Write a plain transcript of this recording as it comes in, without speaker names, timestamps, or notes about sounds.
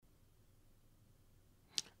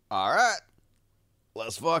All right,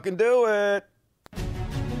 let's fucking do it.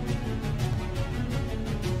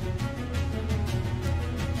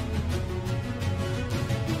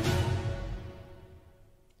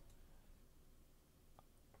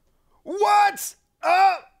 What's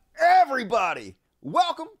up, everybody?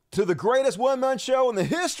 Welcome to the greatest one-man show in the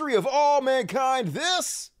history of all mankind.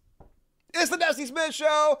 This is the Dusty Smith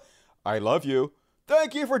Show. I love you.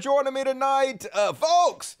 Thank you for joining me tonight.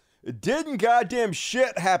 Folks, didn't goddamn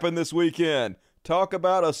shit happen this weekend. Talk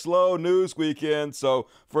about a slow news weekend. So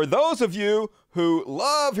for those of you who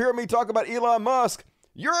love hearing me talk about Elon Musk,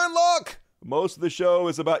 you're in luck. Most of the show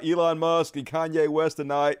is about Elon Musk and Kanye West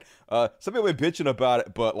tonight. Some people have been bitching about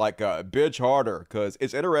it, but bitch harder because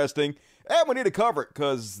it's interesting. And we need to cover it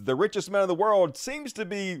because the richest man in the world seems to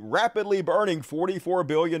be rapidly burning $44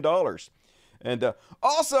 billion. And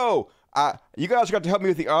also, you guys are going to help me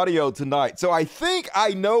with the audio tonight. So I think I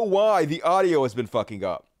know why the audio has been fucking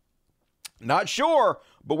up. Not sure,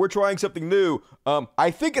 but we're trying something new.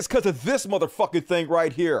 I think it's because of this motherfucking thing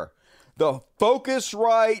right here. The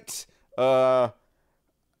Focusrite i2i,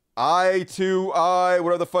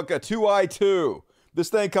 whatever the fuck, 2i2. This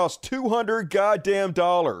thing costs $200 goddamn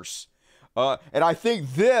dollars. And I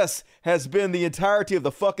think this has been the entirety of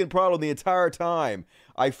the fucking problem the entire time.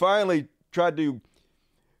 I finally tried to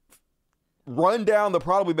run down the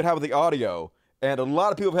problem we've been having with the audio, and a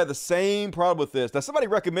lot of people have had the same problem with this. Now, somebody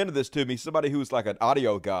recommended this to me, somebody who's like an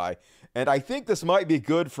audio guy, and I think this might be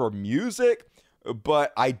good for music,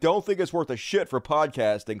 but I don't think it's worth a shit for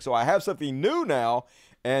podcasting. So I have something new now,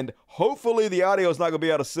 and hopefully the audio is not going to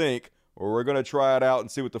be out of sync, or we're going to try it out and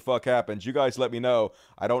see what the fuck happens. You guys let me know.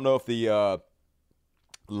 I don't know if the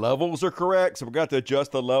levels are correct, so we're going to have to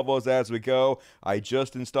adjust the levels as we go. I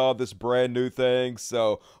just installed this brand new thing,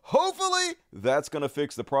 so hopefully that's going to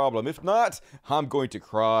fix the problem. If not, I'm going to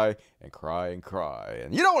cry and cry and cry.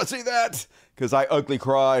 And you don't want to see that, because I ugly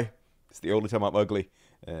cry. It's the only time I'm ugly.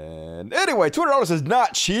 And anyway, $200 is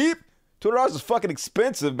not cheap. $200 is fucking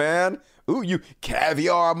expensive, man. Ooh, you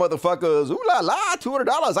caviar motherfuckers. Ooh la la,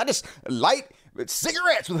 $200. I just light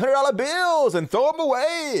cigarettes with $100 bills and throw them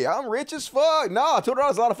away. I'm rich as fuck. No,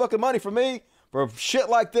 $200 is a lot of fucking money for me. For shit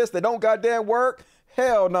like this that don't goddamn work.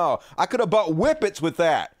 Hell no. I could have bought Whippets with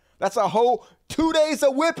that. That's a whole 2 days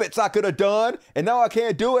of Whippets I could have done. And now I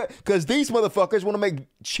can't do it because these motherfuckers want to make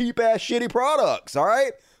cheap ass shitty products. All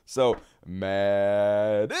right? So,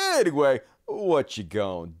 mad. Anyway, what you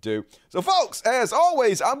gonna do? So, folks, as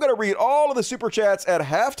always, I'm gonna read all of the super chats at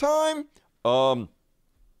halftime.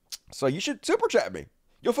 So you should super chat me.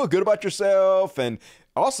 You'll feel good about yourself, and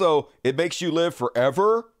also it makes you live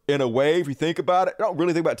forever in a way. If you think about it, don't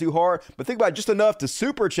really think about it too hard, but think about it just enough to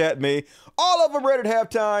super chat me. All of them read at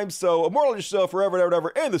halftime. So immortal yourself forever and ever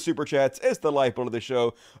and ever in the super chats. It's the lifeblood of the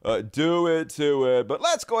show. Do it to it. But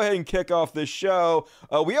let's go ahead and kick off this show.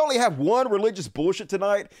 We only have one religious bullshit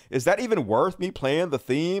tonight. Is that even worth me playing the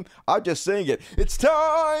theme? I'll just sing it. It's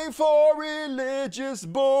time for religious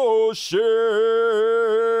bullshit.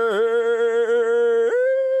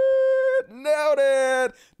 Nailed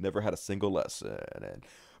it. Never had a single lesson. And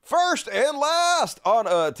first and last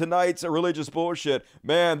on tonight's religious bullshit.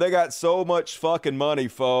 Man, they got so much fucking money,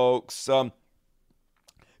 folks.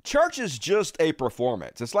 Church is just a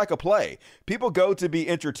performance. It's like a play. People go to be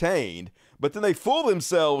entertained, but then they fool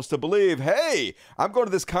themselves to believe, hey, I'm going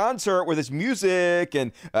to this concert where there's music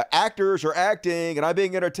and actors are acting and I'm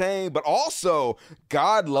being entertained, but also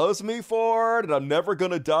God loves me for it and I'm never going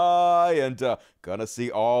to die and gonna see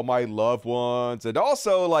all my loved ones and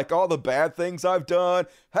also like all the bad things I've done.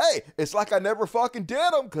 Hey, it's like I never fucking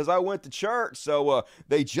did them because I went to church. So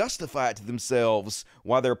they justify it to themselves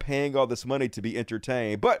while they're paying all this money to be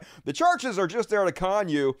entertained. But the churches are just there to con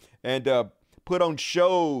you and put on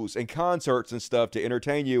shows and concerts and stuff to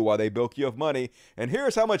entertain you while they bilk you of money. And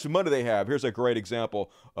here's how much money they have. Here's a great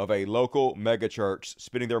example of a local mega church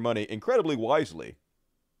spending their money incredibly wisely.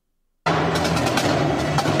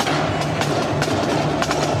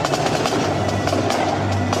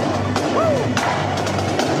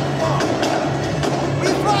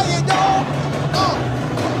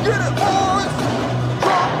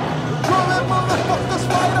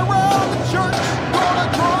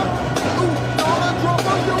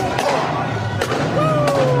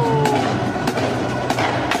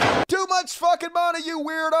 Fucking money, you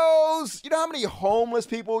weirdos. You know how many homeless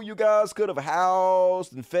people you guys could have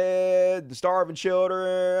housed and fed, and starving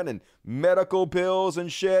children, and medical bills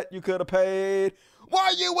and shit you could have paid? Why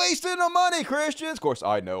are you wasting the money, Christians? Of course,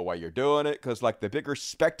 I know why you're doing it, because like the bigger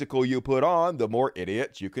spectacle you put on, the more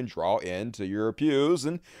idiots you can draw into your pews,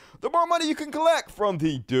 and the more money you can collect from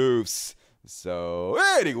the doofs. So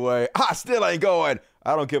anyway, I still ain't going,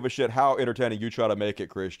 I don't give a shit how entertaining you try to make it,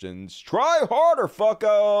 Christians. Try harder,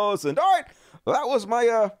 fuckos. And all right, that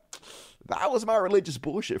was my religious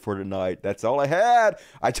bullshit for tonight. That's all I had.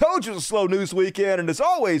 I told you it was a slow news weekend, and as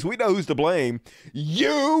always, we know who's to blame.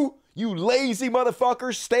 You lazy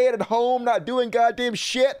motherfuckers staying at home, not doing goddamn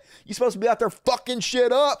shit. You supposed to be out there fucking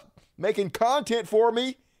shit up, making content for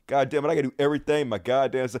me. God damn it, I gotta do everything my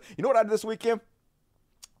goddamn self. You know what I did this weekend?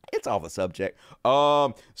 It's off the subject.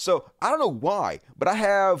 So I don't know why, but I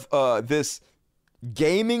have this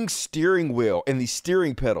gaming steering wheel and these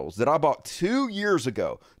steering pedals that I bought 2 years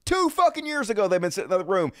ago. 2 fucking years ago, they've been sitting in the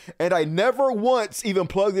room, and I never once even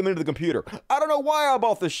plugged them into the computer. I don't know why I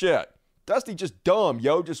bought this shit. Dusty just dumb,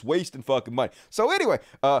 yo, just wasting fucking money. So anyway,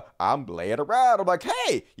 I'm laying around. I'm like,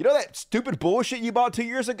 hey, you know that stupid bullshit you bought 2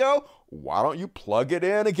 years ago? Why don't you plug it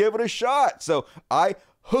in and give it a shot? So I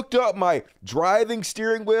hooked up my driving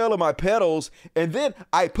steering wheel and my pedals, and then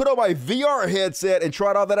I put on my VR headset and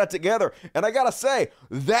tried all that out together. And I gotta say,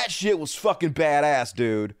 that shit was fucking badass,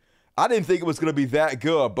 dude. I didn't think it was gonna be that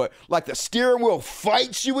good, but like the steering wheel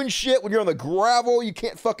fights you and shit when you're on the gravel. You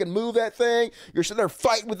can't fucking move that thing. You're sitting there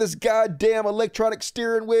fighting with this goddamn electronic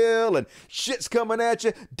steering wheel, and shit's coming at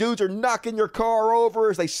you. Dudes are knocking your car over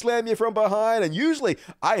as they slam you from behind, and usually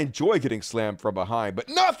I enjoy getting slammed from behind, but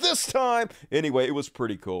not this time. Anyway, it was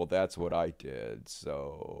pretty cool. That's what I did.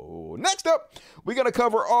 So next up, we're gonna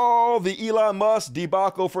cover all the Elon Musk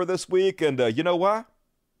debacle for this week, and you know why?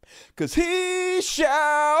 Because he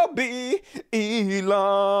shall be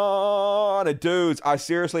Elon. And dudes, I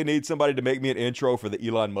seriously need somebody to make me an intro for the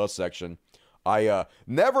Elon Musk section. I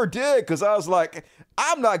never did, because I was like,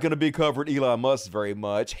 I'm not going to be covering Elon Musk very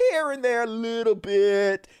much. Here and there a little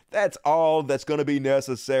bit. That's all that's going to be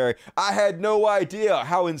necessary. I had no idea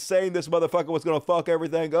how insane this motherfucker was going to fuck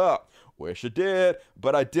everything up. Wish I did,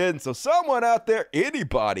 but I didn't. So someone out there,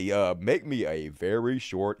 anybody, make me a very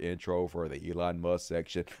short intro for the Elon Musk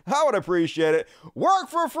section. I would appreciate it. Work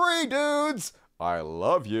for free, dudes. I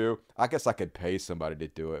love you. I guess I could pay somebody to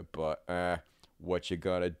do it, but what you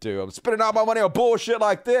gonna do? I'm spending all my money on bullshit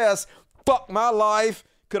like this. Fuck my life.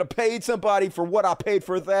 Could have paid somebody for what I paid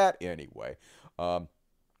for that. Anyway,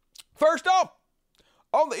 first off,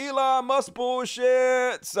 on the Elon Musk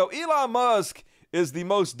bullshit. So Elon Musk is the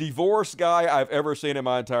most divorced guy I've ever seen in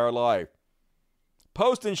my entire life.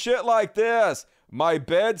 Posting shit like this. My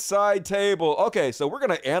bedside table. Okay, so we're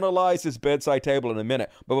going to analyze his bedside table in a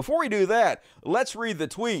minute. But before we do that, let's read the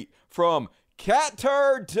tweet from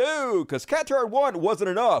CatTurd2, because CatTurd1 wasn't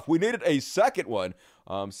enough. We needed a second one.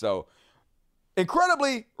 So,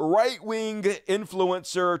 incredibly right-wing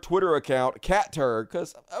influencer Twitter account, CatTurd,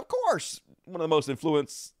 because, of course, one of the most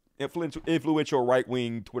influential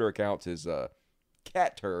right-wing Twitter accounts is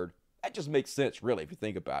CatTurd. That just makes sense, really, if you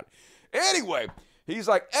think about it. Anyway, he's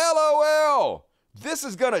like, LOL, this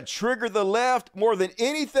is going to trigger the left more than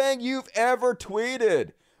anything you've ever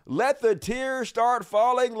tweeted. Let the tears start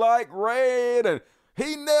falling like rain. And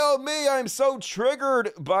he nailed me. I'm so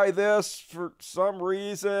triggered by this for some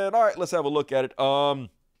reason. All right, let's have a look at it.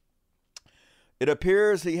 It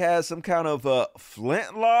appears he has some kind of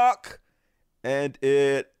flintlock, and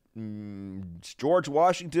it's George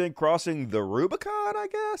Washington crossing the Rubicon, I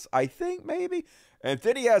guess. I think maybe. And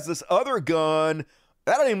then he has this other gun.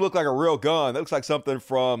 That doesn't even look like a real gun. That looks like something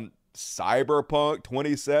from Cyberpunk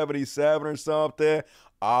 2077 or something.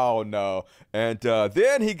 Oh, no. And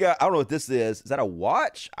then he got, I don't know what this is. Is that a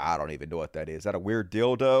watch? I don't even know what that is. Is that a weird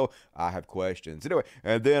dildo? I have questions. Anyway,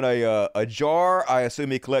 and then a jar. I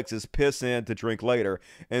assume he collects his piss in to drink later.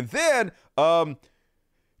 And then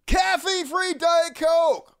caffeine-free Diet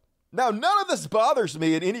Coke. Now, none of this bothers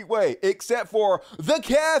me in any way except for the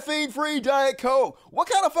caffeine-free Diet Coke. What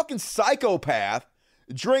kind of fucking psychopath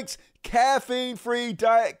drinks caffeine-free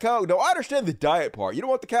Diet Coke? No, I understand the diet part. You don't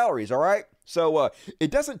want the calories, all right? So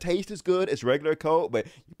it doesn't taste as good as regular Coke, but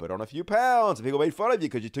you put on a few pounds and people made fun of you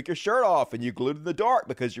because you took your shirt off and you glued in the dark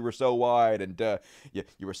because you were so wide and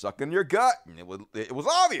you were sucking your gut and it was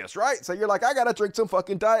obvious, right? So you're like, I got to drink some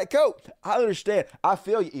fucking Diet Coke. I understand. I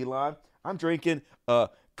feel you, Elon. I'm drinking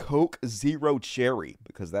Coke Zero Cherry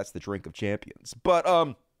because that's the drink of champions. But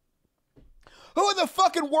who in the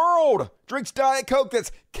fucking world drinks Diet Coke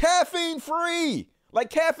that's caffeine-free? Like,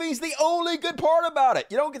 caffeine's the only good part about it.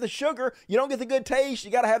 You don't get the sugar. You don't get the good taste. You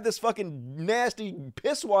got to have this fucking nasty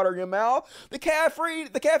piss water in your mouth. The caffeine's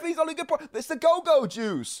the only good part. It's the go-go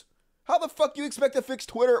juice. How the fuck do you expect to fix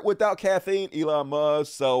Twitter without caffeine, Elon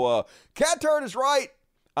Musk? So, CatTurd is right.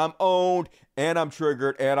 I'm owned, and I'm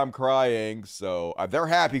triggered, and I'm crying. So, they're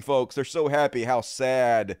happy, folks. They're so happy how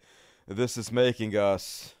sad this is making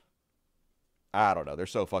us. I don't know. They're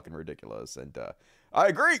so fucking ridiculous. And I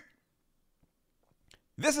agree.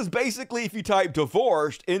 This is basically if you type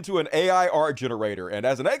divorced into an AI art generator. And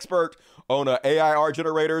as an expert on AI art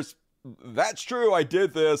generators, that's true. I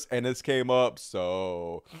did this and this came up.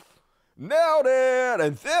 So nailed it.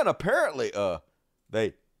 And then apparently,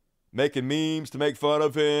 they making memes to make fun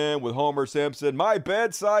of him with Homer Simpson, my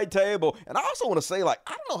bedside table. And I also want to say, like,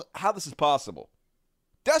 I don't know how this is possible.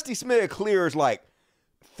 Dusty Smith clears like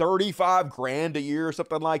 35 grand a year or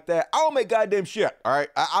something like that. I don't make goddamn shit. All right.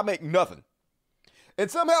 I make nothing. And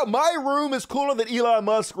somehow my room is cooler than Elon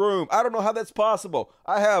Musk's room. I don't know how that's possible.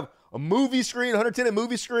 I have a movie screen, 110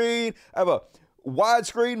 movie screen. I have a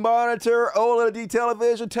widescreen monitor, OLED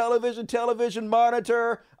television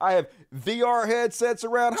monitor. I have VR headsets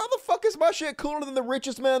around. How the fuck is my shit cooler than the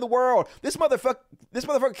richest man in the world? This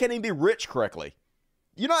motherfucker can't even be rich correctly.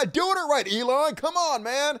 You're not doing it right, Elon. Come on,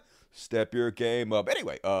 man. Step your game up.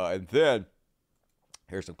 Anyway, and then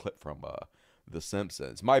here's some clip from The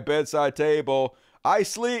Simpsons. My bedside table. I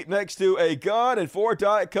sleep next to a gun and 4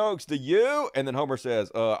 Diet Cokes. Do you? And then Homer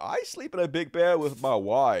says, I sleep in a big bed with my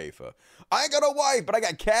wife. I ain't got a wife, but I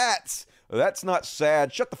got cats. That's not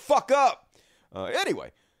sad. Shut the fuck up.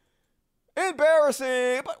 Anyway,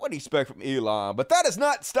 embarrassing. But what do you expect from Elon? But that is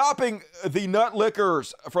not stopping the nut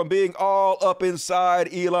lickers from being all up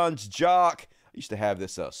inside Elon's jock. I used to have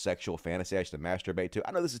this sexual fantasy I used to masturbate to.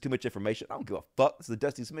 I know this is too much information. I don't give a fuck. This is the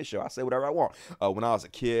Dusty Smith Show. I say whatever I want. When I was a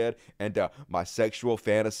kid, and my sexual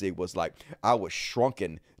fantasy was like I was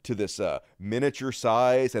shrunken to this miniature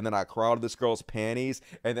size, and then I crawled in this girl's panties,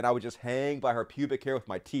 and then I would just hang by her pubic hair with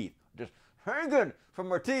my teeth. Just hanging from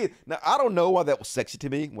her teeth. Now, I don't know why that was sexy to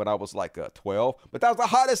me when I was like 12, but that was the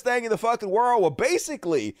hottest thing in the fucking world. Well,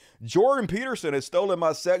 basically, Jordan Peterson has stolen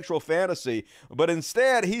my sexual fantasy, but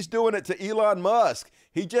instead, he's doing it to Elon Musk.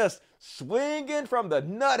 He just swinging from the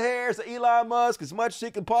nut hairs of Elon Musk as much as he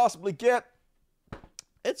can possibly get.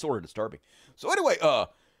 It's sort of disturbing. So anyway,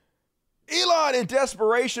 Elon in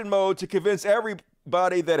desperation mode to convince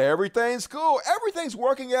everybody that everything's cool. Everything's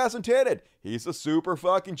working as intended. He's a super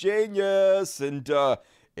fucking genius, and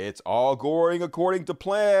it's all going according to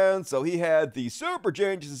plan. So he had the super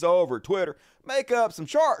geniuses over Twitter make up some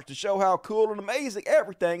charts to show how cool and amazing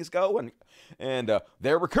everything is going. And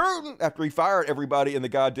they're recruiting after he fired everybody in the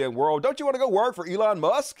goddamn world. Don't you want to go work for Elon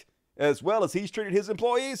Musk as well as he's treated his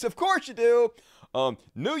employees? Of course you do.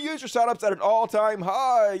 New user signups at an all-time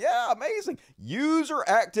high. Yeah, amazing. User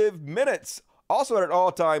active minutes also at an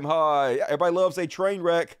all-time high. Everybody loves a train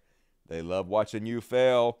wreck. They love watching you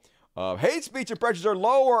fail. Hate speech impressions are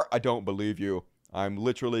lower. I don't believe you. I'm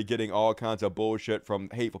literally getting all kinds of bullshit from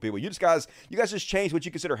hateful people. You guys just changed what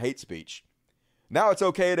you consider hate speech. Now it's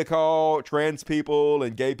okay to call trans people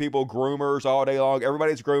and gay people groomers all day long.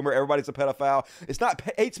 Everybody's a groomer. Everybody's a pedophile. It's not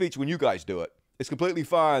hate speech when you guys do it. It's completely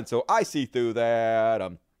fine. So I see through that.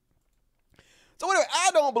 So anyway, I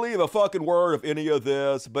don't believe a fucking word of any of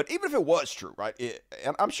this, but even if it was true, right,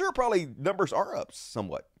 and I'm sure probably numbers are up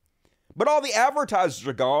somewhat, but all the advertisers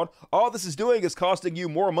are gone. All this is doing is costing you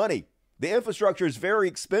more money. The infrastructure is very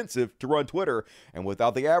expensive to run Twitter, and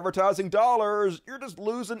without the advertising dollars, you're just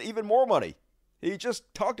losing even more money. He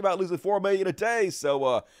just talked about losing $4 million a day.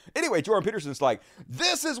 So anyway, Jordan Peterson's like,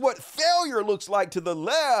 this is what failure looks like to the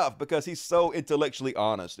left, because he's so intellectually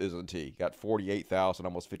honest, isn't he? Got 48,000,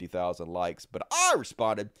 almost 50,000 likes. But I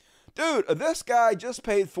responded, dude, this guy just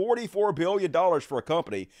paid $44 billion for a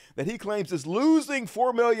company that he claims is losing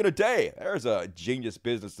 $4 million a day. There's a genius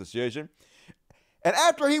business decision. And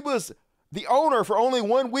after he was the owner for only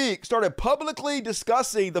 1 week, started publicly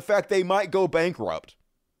discussing the fact they might go bankrupt,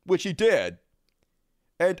 which he did.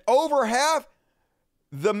 And over half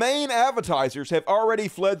the main advertisers have already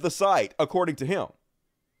fled the site, according to him.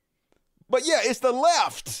 But yeah, it's the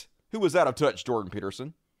left who was out of touch, Jordan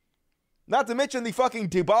Peterson. Not to mention the fucking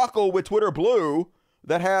debacle with Twitter Blue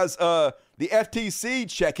that has the FTC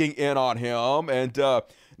checking in on him. And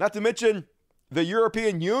not to mention the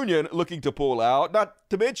European Union looking to pull out. Not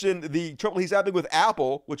to mention the trouble he's having with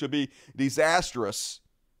Apple, which would be disastrous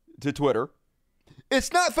to Twitter.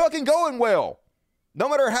 It's not fucking going well. No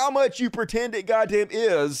matter how much you pretend it goddamn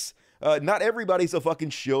is, not everybody's a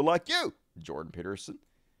fucking shill like you, Jordan Peterson.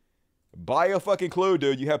 Buy a fucking clue,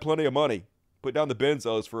 dude. You have plenty of money. Put down the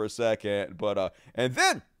benzos for a second. But and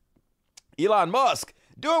then Elon Musk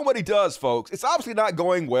doing what he does, folks. It's obviously not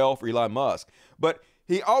going well for Elon Musk, but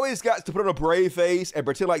he always got to put on a brave face and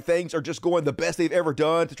pretend like things are just going the best they've ever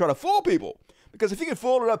done to try to fool people. Because if you can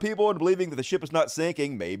fool enough people into believing that the ship is not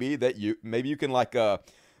sinking, maybe you can like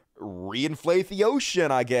reinflate the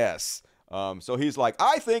ocean, I guess. So he's like,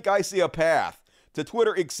 I think I see a path to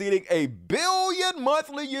Twitter exceeding 1 billion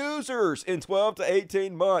monthly users in 12 to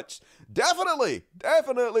 18 months. Definitely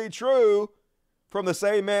true. from the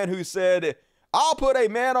same man who said, I'll put a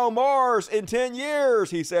man on Mars in 10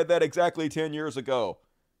 years. He said that exactly 10 years ago.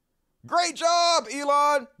 Great job,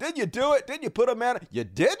 Elon. Didn't you do it? Didn't you put a man? You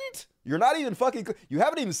didn't? You're not even fucking, you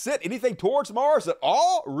haven't even sent anything towards Mars at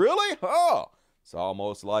all? Really? Huh. It's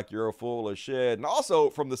almost like you're full of shit. And also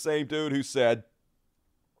from the same dude who said,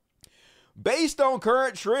 based on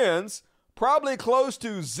current trends, probably close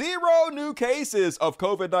to 0 new cases of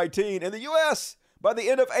COVID-19 in the U.S. by the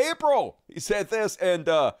end of April. He said this in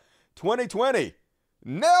 2020.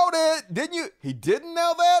 Nailed it, didn't you? He didn't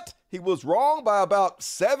nail that? He was wrong by about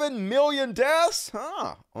 7 million deaths?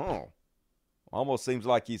 Huh. Oh. Almost seems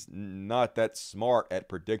like he's not that smart at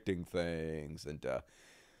predicting things. And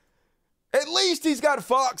at least he's got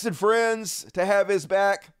Fox and Friends to have his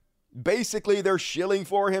back. Basically, they're shilling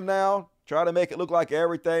for him now. Trying to make it look like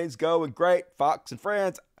everything's going great. Fox and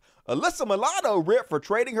Friends. Alyssa Milano ripped for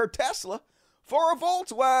trading her Tesla for a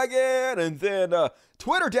Volkswagen. And then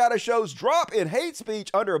Twitter data shows drop in hate speech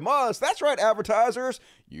under Musk. That's right, advertisers.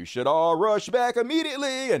 You should all rush back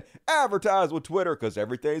immediately and advertise with Twitter because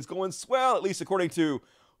everything's going swell, at least according to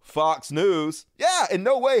Fox News. Yeah, in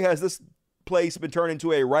no way has this place been turned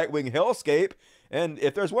into a right-wing hellscape. And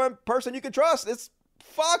if there's one person you can trust, it's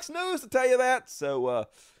Fox News to tell you that. So,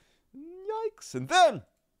 yikes. And then,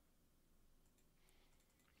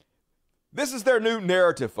 this is their new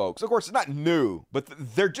narrative, folks. Of course, it's not new, but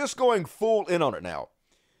they're just going full in on it now.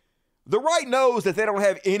 The right knows that they don't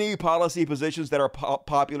have any policy positions that are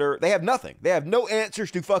popular. They have nothing. They have no answers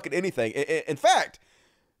to fucking anything. In fact,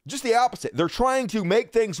 just the opposite. They're trying to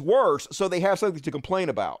make things worse so they have something to complain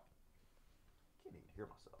about. I can't even hear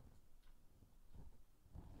myself.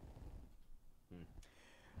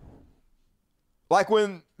 Like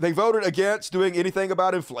when they voted against doing anything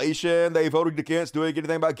about inflation, they voted against doing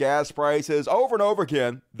anything about gas prices. Over and over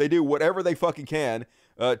again, they do whatever they fucking can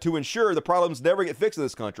to ensure the problems never get fixed in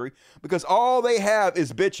this country because all they have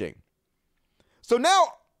is bitching. So now,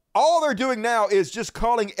 all they're doing now is just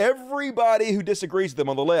calling everybody who disagrees with them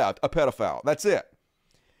on the left a pedophile. That's it.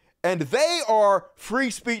 And they are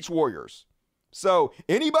free speech warriors. So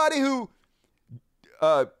anybody who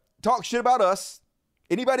talks shit about us,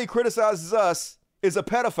 anybody who criticizes us is a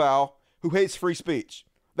pedophile who hates free speech.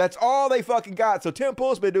 That's all they fucking got. So Tim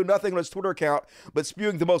Pool's been doing nothing on his Twitter account but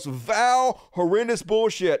spewing the most vile, horrendous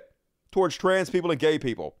bullshit towards trans people and gay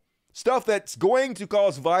people. Stuff that's going to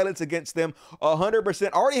cause violence against them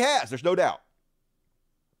 100%. Already has, there's no doubt.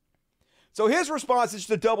 So his response is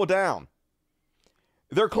to double down.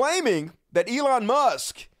 They're claiming that Elon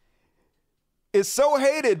Musk is so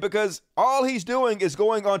hated because all he's doing is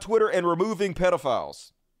going on Twitter and removing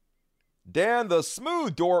pedophiles. Dan the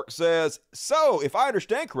Smooth Dork says, so, if I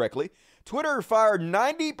understand correctly, Twitter fired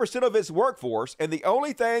 90% of its workforce, and the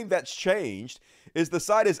only thing that's changed is the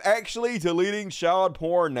site is actually deleting child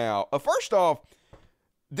porn now. First off,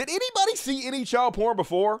 did anybody see any child porn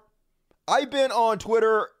before? I've been on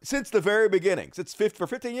Twitter since the very beginning, for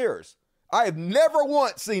 15 years. I have never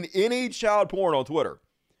once seen any child porn on Twitter.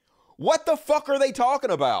 What the fuck are they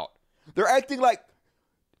talking about? They're acting like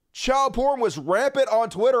child porn was rampant on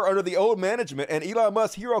Twitter under the old management, and Elon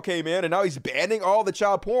Musk hero came in, and now he's banning all the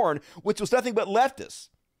child porn, which was nothing but leftists.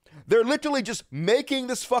 They're literally just making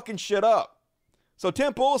this fucking shit up. So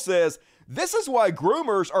Tim Pool says, this is why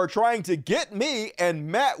groomers are trying to get me and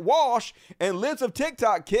Matt Walsh and Liz of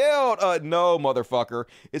TikTok killed. No, motherfucker.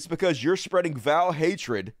 It's because you're spreading vile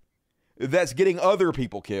hatred that's getting other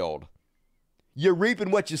people killed. You're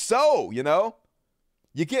reaping what you sow, you know?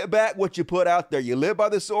 You get back what you put out there. You live by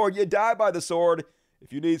the sword, you die by the sword.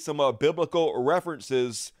 If you need some biblical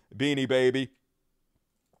references, Beanie Baby.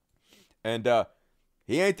 And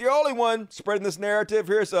he ain't the only one spreading this narrative.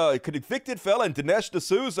 Here's a convicted felon, Dinesh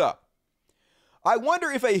D'Souza. I wonder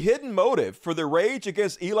if a hidden motive for the rage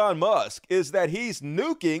against Elon Musk is that he's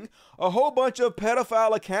nuking a whole bunch of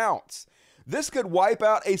pedophile accounts. This could wipe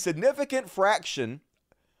out a significant fraction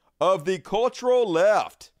of the cultural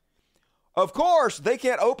left. Of course, they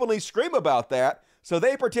can't openly scream about that, so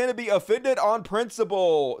they pretend to be offended on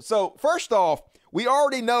principle. So, first off, we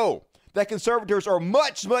already know that conservatives are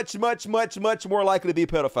much more likely to be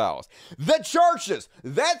pedophiles. The churches,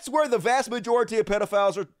 that's where the vast majority of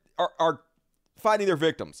pedophiles are finding their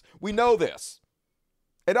victims. We know this.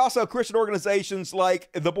 And also Christian organizations like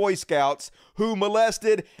the Boy Scouts, who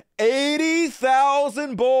molested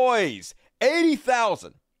 80,000 boys.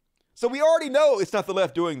 80,000. So we already know it's not the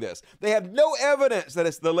left doing this. They have no evidence that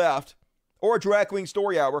it's the left or a drag queen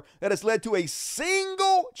story hour that has led to a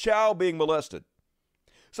single child being molested.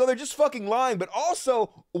 So they're just fucking lying. But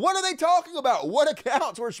also, what are they talking about? What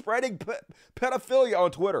accounts were spreading pedophilia on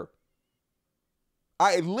Twitter?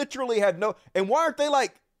 I literally had no. And why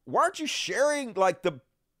aren't you sharing like the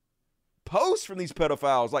posts from these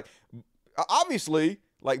pedophiles? Like, obviously,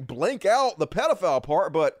 like blank out the pedophile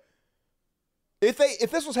part, but if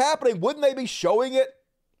this was happening, wouldn't they be showing it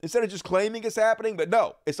instead of just claiming it's happening? But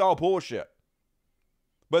no, it's all bullshit.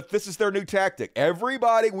 But this is their new tactic.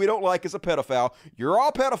 Everybody we don't like is a pedophile. You're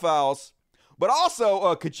all pedophiles. But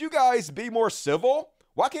also, could you guys be more civil?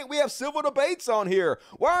 Why can't we have civil debates on here?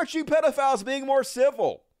 Why aren't you pedophiles being more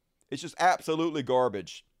civil? It's just absolutely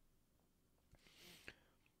garbage.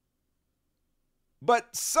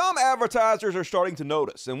 But some advertisers are starting to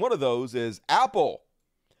notice, and one of those is Apple.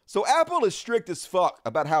 So Apple is strict as fuck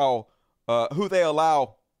about how who they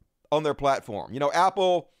allow on their platform. You know,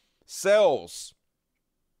 Apple sells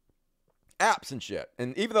apps and shit.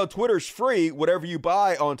 And even though Twitter's free, whatever you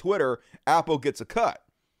buy on Twitter, Apple gets a cut.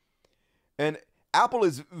 And Apple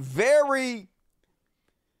is very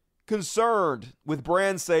concerned with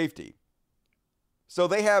brand safety. So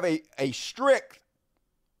they have a strict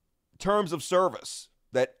terms of service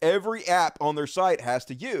that every app on their site has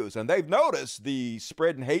to use. And they've noticed the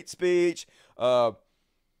spread in hate speech, the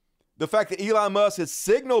fact that Elon Musk is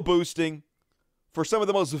signal boosting for some of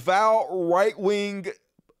the most vile right-wing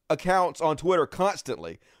accounts on Twitter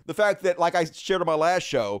constantly. The fact that, like I shared on my last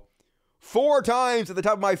show, 4 times at the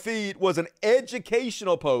top of my feed was an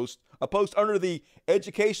educational post, a post under the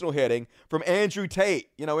educational heading from Andrew Tate.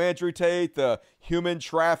 You know, Andrew Tate, the human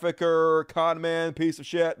trafficker, con man, piece of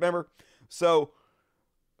shit, remember? So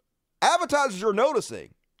advertisers are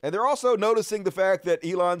noticing, and they're also noticing the fact that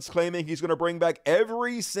Elon's claiming he's going to bring back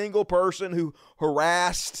every single person who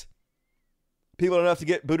harassed people enough to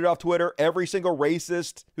get booted off Twitter, every single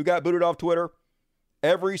racist who got booted off Twitter,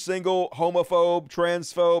 every single homophobe,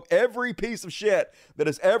 transphobe, every piece of shit that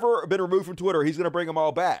has ever been removed from Twitter, he's going to bring them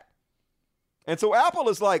all back. And so Apple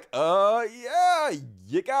is like, yeah,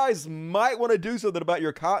 you guys might want to do something about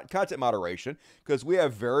your content moderation because we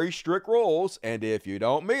have very strict rules, and if you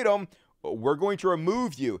don't meet them, we're going to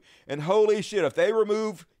remove you. And holy shit, if they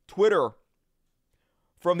remove Twitter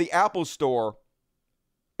from the Apple Store,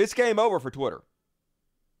 it's game over for Twitter.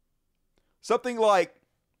 Something like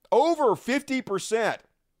over 50%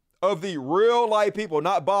 of the real life people,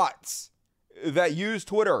 not bots, that use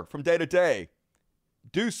Twitter from day to day,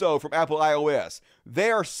 do so from Apple iOS. They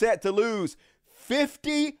are set to lose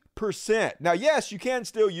 50%. Now, yes, you can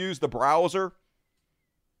still use the browser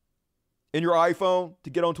in your iPhone to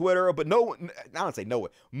get on Twitter, but no one, I don't say no one.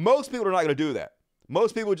 Most people are not going to do that.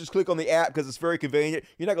 Most people just click on the app because it's very convenient.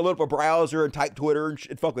 You're not going to load up a browser and type Twitter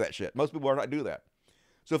and fuck with that shit. Most people are not do that.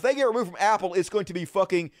 So if they get removed from Apple, it's going to be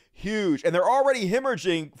fucking huge. And they're already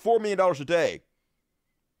hemorrhaging $4 million a day.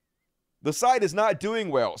 The site is not doing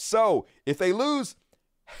well. So if they lose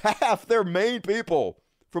half their main people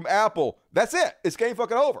from Apple, that's it. It's game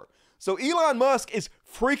fucking over. So Elon Musk is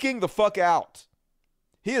freaking the fuck out.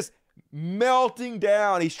 He is melting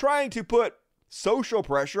down. He's trying to put social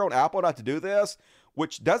pressure on Apple not to do this,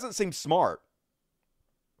 which doesn't seem smart.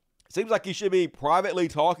 It seems like he should be privately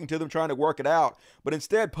talking to them, trying to work it out. But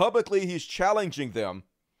instead, publicly, he's challenging them.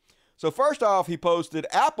 So first off, he posted,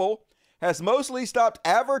 Apple has mostly stopped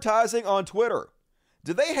advertising on Twitter.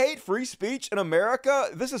 Do they hate free speech in America?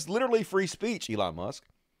 This is literally free speech, Elon Musk.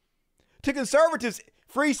 To conservatives,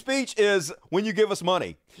 free speech is when you give us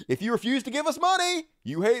money. If you refuse to give us money,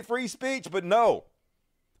 you hate free speech. But no.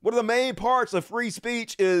 One of the main parts of free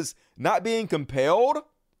speech is not being compelled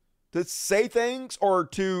to say things or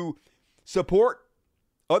to support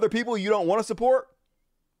other people you don't want to support.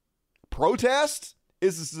 Protest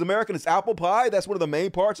is as American as apple pie. That's one of the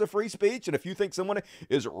main parts of free speech. And if you think someone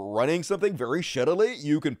is running something very shittily,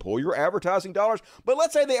 you can pull your advertising dollars. But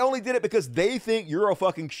let's say they only did it because they think you're a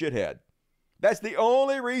fucking shithead. That's the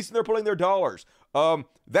only reason they're pulling their dollars.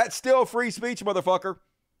 That's still free speech, motherfucker.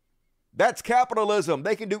 That's capitalism.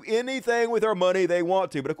 They can do anything with their money they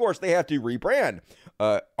want to. But of course, they have to rebrand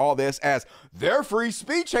all this as they're free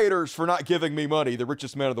speech haters for not giving me money, the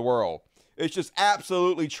richest man in the world. It's just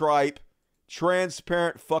absolutely tripe,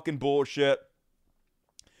 transparent fucking bullshit.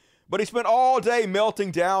 But he spent all day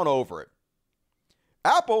melting down over it.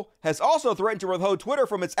 Apple has also threatened to withhold Twitter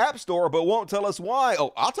from its app store, but won't tell us why.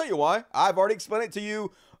 Oh, I'll tell you why. I've already explained it to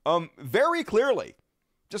you very clearly.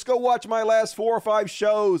 Just go watch my last 4 or 5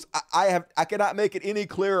 shows. I cannot make it any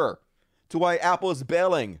clearer to why Apple is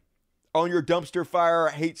bailing on your dumpster fire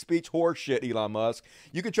hate speech horse shit, Elon Musk.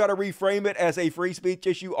 You can try to reframe it as a free speech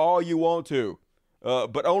issue all you want to.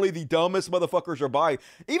 But only the dumbest motherfuckers are buying.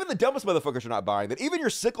 Even the dumbest motherfuckers are not buying that. Even your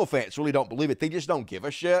sycophants really don't believe it. They just don't give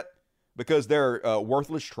a shit because they're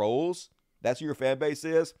worthless trolls. That's who your fan base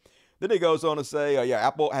is. Then he goes on to say, yeah,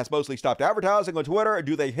 Apple has mostly stopped advertising on Twitter.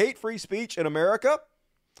 Do they hate free speech in America?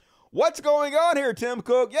 What's going on here, Tim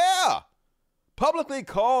Cook? Yeah. Publicly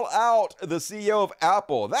call out the CEO of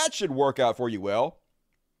Apple. That should work out for you well.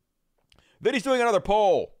 Then he's doing another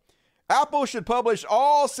poll. Apple should publish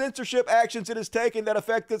all censorship actions it has taken that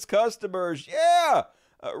affect its customers. Yeah.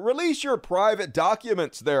 Release your private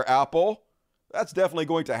documents there, Apple. That's definitely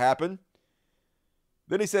going to happen.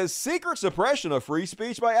 Then he says, secret suppression of free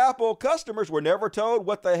speech by Apple. Customers were never told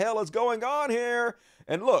what the hell is going on here.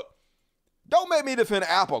 And look, don't make me defend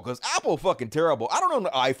Apple, because Apple fucking terrible. I don't own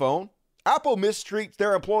an iPhone. Apple mistreats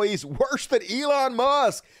their employees worse than Elon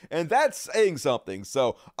Musk, and that's saying something.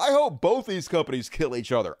 So I hope both these companies kill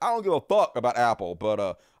each other. I don't give a fuck about Apple,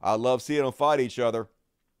 but I love seeing them fight each other.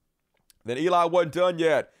 Then Eli wasn't done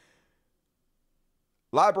yet.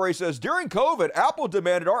 Library says, during COVID, Apple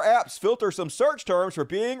demanded our apps filter some search terms for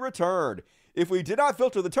being returned. If we did not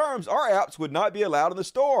filter the terms, our apps would not be allowed in the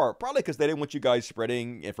store. Probably because they didn't want you guys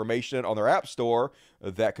spreading information on their app store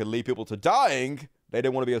that could lead people to dying. They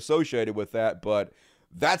didn't want to be associated with that, but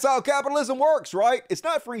that's how capitalism works, right? It's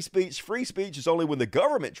not free speech. Free speech is only when the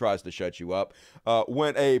government tries to shut you up.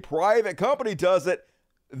 When a private company does it,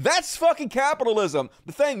 that's fucking capitalism.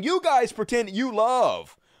 The thing you guys pretend you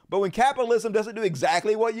love. But when capitalism doesn't do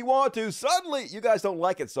exactly what you want to, suddenly you guys don't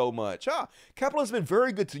like it so much. Capitalism's been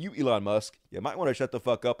very good to you, Elon Musk. You might want to shut the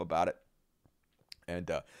fuck up about it.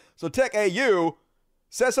 And so Tech AU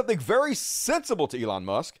says something very sensible to Elon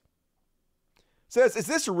Musk. Says, is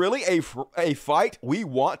this really a fight we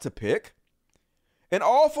want to pick? An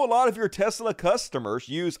awful lot of your Tesla customers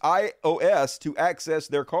use iOS to access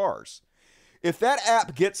their cars. If that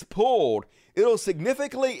app gets pulled, it'll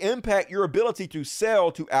significantly impact your ability to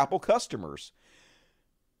sell to Apple customers.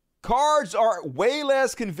 Cards are way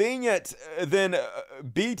less convenient than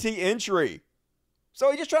BT entry.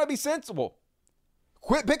 So you just try to be sensible.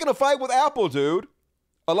 Quit picking a fight with Apple, dude.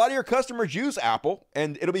 A lot of your customers use Apple,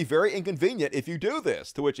 and it'll be very inconvenient if you do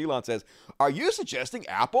this. To which Elon says, are you suggesting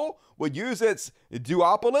Apple would use its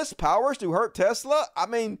duopolist powers to hurt Tesla? I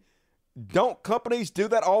mean, don't companies do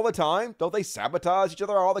that all the time? Don't they sabotage each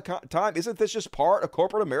other all the time? Isn't this just part of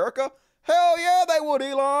corporate America? Hell yeah, they would,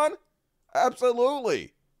 Elon.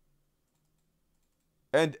 Absolutely.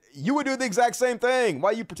 And you would do the exact same thing.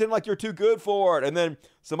 Why you pretend like you're too good for it? And then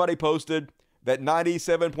somebody posted that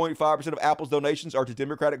 97.5% of Apple's donations are to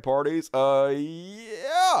Democratic parties.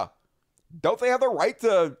 Yeah. Don't they have the right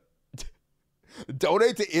to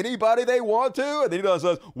donate to anybody they want to? And then Elon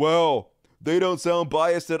says, well, they don't sound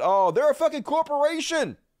biased at all. They're a fucking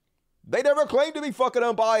corporation. They never claim to be fucking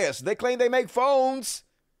unbiased. They claim they make phones.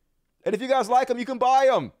 And if you guys like them, you can buy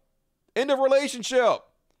them. End of relationship.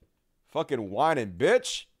 Fucking whining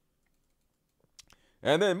bitch.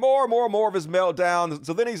 And then more of his meltdown.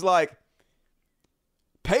 So then he's like,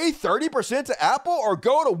 pay 30% to Apple or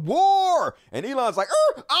go to war. And Elon's like,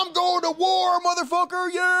 I'm going to war, motherfucker.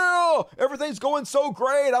 Yeah. Everything's going so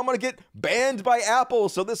great. I'm going to get banned by Apple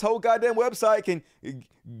so this whole goddamn website can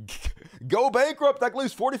go bankrupt. I can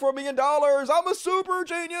lose $44 million. I'm a super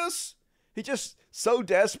genius. He's just so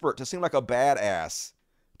desperate to seem like a badass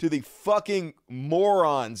to the fucking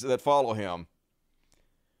morons that follow him.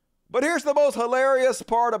 But here's the most hilarious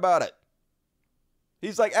part about it.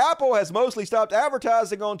 He's like, Apple has mostly stopped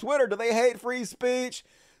advertising on Twitter. Do they hate free speech?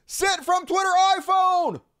 Sent from Twitter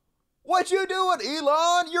iPhone. What you doing,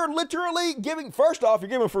 Elon? You're literally giving, first off, you're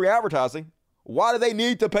giving free advertising. Why do they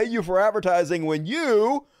need to pay you for advertising when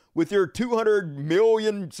you, with your 200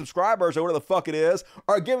 million subscribers or whatever the fuck it is,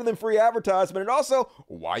 are giving them free advertisement? And also,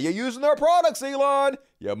 why are you using their products, Elon?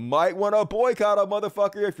 You might want to boycott a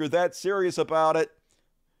motherfucker if you're that serious about it.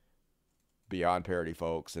 Beyond parody,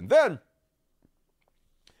 folks. And then,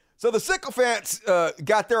 so the sycophants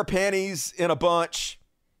got their panties in a bunch.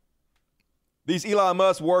 These Elon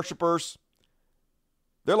Musk worshipers.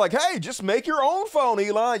 They're like, hey, just make your own phone,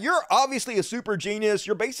 Elon. You're obviously a super genius.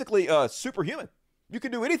 You're basically superhuman. You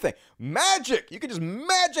can do anything. Magic. You can just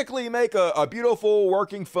magically make a beautiful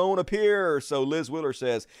working phone appear. So Liz Wheeler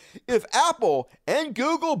says, if Apple and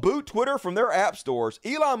Google boot Twitter from their app stores,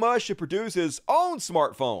 Elon Musk should produce his own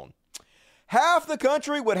smartphone. Half the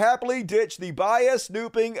country would happily ditch the bias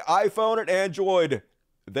snooping iPhone and Android.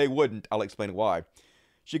 They wouldn't. I'll explain why.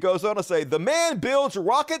 She goes on to say, the man builds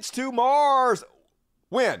rockets to Mars.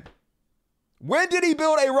 When? When did he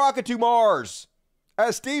build a rocket to Mars?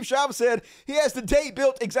 As Steve Jobs said, he has to date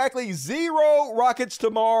built exactly 0 rockets to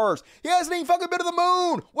Mars. He hasn't even fucking been to the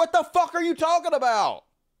moon. What the fuck are you talking about?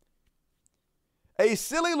 A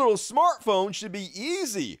silly little smartphone should be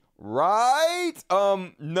easy, right?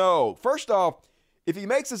 No. First off, if he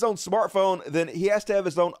makes his own smartphone, then he has to have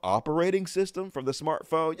his own operating system from the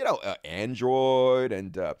smartphone. Android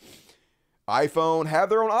and iPhone have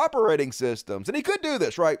their own operating systems. And he could do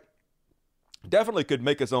this, right? Definitely could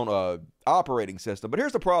make his own operating system. But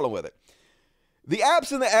here's the problem with it. The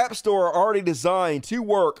apps in the App Store are already designed to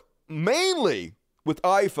work mainly with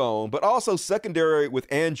iPhone, but also secondary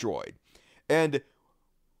with Android. And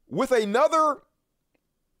with another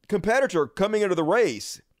competitor coming into the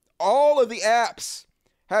race, all of the apps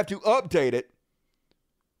have to update it,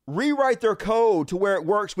 rewrite their code to where it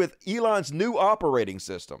works with Elon's new operating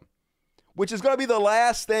system, which is going to be the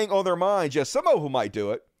last thing on their minds. Yes, some of them might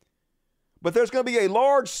do it, but there's going to be a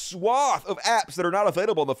large swath of apps that are not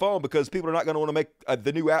available on the phone because people are not going to want to make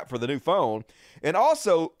the new app for the new phone. And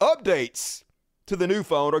also, updates to the new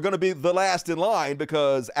phone are going to be the last in line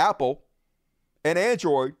because Apple and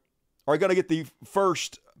Android are going to get the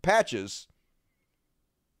first patches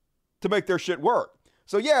to make their shit work.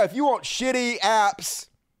 So yeah, if you want shitty apps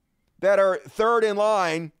that are third in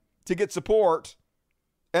line to get support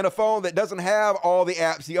and a phone that doesn't have all the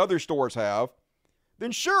apps the other stores have,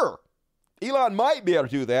 then sure, Elon might be able to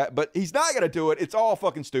do that, but he's not going to do it. It's all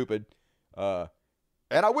fucking stupid. And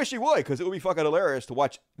I wish he would, because it would be fucking hilarious to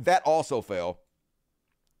watch that also fail.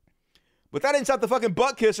 But that ain't stop the fucking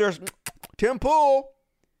butt kissers. Tim Pool.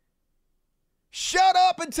 Shut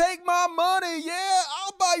up and take my money. Yeah,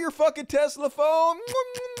 I'll buy your fucking Tesla phone.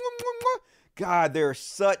 God, they're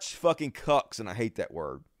such fucking cucks, and I hate that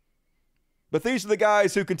word. But these are the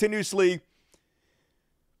guys who continuously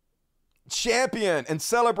champion and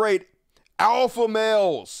celebrate alpha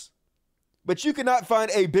males. But you cannot find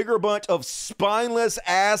a bigger bunch of spineless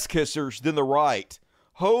ass kissers than the right.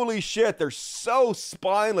 Holy shit, they're so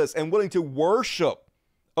spineless and willing to worship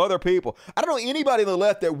other people. I don't know anybody on the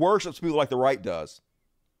left that worships people like the right does.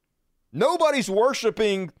 Nobody's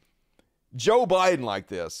worshiping Joe Biden like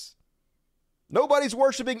this. Nobody's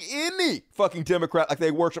worshiping any fucking Democrat like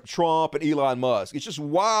they worship Trump and Elon Musk. It's just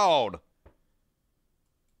wild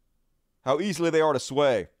how easily they are to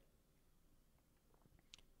sway.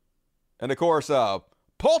 And of course,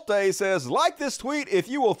 Pulte says, like this tweet if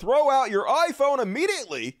you will throw out your iPhone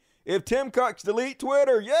immediately if Tim Cook's delete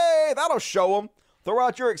Twitter. Yay, that'll show them. Throw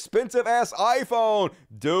out your expensive ass iPhone.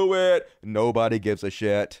 Do it. Nobody gives a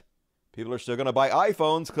shit. People are still going to buy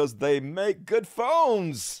iPhones because they make good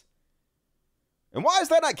phones. And why is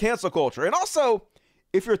that not cancel culture? And also,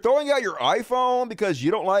 if you're throwing out your iPhone because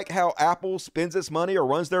you don't like how Apple spends its money or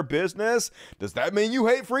runs their business, does that mean you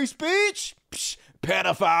hate free speech? Psh,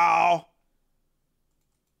 pedophile.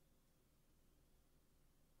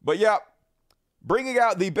 But yeah, bringing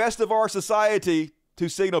out the best of our society to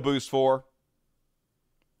signal boost for.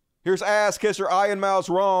 Here's ass kisser Ian Miles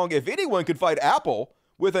wrong. If anyone could fight Apple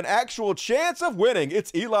with an actual chance of winning,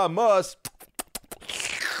 it's Elon Musk.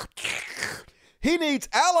 He needs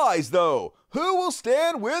allies, though. Who will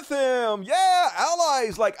stand with him? Yeah,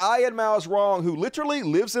 allies like Ian Miles wrong, who literally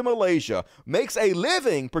lives in Malaysia, makes a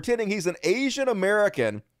living pretending he's an Asian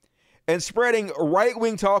American and spreading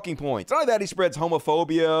right-wing talking points. Not only that, he spreads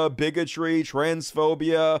homophobia, bigotry,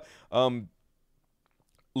 transphobia,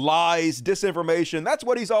 lies, disinformation. That's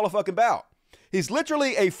what he's all fucking about. He's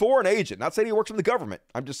literally a foreign agent. Not saying he works for the government.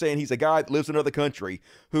 I'm just saying he's a guy that lives in another country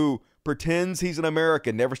who pretends he's an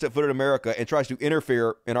American, never stepped foot in America, and tries to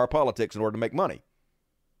interfere in our politics in order to make money.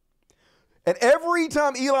 And every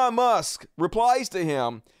time Elon Musk replies to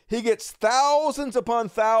him, he gets thousands upon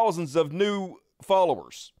thousands of new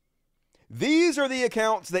followers. These are the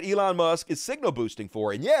accounts that Elon Musk is signal boosting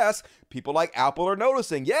for. And yes, people like Apple are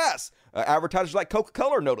noticing. Yes, advertisers like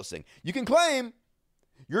Coca-Cola are noticing. You can claim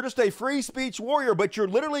you're just a free speech warrior, but you're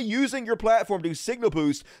literally using your platform to signal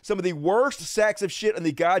boost some of the worst sacks of shit in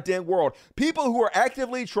the goddamn world. People who are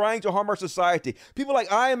actively trying to harm our society. People like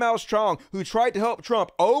Ian Miles Chong, who tried to help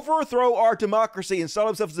Trump overthrow our democracy and sell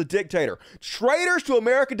himself as a dictator. Traitors to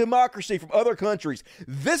American democracy from other countries.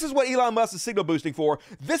 This is what Elon Musk is signal boosting for.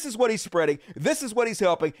 This is what he's spreading. This is what he's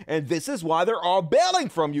helping. And this is why they're all bailing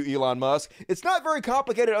from you, Elon Musk. It's not very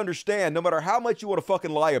complicated to understand, no matter how much you want to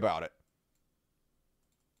fucking lie about it.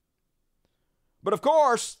 But of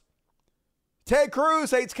course, Ted Cruz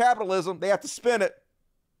hates capitalism. They have to spin it.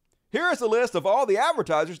 Here is a list of all the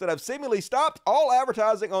advertisers that have seemingly stopped all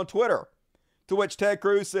advertising on Twitter. To which Ted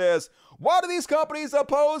Cruz says, why do these companies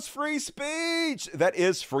oppose free speech? That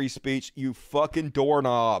is free speech, you fucking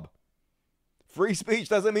doorknob. Free speech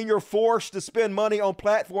doesn't mean you're forced to spend money on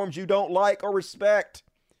platforms you don't like or respect.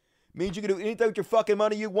 It means you can do anything with your fucking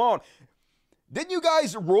money you want. Didn't you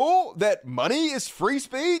guys rule that money is free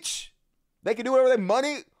speech? They can do whatever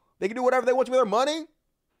they want with their money.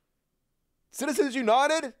 Citizens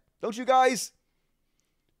United, don't you guys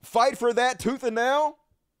fight for that tooth and nail?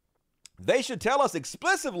 They should tell us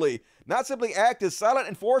explicitly, not simply act as silent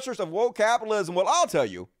enforcers of woke capitalism. Well, I'll tell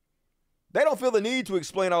you, they don't feel the need to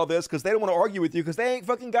explain all this because they don't want to argue with you because they ain't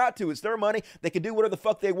fucking got to. It's their money. They can do whatever the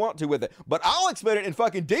fuck they want to with it. But I'll explain it in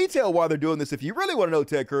fucking detail why they're doing this if you really want to know,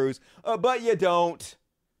 Ted Cruz. But you don't.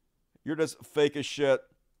 You're just fake as shit.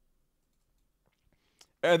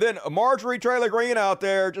 And then Marjorie Taylor Greene out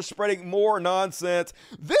there just spreading more nonsense.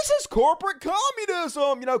 This is corporate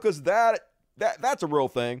communism, because that's a real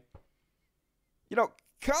thing.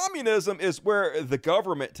 Communism is where the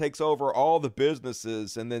government takes over all the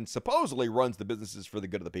businesses and then supposedly runs the businesses for the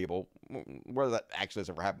good of the people. Whether that actually has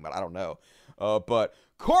ever happened, but I don't know. But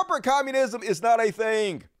corporate communism is not a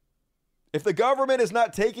thing. If the government is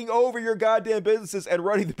not taking over your goddamn businesses and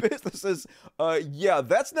running the businesses,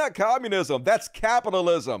 that's not communism. That's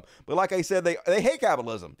capitalism. But like I said, they hate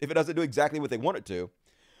capitalism if it doesn't do exactly what they want it to.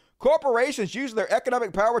 Corporations use their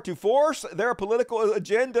economic power to force their political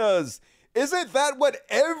agendas. Isn't that what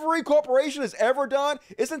every corporation has ever done?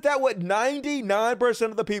 Isn't that what 99%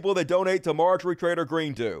 of the people that donate to Marjorie Taylor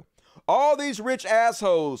Greene do? All these rich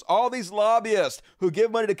assholes, all these lobbyists who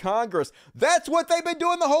give money to Congress, that's what they've been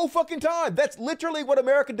doing the whole fucking time. That's literally what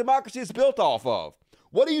American democracy is built off of.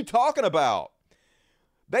 What are you talking about?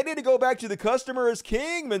 They need to go back to the customer is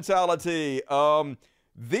king mentality.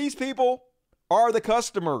 These people are the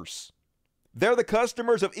customers. They're the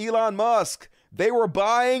customers of Elon Musk. They were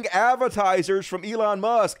buying advertisers from Elon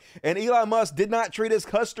Musk, and Elon Musk did not treat his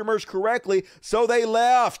customers correctly, so they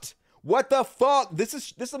left. What the fuck? This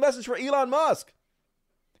is a message for Elon Musk.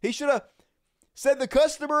 He should have said the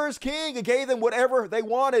customer is king and gave them whatever they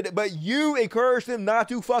wanted, but you encouraged them not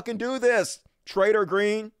to fucking do this. Trader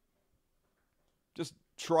Green. Just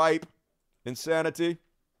tripe. Insanity.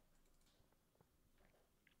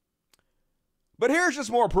 But here's just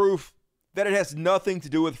more proof that it has nothing to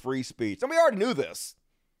do with free speech. And we already knew this.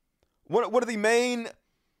 One of the main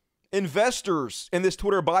investors in this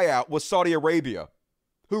Twitter buyout was Saudi Arabia,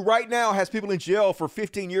 who right now has people in jail for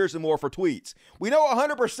 15 years and more for tweets. We know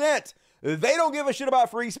 100% they don't give a shit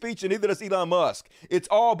about free speech, and neither does Elon Musk. It's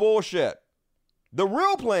all bullshit. The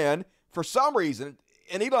real plan, for some reason,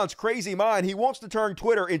 in Elon's crazy mind, he wants to turn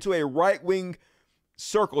Twitter into a right-wing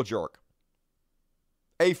circle jerk.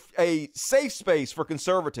 A safe space for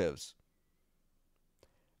conservatives.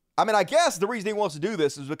 I mean, I guess the reason he wants to do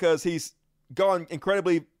this is because he's gone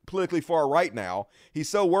incredibly politically far right now. He's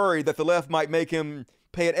so worried that the left might make him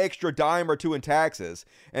pay an extra dime or two in taxes.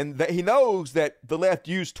 And that he knows that the left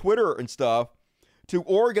use Twitter and stuff to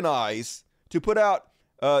organize, to put out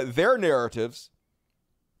their narratives,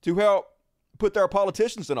 to help put their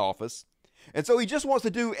politicians in office. And so he just wants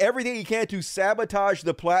to do everything he can to sabotage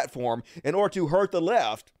the platform in order to hurt the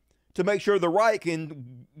left, to make sure the right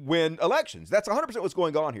can win elections. That's 100% what's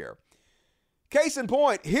going on here. Case in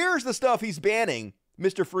point, here's the stuff he's banning,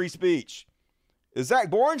 Mr. Free Speech. Zach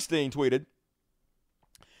Bornstein tweeted,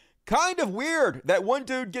 kind of weird that one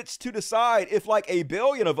dude gets to decide if like 1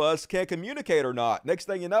 billion of us can communicate or not. Next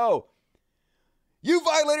thing you know, you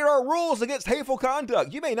violated our rules against hateful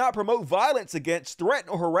conduct. You may not promote violence against, threaten,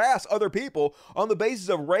 or harass other people on the basis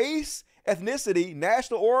of race, ethnicity,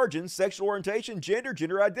 national origin, sexual orientation,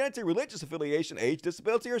 gender identity, religious affiliation, age,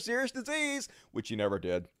 disability, or serious disease, which you never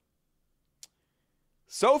did.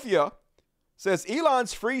 Sophia says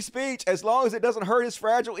Elon's free speech as long as it doesn't hurt his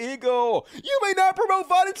fragile ego. You may not promote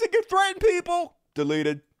violence against threaten people.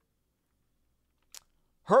 Deleted.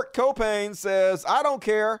 Hurt Copain says, I don't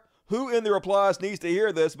care who in the replies needs to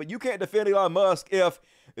hear this, but you can't defend Elon Musk if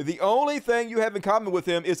the only thing you have in common with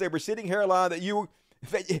him is a receding hairline that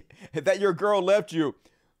your girl left you.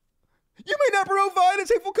 You may not promote violence,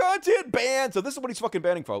 hateful content. Banned. So this is what he's fucking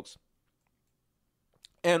banning, folks.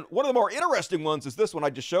 And one of the more interesting ones is this one I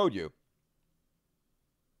just showed you.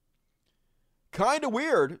 Kind of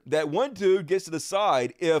weird that one dude gets to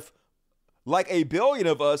decide if like 1 billion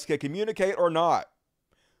of us can communicate or not.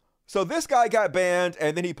 So this guy got banned,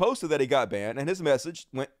 and then he posted that he got banned, and his message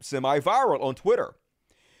went semi-viral on Twitter.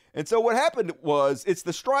 And so what happened was, it's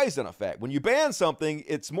the Streisand effect. When you ban something,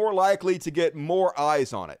 it's more likely to get more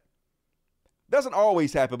eyes on it. Doesn't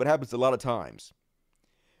always happen, but happens a lot of times.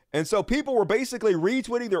 And so people were basically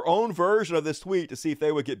retweeting their own version of this tweet to see if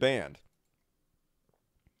they would get banned.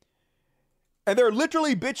 And they're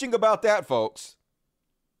literally bitching about that, folks.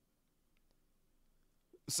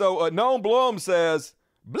 So Noam Blum says,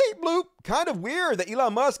 bleep bloop, kind of weird that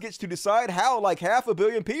Elon Musk gets to decide how like 500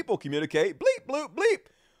 million people communicate. Bleep bloop bleep.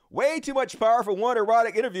 Way too much power for one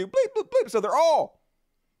erotic interview. Bleep bloop bleep. So they're all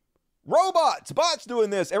robots, bots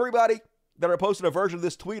doing this. Everybody that are posting a version of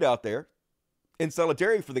this tweet out there in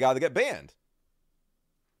solidarity for the guy that got banned.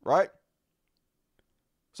 right?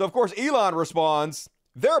 So, of course, Elon responds,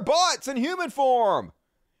 they're bots in human form.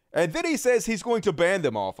 And then he says he's going to ban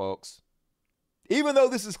them all, folks. Even though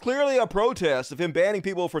this is clearly a protest of him banning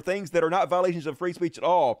people for things that are not violations of free speech at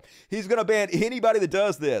all, he's going to ban anybody that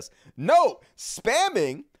does this. No,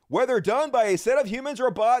 spamming, whether done by a set of humans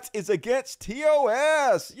or bots, is against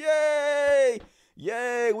TOS. Yay!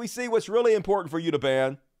 Yay! We see what's really important for you to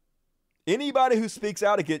ban. Anybody who speaks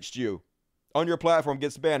out against you on your platform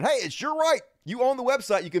gets banned. Hey, it's your right. You own the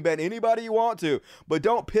website. You can ban anybody you want to, but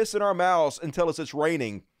don't piss in our mouths and tell us it's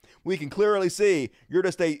raining. We can clearly see you're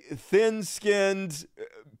just a thin-skinned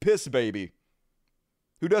piss baby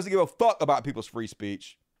who doesn't give a fuck about people's free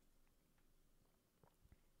speech.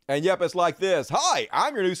 And yep, it's like this. Hi,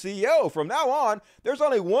 I'm your new CEO. From now on, there's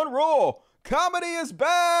only one rule. Comedy is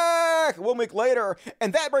back! We'll make later.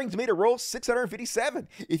 And that brings me to rule 657.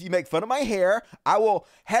 If you make fun of my hair, I will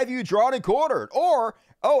have you drawn and quartered. Or,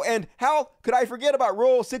 oh, and how could I forget about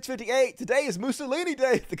rule 658? Today is Mussolini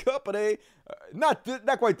Day at the company. Not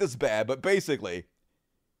quite this bad, but basically,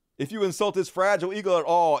 if you insult his fragile ego at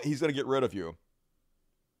all, he's going to get rid of you.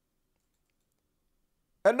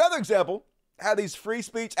 Another example, how these free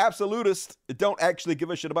speech absolutists don't actually give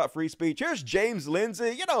a shit about free speech. Here's James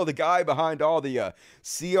Lindsay, you know, the guy behind all the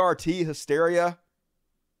CRT hysteria.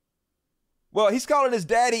 Well, he's calling his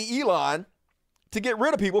daddy Elon to get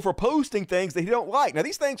rid of people for posting things that he don't like. Now,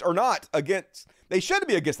 these things are not against, they shouldn't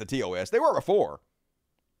be against the TOS. They were before.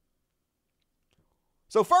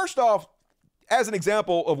 So first off, as an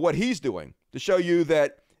example of what he's doing, to show you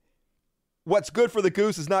that what's good for the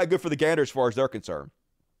goose is not good for the gander as far as they're concerned.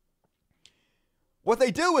 What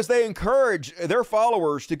they do is they encourage their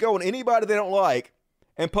followers to go on anybody they don't like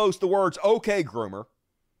and post the words, okay, groomer.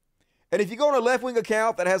 And if you go on a left-wing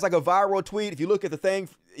account that has like a viral tweet, if you look at the thing,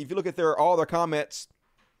 if you look at all their comments,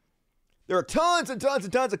 there are tons and tons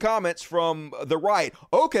and tons of comments from the right.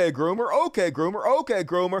 Okay, groomer, okay, groomer, okay,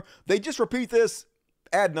 groomer. They just repeat this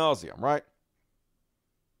ad nauseum, right?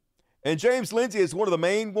 And James Lindsay is one of the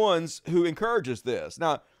main ones who encourages this.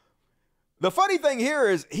 Now, the funny thing here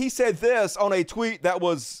is he said this on a tweet that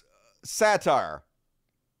was satire,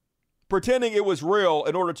 pretending it was real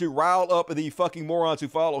in order to rile up the fucking morons who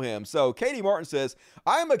follow him. So Katie Martin says,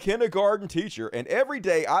 I'm a kindergarten teacher, and every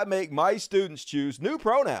day I make my students choose new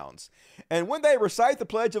pronouns. And when they recite the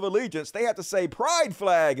Pledge of Allegiance, they have to say pride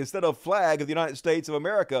flag instead of flag of the United States of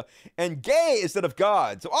America, and gay instead of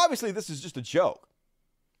God. So obviously this is just a joke.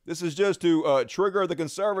 This is just to trigger the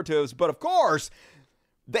conservatives. But of course,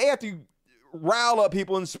 they have to rile up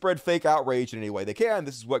people and spread fake outrage in any way they can.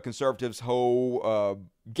 This is what conservatives' whole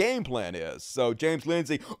game plan is. So James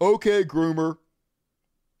Lindsay, okay, groomer,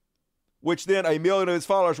 which then 1 million of his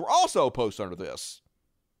followers were also post under this.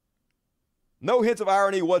 No hints of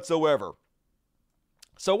irony whatsoever.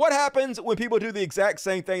 So what happens when people do the exact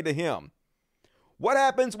same thing to him? What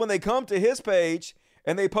happens when they come to his page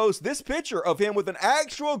and they post this picture of him with an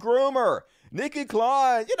actual groomer? Nikki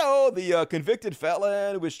Klein, you know, the convicted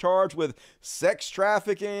felon who was charged with sex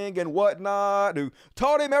trafficking and whatnot, who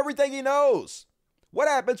taught him everything he knows. What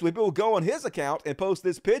happens when people go on his account and post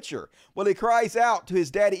this picture? Well, he cries out to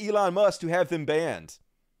his daddy Elon Musk to have them banned.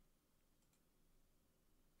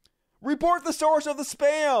 Report the source of the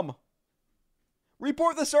spam.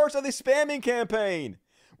 Report the source of the spamming campaign.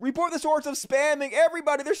 Report the source of spamming.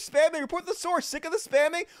 Everybody, they're spamming. Report the source. Sick of the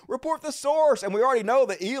spamming? Report the source. And we already know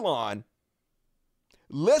that Elon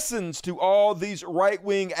listens to all these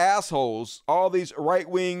right-wing assholes, all these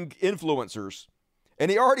right-wing influencers. And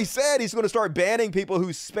he already said he's going to start banning people who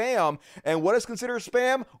spam. And what is considered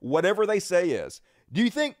spam? Whatever they say is. Do you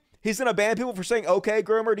think he's going to ban people for saying, okay,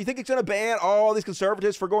 groomer? Do you think he's going to ban all these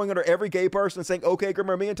conservatives for going under every gay person and saying, okay,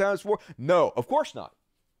 groomer, a million times before? No, of course not.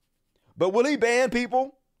 But will he ban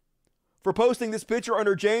people for posting this picture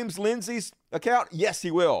under James Lindsay's account? Yes,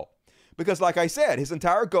 he will. Because like I said, his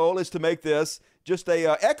entire goal is to make this just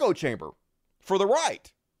a echo chamber for the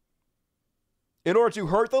right. In order to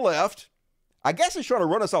hurt the left. I guess he's trying to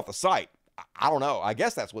run us off the site. I don't know. I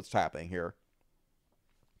guess that's what's happening here.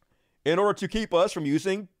 In order to keep us from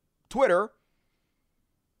using Twitter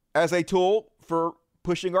as a tool for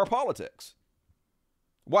pushing our politics.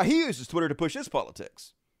 Why he uses Twitter to push his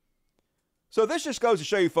politics. So this just goes to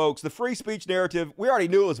show you folks, the free speech narrative, we already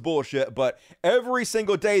knew it was bullshit, but every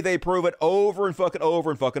single day they prove it over and fucking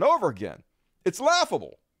over and fucking over again. It's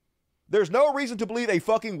laughable. There's no reason to believe a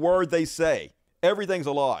fucking word they say. Everything's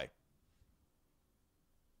a lie.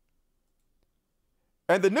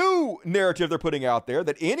 And the new narrative they're putting out there,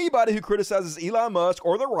 that anybody who criticizes Elon Musk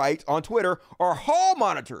or the right on Twitter are hall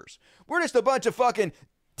monitors. We're just a bunch of fucking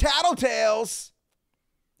tattletales.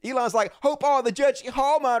 Elon's like, hope all the Judge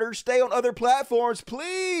Hall monitors stay on other platforms,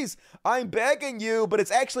 please. I'm begging you. But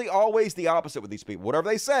it's actually always the opposite with these people. Whatever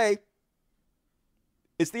they say,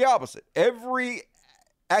 it's the opposite. Every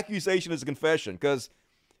accusation is a confession, because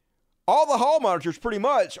all the hall monitors pretty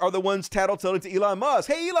much are the ones tattletelling to Elon Musk.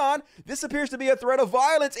 Hey, Elon, this appears to be a threat of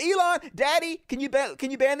violence. Elon, Daddy, can you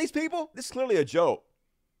ban these people? This is clearly a joke.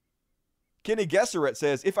 Kenny Gesseret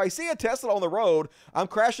says, if I see a Tesla on the road, I'm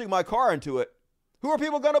crashing my car into it. Who are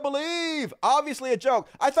people going to believe? Obviously a joke.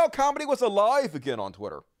 I thought comedy was alive again on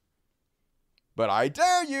Twitter. But I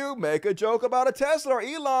dare you, make a joke about a Tesla or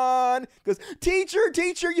Elon. Because,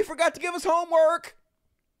 teacher, you forgot to give us homework.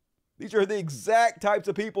 These are the exact types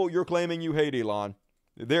of people you're claiming you hate, Elon.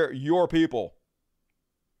 They're your people.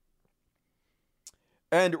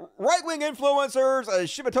 And right-wing influencers,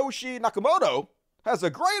 Shibatoshi Nakamoto, has a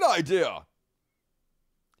great idea.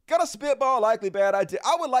 Got a spitball, likely bad idea.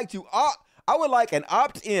 I would like an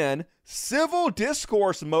opt-in civil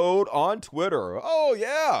discourse mode on Twitter. Oh,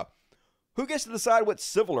 yeah. Who gets to decide what's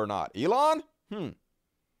civil or not? Elon?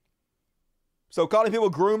 So calling people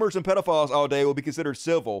groomers and pedophiles all day will be considered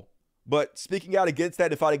civil, but speaking out against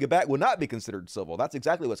that and fighting it back will not be considered civil. That's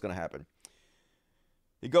exactly what's going to happen.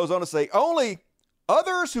 He goes on to say, only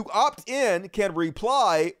others who opt in can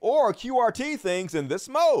reply or QRT things in this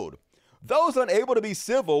mode. Those unable to be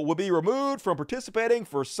civil will be removed from participating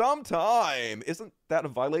for some time. Isn't that a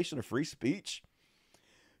violation of free speech?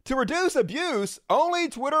 To reduce abuse, only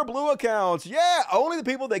Twitter Blue accounts. Yeah, only the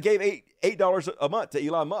people that gave $8 a month to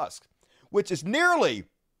Elon Musk, which is nearly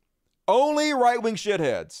only right-wing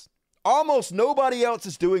shitheads. Almost nobody else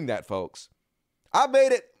is doing that, folks. I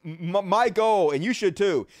made it my goal, and you should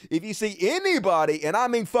too. If you see anybody, and I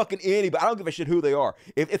mean fucking anybody, I don't give a shit who they are.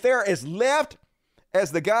 If they're as left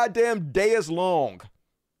as the goddamn day is long,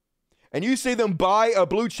 and you see them buy a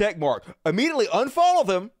blue check mark, immediately unfollow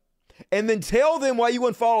them, and then tell them why you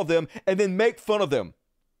unfollow them, and then make fun of them.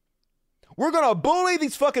 We're gonna bully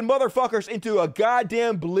these fucking motherfuckers into a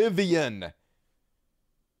goddamn oblivion.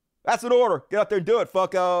 That's an order. Get out there and do it,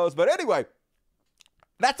 fuckos. But anyway,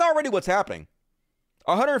 that's already what's happening.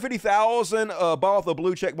 150,000 bought the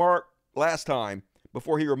blue check mark last time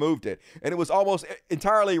before he removed it. And it was almost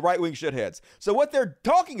entirely right-wing shitheads. So what they're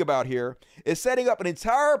talking about here is setting up an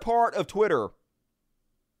entire part of Twitter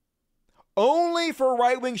only for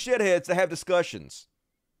right-wing shitheads to have discussions.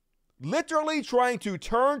 Literally trying to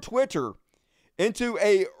turn Twitter into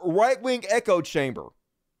a right-wing echo chamber.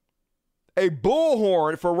 A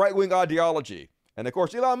bullhorn for right-wing ideology. And of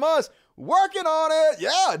course, Elon Musk working on it.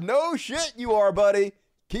 Yeah, no shit you are, buddy.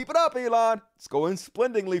 Keep it up, Elon. It's going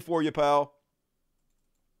splendidly for you, pal.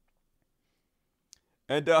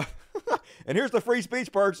 And and here's the free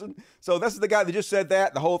speech person. So this is the guy that just said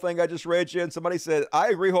that, the whole thing I just read you, and somebody said, I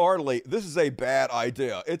agree wholeheartedly. This is a bad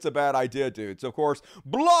idea. It's a bad idea, dude. So, of course,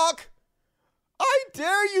 block. I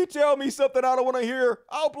dare you tell me something I don't want to hear.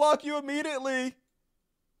 I'll block you immediately.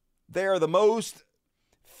 They are the most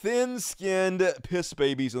thin-skinned piss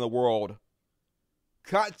babies in the world.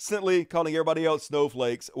 Constantly calling everybody else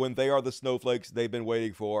snowflakes when they are the snowflakes they've been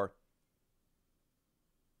waiting for.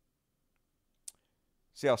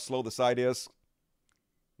 See how slow the site is?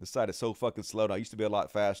 The site is so fucking slow now. It used to be a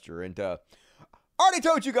lot faster. And I already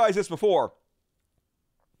told you guys this before.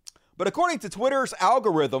 But according to Twitter's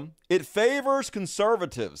algorithm, it favors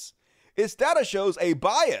conservatives. Its data shows a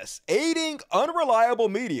bias aiding unreliable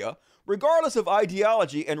media, regardless of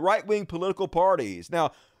ideology and right-wing political parties.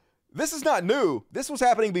 Now, this is not new. This was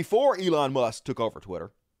happening before Elon Musk took over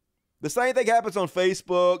Twitter. The same thing happens on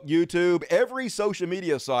Facebook, YouTube, every social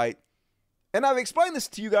media site. And I've explained this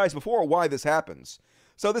to you guys before, why this happens.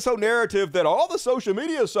 So this whole narrative that all the social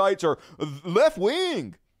media sites are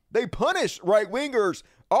left-wing, they punish right-wingers,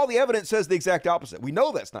 all the evidence says the exact opposite. We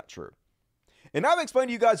know that's not true. And I've explained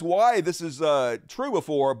to you guys why this is true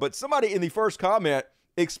before, but somebody in the first comment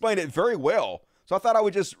explained it very well. So I thought I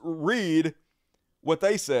would just read what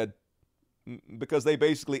they said, because they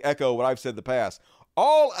basically echo what I've said in the past.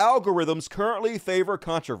 All algorithms currently favor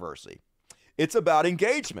controversy. It's about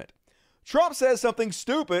engagement. Trump says something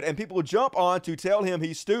stupid and people jump on to tell him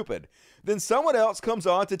he's stupid. Then someone else comes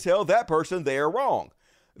on to tell that person they are wrong.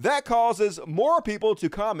 That causes more people to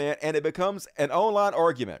comment and it becomes an online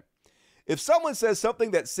argument. If someone says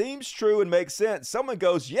something that seems true and makes sense, someone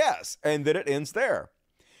goes, yes, and then it ends there.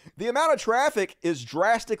 The amount of traffic is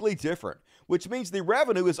drastically different, which means the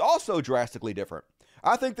revenue is also drastically different.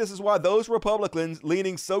 I think this is why those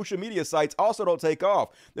Republican-leaning social media sites also don't take off.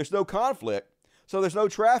 There's no conflict, so there's no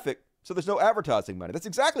traffic, so there's no advertising money. That's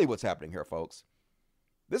exactly what's happening here, folks.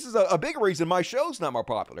 This is a big reason my show's not more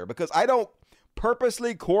popular, because I don't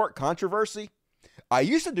purposely court controversy. I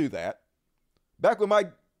used to do that back when my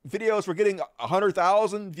videos were getting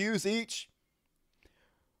 100,000 views each.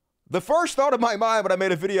 The first thought of my mind when I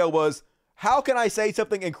made a video was, how can I say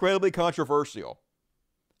something incredibly controversial?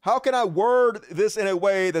 How can I word this in a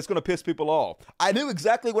way that's going to piss people off? I knew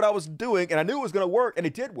exactly what I was doing, and I knew it was going to work, and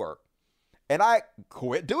it did work. And I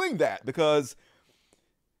quit doing that because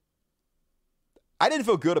I didn't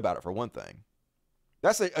feel good about it, for one thing.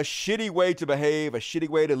 That's a shitty way to behave, a shitty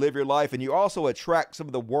way to live your life, and you also attract some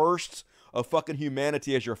of the worst of fucking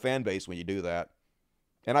humanity as your fan base when you do that.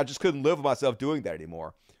 And I just couldn't live with myself doing that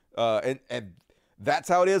anymore. And that's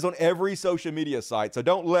how it is on every social media site. So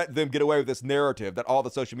don't let them get away with this narrative that all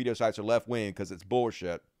the social media sites are left-wing, because it's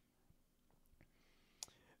bullshit.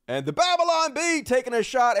 And the Babylon Bee taking a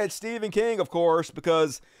shot at Stephen King, of course,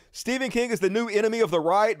 because Stephen King is the new enemy of the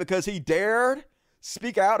right because he dared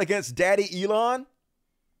speak out against Daddy Elon.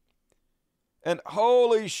 And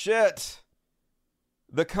holy shit,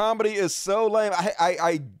 the comedy is so lame.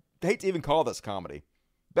 I hate to even call this comedy.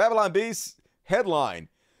 Babylon Bee's headline: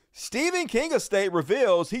 Stephen King estate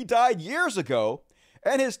reveals he died years ago,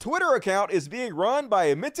 and his Twitter account is being run by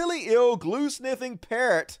a mentally ill glue-sniffing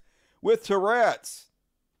parrot with Tourette's.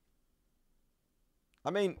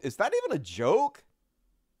 I mean, is that even a joke?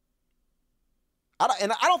 I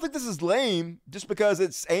don't think this is lame just because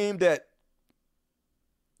it's aimed at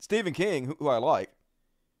Stephen King, who I like.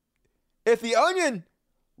 If The Onion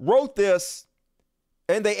wrote this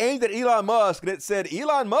and they aimed at Elon Musk and it said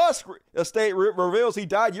Elon Musk estate reveals he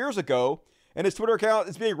died years ago and his Twitter account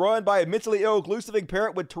is being run by a mentally ill glue-sniffing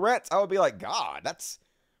parrot with Tourette's, I would be like, God, that's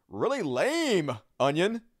really lame,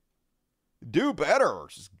 Onion. Do better.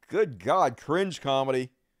 Just, good God, cringe comedy.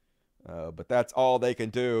 But that's all they can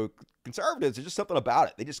do. Conservatives, there's just something about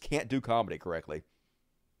it. They just can't do comedy correctly.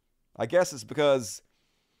 I guess it's because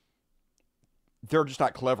they're just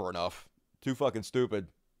not clever enough. Too fucking stupid.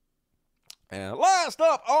 And last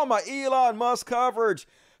up on my Elon Musk coverage.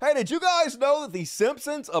 Hey, did you guys know that The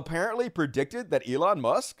Simpsons apparently predicted that Elon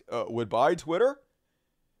Musk would buy Twitter?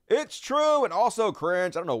 It's true and also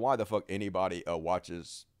cringe. I don't know why the fuck anybody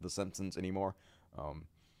watches The Simpsons anymore.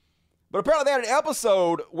 But apparently they had an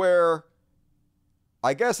episode where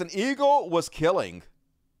I guess an eagle was killing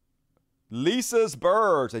Lisa's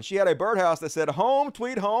birds, and she had a birdhouse that said home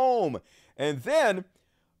tweet home. And then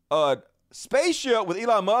a spaceship with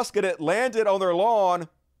Elon Musk in it landed on their lawn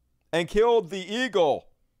and killed the eagle,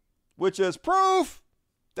 which is proof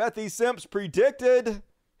that the simps predicted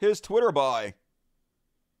his Twitter buy.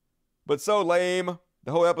 But so lame.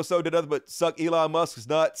 The whole episode did nothing but suck Elon Musk's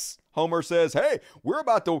nuts. Homer says, hey, we're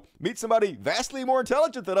about to meet somebody vastly more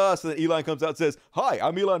intelligent than us. And then Elon comes out and says, hi,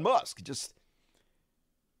 I'm Elon Musk. Just,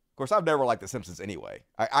 of course, I've never liked The Simpsons anyway.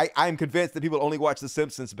 I'm convinced that people only watch The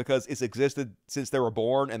Simpsons because it's existed since they were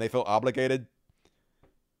born and they feel obligated.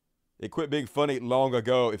 It quit being funny long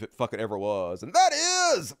ago, if it fucking ever was. And that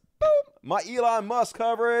is, boom, my Elon Musk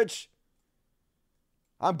coverage.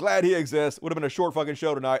 I'm glad he exists. Would have been a short fucking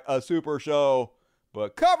show tonight. A super show.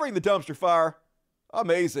 But covering the dumpster fire,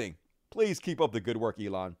 amazing. Please keep up the good work,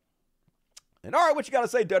 Elon. And all right, what you got to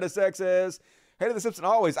say, Dennis X is, hey to The Simpsons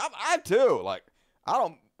always. I too. Like, I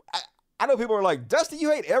know people are like, Dusty, you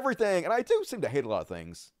hate everything. And I do seem to hate a lot of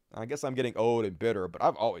things. I guess I'm getting old and bitter, but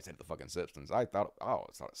I've always hated the fucking Simpsons. I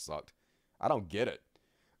always thought it sucked. I don't get it.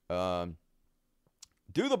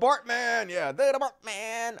 Do the Bartman. Yeah, do the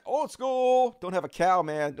Bartman. Old school. Don't have a cow,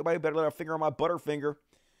 man. Nobody better let a finger on my butterfinger.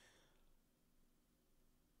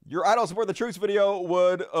 Your I Don't Support the Troops video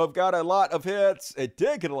would have got a lot of hits. It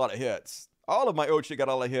did get a lot of hits. All of my old shit got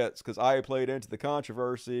a lot of hits because I played into the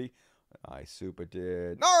controversy. I super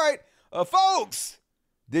did. All right, folks,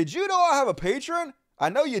 did you know I have a Patreon? I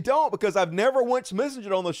know you don't because I've never once mentioned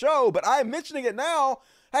it on the show, but I'm mentioning it now.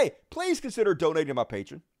 Hey, please consider donating to my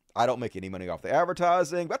Patreon. I don't make any money off the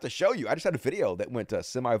advertising. About to show you. I just had a video that went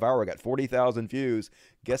semi-viral, got 40,000 views.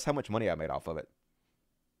 Guess how much money I made off of it?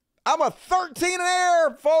 I'm a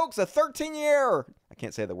 13-air, folks. A 13-air. I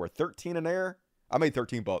can't say the word 13-air. I made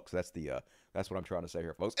 $13. That's what I'm trying to say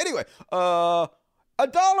here, folks. Anyway, $1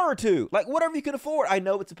 or $2, like whatever you can afford. I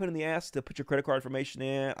know it's a pain in the ass to put your credit card information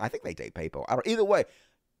in. I think they take PayPal. Either way,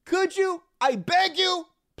 could you? I beg you,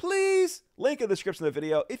 please. Link in the description of the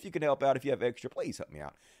video. If you can help out, if you have extra, please help me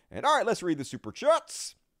out. And all right, let's read the super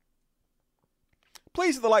chats.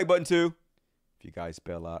 Please hit the like button too. If you guys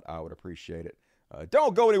bail out, I would appreciate it.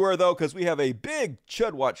 Don't go anywhere, though, because we have a big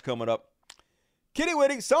Chud Watch coming up. Kitty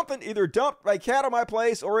Witty, something either dumped my cat on my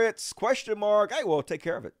place or it's question mark. I will take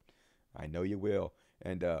care of it. I know you will.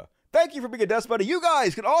 And Thank you for being a Dust Buddy. You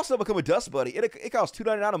guys can also become a Dust Buddy. It costs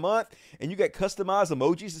 $2.99 a month, and you get customized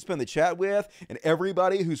emojis to spend the chat with, and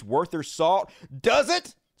everybody who's worth their salt does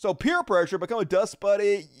it. So peer pressure, become a Dust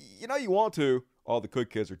Buddy. You know you want to. All the good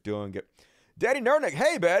kids are doing it. Daddy Nernick,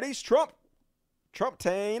 hey baddies. Trump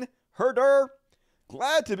Tane, Herder.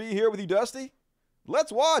 Glad to be here with you, Dusty.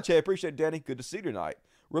 Let's watch. Hey, appreciate it, Danny. Good to see you tonight.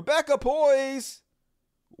 Rebecca Poise.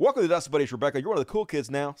 Welcome to Dust Buddies, Rebecca. You're one of the cool kids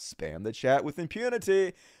now. Spam the chat with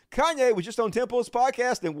impunity. Kanye was just on Temple's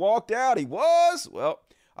podcast and walked out. He was? Well,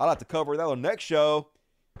 I'll have to cover that on the next show.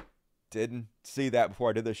 Didn't see that before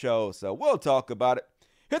I did the show, so we'll talk about it.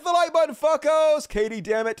 Hit the like button, fuckos. Katie,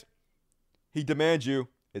 damn it. He demands you.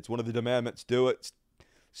 It's one of the demandments. Do it.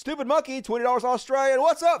 Stupid Monkey, $20 Australian.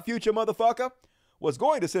 What's up, future motherfucker? Was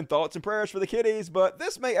going to send thoughts and prayers for the kiddies, but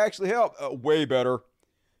this may actually help. Way better.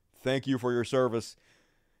 Thank you for your service.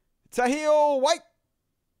 Tahil White.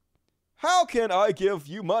 How can I give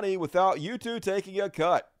you money without you two taking a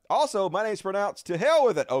cut? Also, my name's pronounced to hell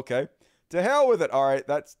with it. Okay. To hell with it. All right.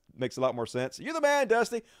 That makes a lot more sense. You're the man,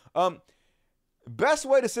 Dusty. Best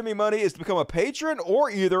way to send me money is to become a patron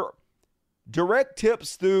or either direct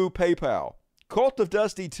tips through PayPal.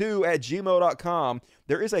 cultofdusty2@gmail.com.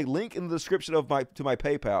 There is a link in the description of my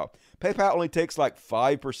PayPal. PayPal only takes like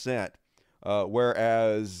 5%,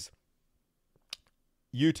 whereas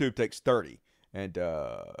YouTube takes 30%. And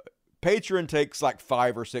Patreon takes like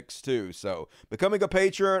 5 or 6 too. So becoming a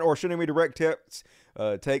patron or sending me direct tips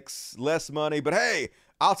takes less money. But hey,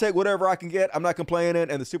 I'll take whatever I can get. I'm not complaining.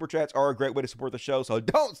 And the super chats are a great way to support the show. So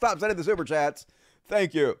don't stop sending the super chats.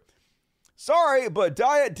 Thank you. Sorry, but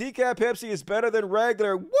Diet Decaf Pepsi is better than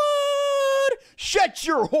regular. What? Shut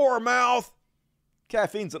your whore mouth.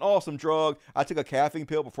 Caffeine's an awesome drug. I took a caffeine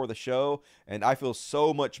pill before the show, and I feel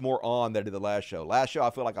so much more on than I did the last show. Last show,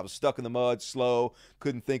 I feel like I was stuck in the mud, slow,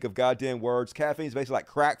 couldn't think of goddamn words. Caffeine's basically like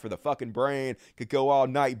crack for the fucking brain. Could go all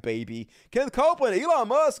night, baby. Kenneth Copeland, Elon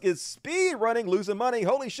Musk is speed running, losing money.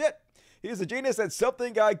 Holy shit. He's a genius at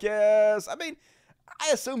something, I guess. I mean,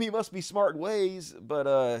 I assume he must be smart in ways,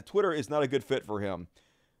 but Twitter is not a good fit for him.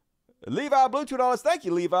 Levi Blue, $2. Thank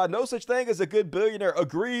you, Levi. No such thing as a good billionaire.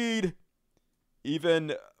 Agreed.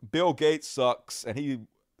 Even Bill Gates sucks, and he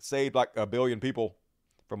saved like 1 billion people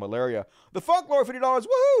from malaria. The Funk Lord, $50.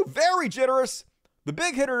 Woohoo! Very generous. The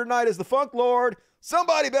big hitter tonight is the Funk Lord.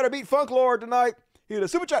 Somebody better beat Funk Lord tonight. He had a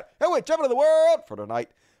super chat. Hey, wait, champion of the world for tonight.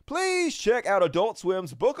 Please check out Adult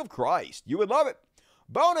Swim's Book of Christ. You would love it.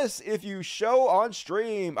 Bonus if you show on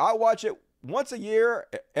stream. I watch it once a year,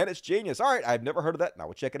 and it's genius. All right, I've never heard of that, and I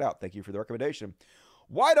will check it out. Thank you for the recommendation.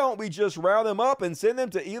 Why don't we just round them up and send them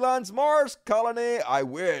to Elon's Mars colony? I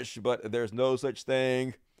wish, but there's no such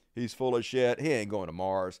thing. He's full of shit. He ain't going to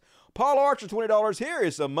Mars. Paul Archer, $20. Here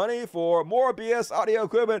is some money for more BS audio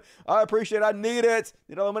equipment. I appreciate it. I need it.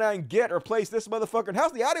 You know, the money I can get or replace this motherfucker. And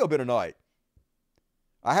how's the audio been tonight?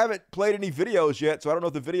 I haven't played any videos yet, so I don't know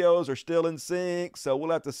if the videos are still in sync. So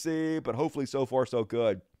we'll have to see, but hopefully so far so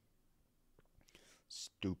good.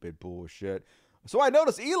 Stupid bullshit. So I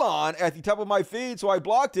noticed Elon at the top of my feed, so I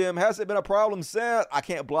blocked him. Hasn't been a problem since. I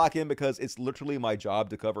can't block him because it's literally my job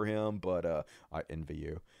to cover him, but I envy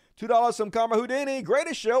you. $2 from Karma Houdini.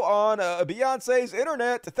 Greatest show on Beyonce's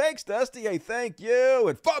internet. Thanks, Dusty. Hey, thank you.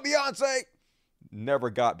 And fuck Beyonce. Never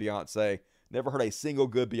got Beyonce. Never heard a single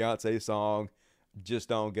good Beyonce song. Just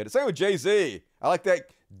don't get it. Same with Jay-Z. I like that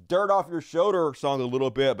Dirt Off Your Shoulder song a little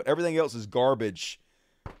bit, but everything else is garbage.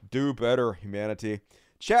 Do better, humanity.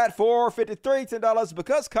 Chat 453, $10.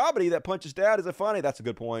 Because comedy that punches down isn't funny. That's a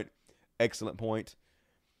good point. Excellent point.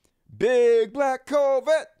 Big Black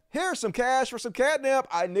Corvette. Here's some cash for some catnip.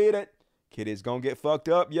 I need it. Kitty's gonna get fucked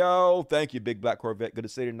up, yo. Thank you, Big Black Corvette. Good to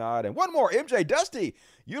see you tonight. And one more, MJ Dusty.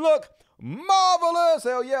 You look marvelous.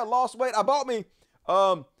 Hell yeah, lost weight. I bought me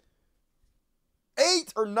 8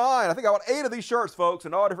 or 9. I think I bought 8 of these shirts, folks,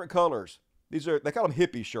 in all different colors. They call them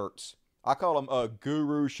hippie shirts. I call them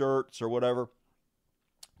guru shirts or whatever.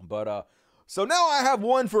 But, so now I have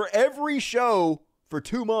one for every show for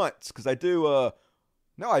 2 months. Because I do, for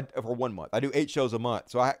 1 month. I do 8 shows a month.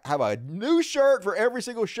 So I have a new shirt for every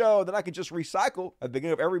single show that I can just recycle at the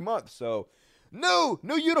beginning of every month. So, new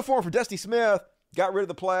uniform for Dusty Smith. Got rid of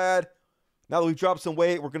the plaid. Now that we've dropped some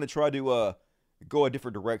weight, we're going to try to go a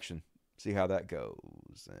different direction. See how that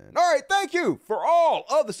goes. And, all right, thank you for all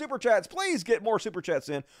of the super chats. Please get more super chats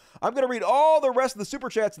in. I'm going to read all the rest of the super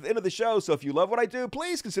chats at the end of the show. So if you love what I do,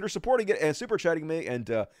 please consider supporting it and super chatting me. And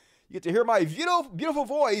you get to hear my beautiful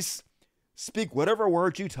voice speak whatever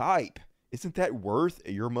words you type. Isn't that worth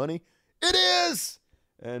your money? It is.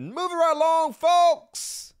 And moving right along,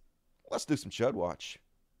 folks. Let's do some Chud Watch.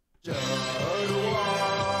 Chud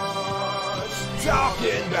Watch.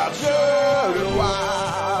 talking about Chud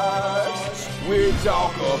Watch. We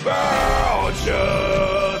talk about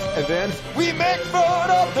Chud. And then we make fun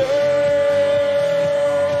of them.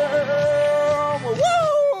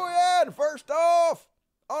 Woo! And first off,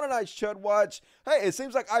 on tonight's Chud Watch, hey, it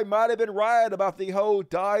seems like I might have been right about the whole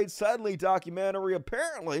Died Suddenly documentary.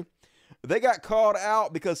 Apparently, they got called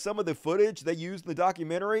out because some of the footage they used in the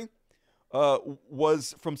documentary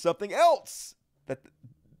was from something else that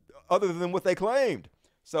other than what they claimed.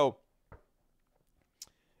 So,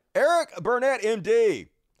 Eric Burnett, MD,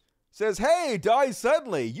 says, hey, Die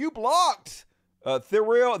Suddenly, you blocked the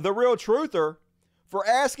real truther for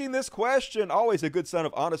asking this question. Always a good sign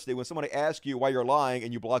of honesty when somebody asks you why you're lying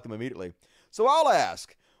and you block them immediately. So I'll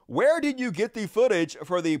ask, where did you get the footage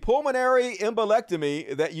for the pulmonary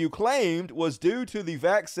embolectomy that you claimed was due to the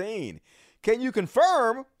vaccine? Can you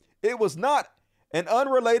confirm it was not an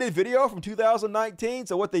unrelated video from 2019?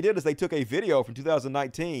 So what they did is they took a video from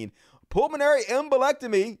 2019, pulmonary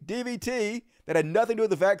embolectomy, DVT, that had nothing to do with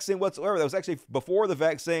the vaccine whatsoever. That was actually before the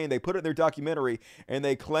vaccine. They put it in their documentary, and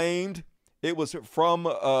they claimed it was from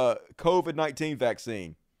COVID-19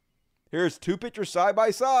 vaccine. Here's two pictures side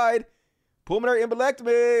by side, pulmonary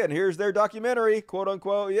embolectomy, and here's their documentary, quote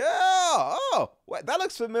unquote. Yeah, oh, what, that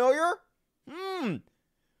looks familiar.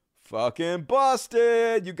 Fucking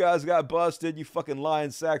busted. You guys got busted, you fucking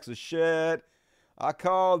lying sacks of shit. I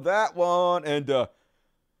called that one. And the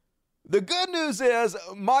good news is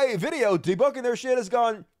my video debunking their shit has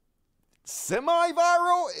gone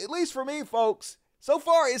semi-viral, at least for me, folks. So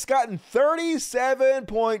far, it's gotten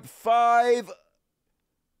 37.5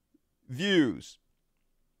 views.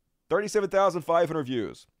 37,500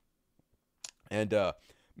 views. And,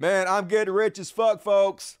 man, I'm getting rich as fuck,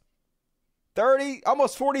 folks.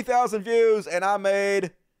 Almost 40,000 views, and I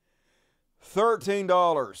made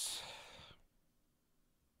 $13.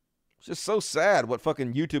 It's just so sad what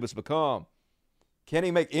fucking YouTube has become. Can't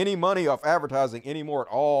even make any money off advertising anymore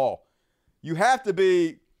at all. You have to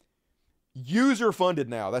be user funded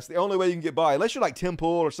now. That's the only way you can get by. Unless you're like Tim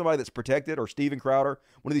Pool or somebody that's protected, or Steven Crowder,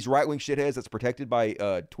 one of these right-wing shitheads that's protected by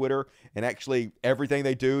Twitter, and actually everything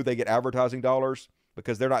they do, they get advertising dollars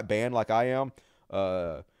because they're not banned like I am.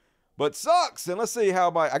 But sucks. And let's see how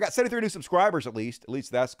I got 73 new subscribers at least. At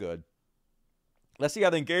least that's good. Let's see how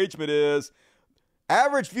the engagement is.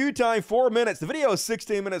 Average view time, 4 minutes. The video is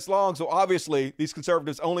 16 minutes long, so obviously these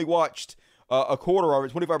conservatives only watched a quarter of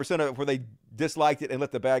it, 25% of it, where they disliked it and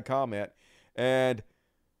left a bad comment. And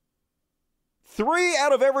 3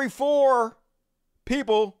 out of every 4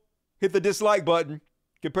 people hit the dislike button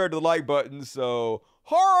compared to the like button. So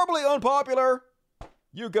horribly unpopular.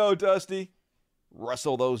 You go, Dusty.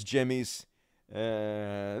 Rustle those jimmies.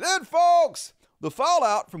 And then, folks, the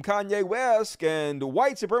fallout from Kanye West and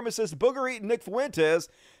white supremacist booger-eating Nick Fuentes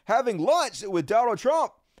having lunch with Donald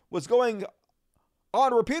Trump was going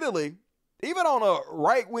on repeatedly, even on a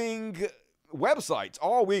right-wing websites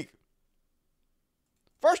all week.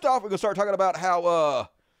 First off, we're going to start talking about how,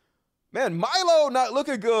 man, Milo not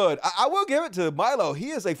looking good. I will give it to Milo. He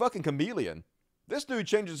is a fucking chameleon. This dude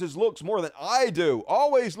changes his looks more than I do.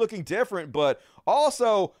 Always looking different, but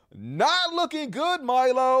also not looking good,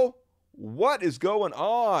 Milo. What is going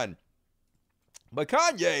on? But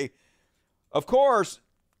Kanye, of course,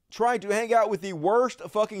 trying to hang out with the worst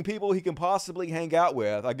fucking people he can possibly hang out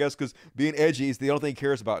with. I guess because being edgy is the only thing he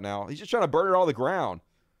cares about now. He's just trying to burn it all to the ground.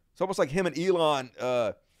 It's almost like him and Elon,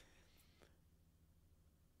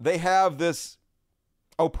 they have this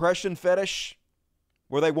oppression fetish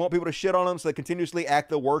where they want people to shit on them, so they continuously act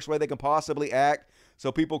the worst way they can possibly act,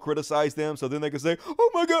 so people criticize them, so then they can say,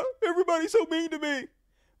 oh my God, everybody's so mean to me.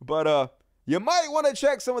 But you might want to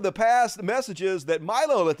check some of the past messages that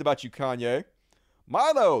Milo left about you, Kanye.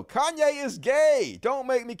 Milo, Kanye is gay. Don't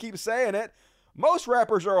make me keep saying it. Most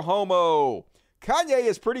rappers are homo. Kanye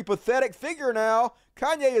is pretty pathetic figure now.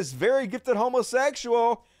 Kanye is very gifted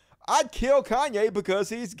homosexual. I'd kill Kanye because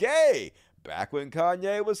he's gay. Back when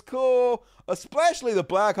Kanye was cool, especially the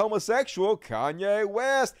black homosexual Kanye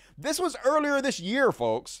West. This was earlier this year,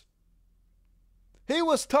 folks. He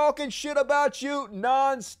was talking shit about you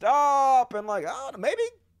nonstop, and like, oh, maybe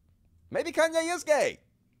Kanye is gay.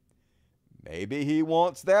 Maybe he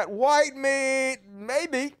wants that white meat.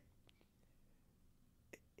 Maybe.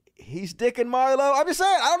 He's dicking Milo. I'm just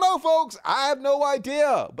saying, I don't know, folks. I have no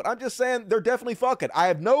idea. But I'm just saying they're definitely fucking. I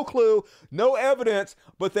have no clue, no evidence,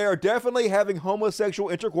 but they are definitely having homosexual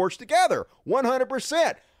intercourse together.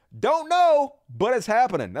 100%. Don't know, but it's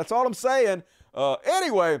happening. That's all I'm saying.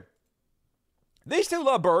 Anyway, these two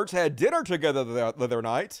lovebirds had dinner together the other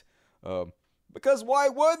night. Because why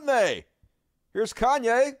wouldn't they? Here's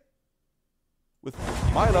Kanye with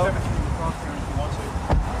Milo.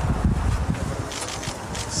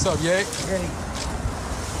 What's up, Ye? Hey.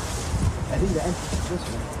 I think the entrance is this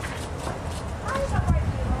one.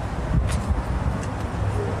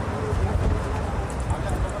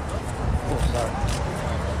 Oh, sorry.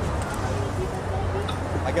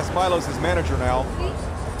 I guess Milo's his manager now.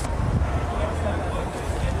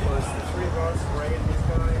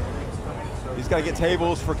 He's got to get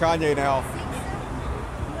tables for Kanye now.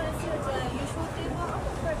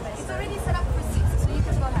 It's already set up for 6, so you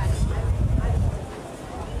can go ahead.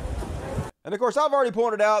 And of course, I've already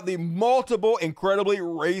pointed out the multiple incredibly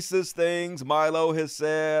racist things Milo has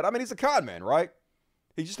said. I mean, he's a con man, right?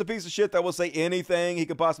 He's just a piece of shit that will say anything he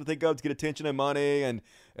could possibly think of to get attention and money. And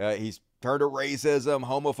he's turned to racism,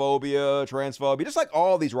 homophobia, transphobia, just like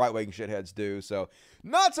all these right-wing shitheads do. So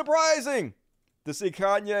not surprising to see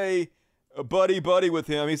Kanye buddy with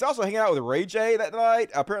him. He's also hanging out with Ray J that night.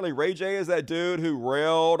 Apparently Ray J is that dude who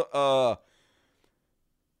railed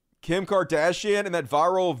Kim Kardashian in that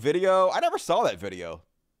viral video. I never saw that video.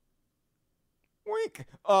 Wink.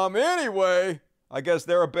 Anyway, I guess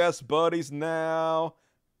they're best buddies now.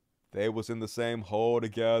 They was in the same hole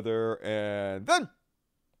together. And then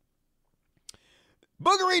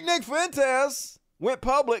Boogery Nick Fuentes went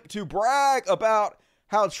public to brag about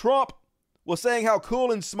how Trump was saying how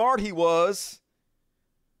cool and smart he was.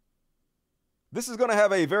 This is going to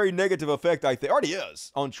have a very negative effect, I think. Already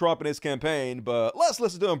is on Trump and his campaign, but let's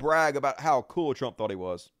listen to him brag about how cool Trump thought he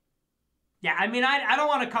was. Yeah, I mean, I don't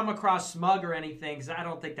want to come across smug or anything, because I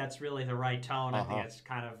don't think that's really the right tone. I think it's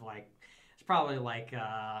kind of like, it's probably like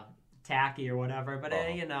tacky or whatever,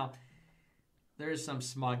 but you know, there's some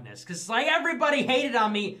smugness. Because like everybody hated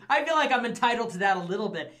on me. I feel like I'm entitled to that a little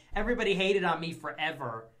bit. Everybody hated on me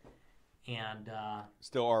forever. And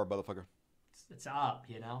still are, motherfucker. It's up,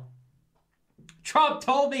 you know. Trump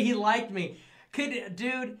told me he liked me.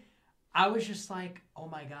 Dude, I was just like, oh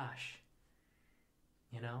my gosh.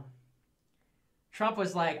 You know? Trump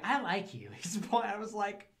was like, I like you. I was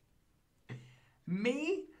like,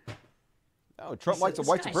 me? Oh, Trump likes a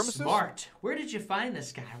white supremacist? Smart. Where did you find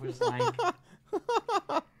this guy? I was like,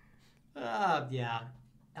 yeah.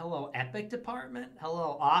 Hello, Epic Department.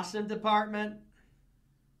 Hello, Awesome Department.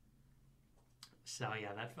 So,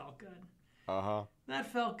 yeah, that felt good.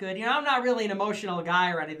 That felt good. You know, I'm not really an emotional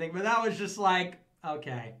guy or anything, but that was just like,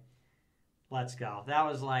 okay, let's go. That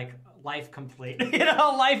was like life complete. You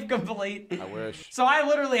know, life complete. I wish. So I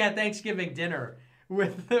literally had Thanksgiving dinner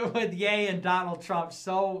with Ye and Donald Trump.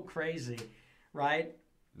 So crazy, right?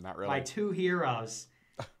 Not really. My two heroes.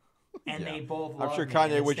 And they both love I'm sure me.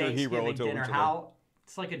 Kanye was your hero until dinner.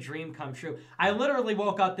 It's like a dream come true. I literally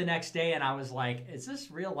woke up the next day and I was like, is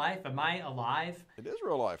this real life? Am I alive? It is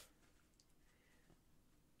real life.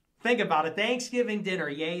 Think about it. Thanksgiving dinner,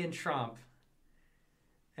 Ye and Trump.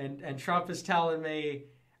 And Trump is telling me,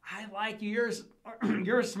 I like you.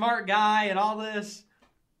 You're a smart guy and all this.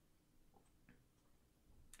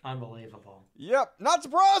 Unbelievable. Yep. Not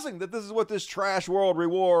surprising that this is what this trash world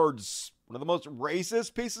rewards. One of the most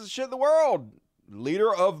racist pieces of shit in the world.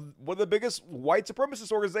 Leader of one of the biggest white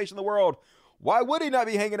supremacist organizations in the world. Why would he not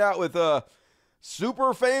be hanging out with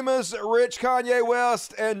super famous rich Kanye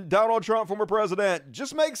West and Donald Trump, former president?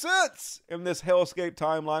 Just makes sense in this hellscape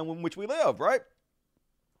timeline in which we live, right?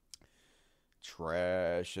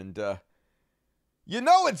 Trash. And you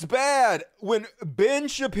know it's bad when Ben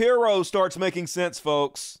Shapiro starts making sense,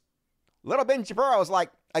 folks. Little Ben Shapiro is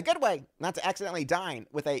like, a good way not to accidentally dine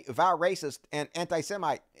with a vile racist and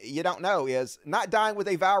anti-Semite you don't know is not dying with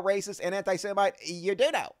a vile racist and anti-Semite you do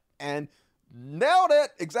know. And nailed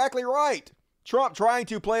it. Exactly right. Trump trying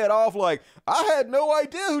to play it off like, I had no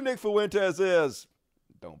idea who Nick Fuentes is.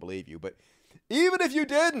 Don't believe you, but even if you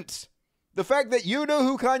didn't, the fact that you knew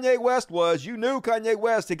who Kanye West was, you knew Kanye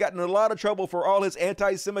West had gotten in a lot of trouble for all his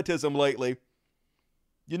anti-Semitism lately.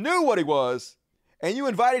 You knew what he was. And you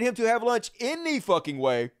invited him to have lunch any fucking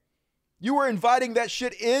way. You were inviting that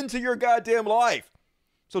shit into your goddamn life.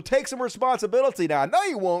 So take some responsibility now. I know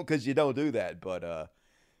you won't because you don't do that, but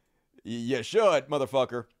you should,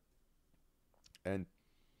 motherfucker. And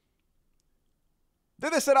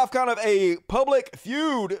then they set off kind of a public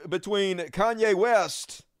feud between Kanye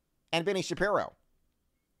West and Benny Shapiro.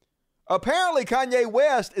 Apparently, Kanye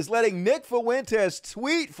West is letting Nick Fuentes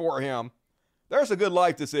tweet for him. There's a good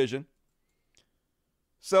life decision.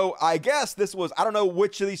 So I guess this was, I don't know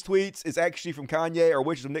which of these tweets is actually from Kanye or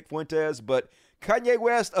which is from Nick Fuentes, but Kanye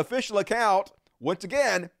West's official account, once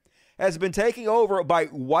again, has been taken over by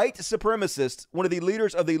white supremacists, one of the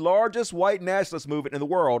leaders of the largest white nationalist movement in the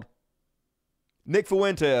world, Nick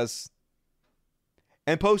Fuentes,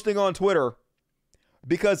 and posting on Twitter,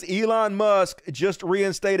 because Elon Musk just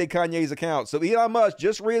reinstated Kanye's account. So Elon Musk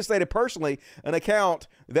just reinstated personally an account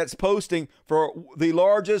that's posting for the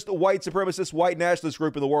largest white supremacist, white nationalist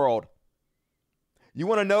group in the world. You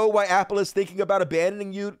want to know why Apple is thinking about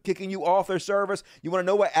abandoning you, kicking you off their service? You want to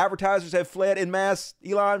know why advertisers have fled en masse,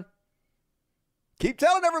 Elon? Keep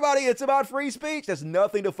telling everybody it's about free speech. That's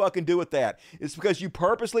nothing to fucking do with that. It's because you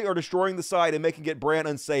purposely are destroying the site and making it brand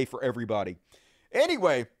unsafe for everybody.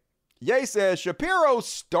 Anyway, Ye says Shapiro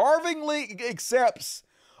starvingly accepts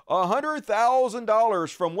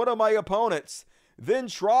 $100,000 from one of my opponents, then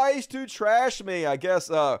tries to trash me. I guess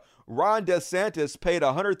Ron DeSantis paid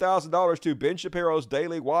 $100,000 to Ben Shapiro's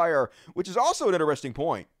Daily Wire, which is also an interesting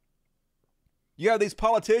point. You have these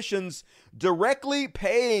politicians directly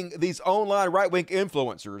paying these online right-wing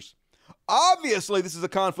influencers. Obviously, this is a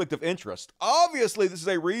conflict of interest. Obviously, this is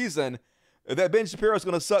a reason that Ben Shapiro is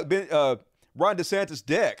going to suck Ron DeSantis'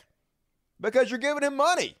 dick, because you're giving him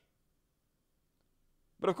money.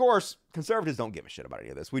 But of course, conservatives don't give a shit about any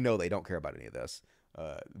of this. We know they don't care about any of this.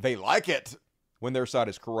 They like it when their side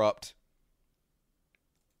is corrupt.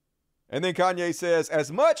 And then Kanye says,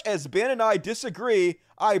 as much as Ben and I disagree,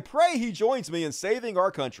 I pray he joins me in saving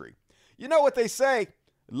our country. You know what they say?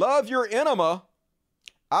 Love your enema.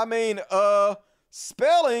 I mean,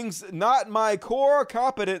 spelling's not my core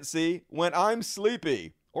competency when I'm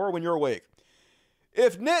sleepy or when you're awake.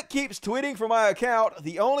 If Nick keeps tweeting from my account,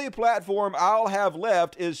 the only platform I'll have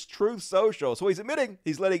left is Truth Social. So he's admitting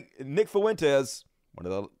he's letting Nick Fuentes,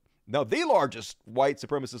 the largest white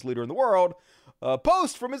supremacist leader in the world,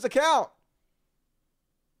 post from his account.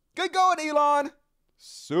 Good going, Elon.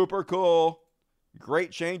 Super cool.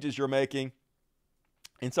 Great changes you're making.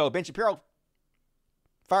 And so Ben Shapiro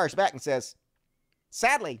fires back and says,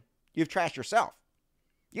 sadly, you've trashed yourself.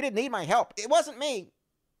 You didn't need my help. It wasn't me.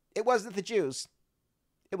 It wasn't the Jews.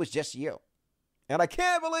 It was just you. And I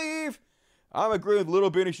can't believe I'm agreeing with little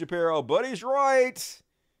Benny Shapiro, but he's right.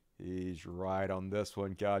 He's right on this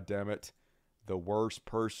one, God damn it. The worst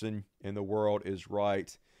person in the world is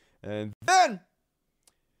right. And then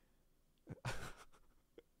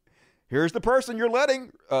here's the person you're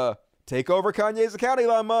letting take over Kanye's account,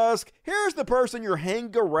 Elon Musk. Here's the person you're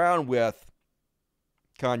hanging around with,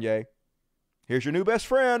 Kanye. Here's your new best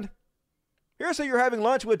friend. Here's who you're having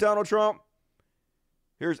lunch with, Donald Trump.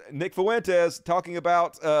 Here's Nick Fuentes talking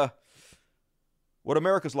about what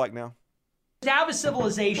America's like now. To have a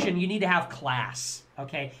civilization, you need to have class,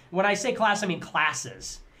 okay? When I say class, I mean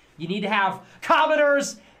classes. You need to have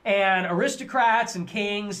commoners and aristocrats and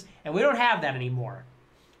kings, and we don't have that anymore.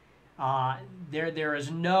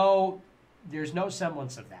 There's no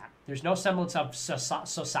semblance of that. There's no semblance of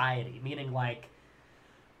society, meaning like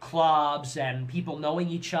clubs and people knowing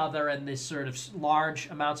each other and this sort of large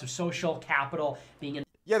amounts of social capital being in.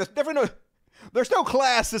 Yeah, there's no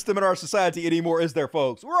class system in our society anymore, is there,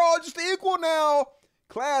 folks? We're all just equal now.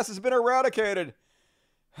 Class has been eradicated,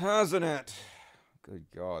 hasn't it? Good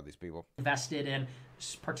God, these people. Invested in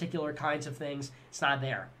particular kinds of things. It's not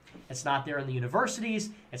there. It's not there in the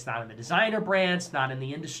universities. It's not in the designer brands. Not in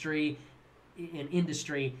the industry.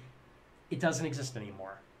 It doesn't exist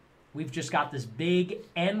anymore. We've just got this big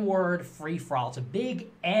N-word free-for-all. It's a big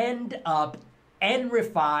end-up,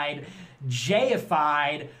 N-rified,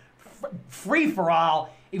 J-ified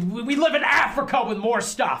free-for-all. We live in Africa with more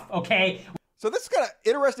stuff, okay? So this is kind of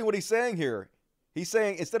interesting what he's saying here. He's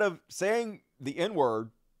saying, instead of saying the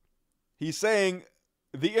N-word, he's saying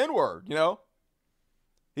the N-word, you know?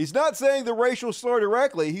 He's not saying the racial slur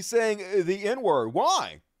directly. He's saying the N-word.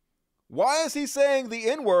 Why? Why is he saying the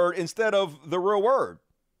N-word instead of the real word?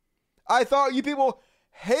 I thought you people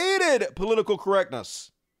hated political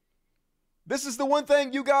correctness. This is the one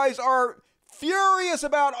thing you guys are furious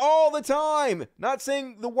about all the time. Not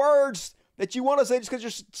saying the words that you want to say just because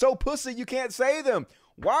you're so pussy you can't say them.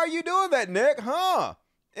 Why are you doing that, Nick? Huh?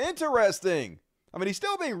 Interesting. I mean, he's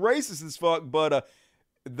still being racist as fuck, but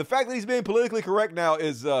the fact that he's being politically correct now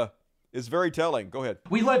is very telling. Go ahead.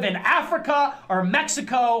 We live in Africa or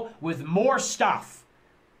Mexico with more stuff.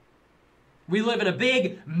 We live in a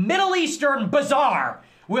big Middle Eastern bazaar.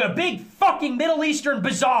 We're a big fucking Middle Eastern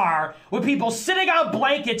bazaar with people sitting on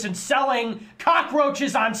blankets and selling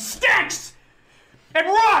cockroaches on sticks and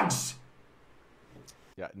rugs.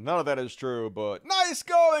 Yeah, none of that is true, but nice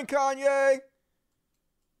going, Kanye.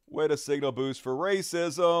 Way to signal boost for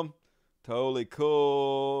racism. Totally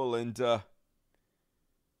cool. And at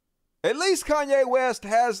least Kanye West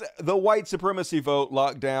has the white supremacy vote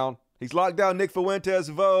locked down. He's locked down Nick Fuentes'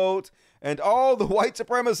 vote, and all the white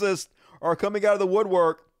supremacists are coming out of the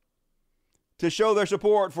woodwork to show their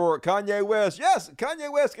support for Kanye West. Yes,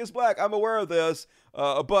 Kanye West is black. I'm aware of this.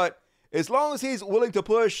 But as long as he's willing to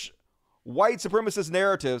push white supremacist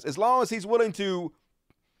narratives, as long as he's willing to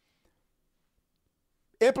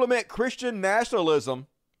implement Christian nationalism,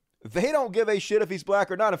 they don't give a shit if he's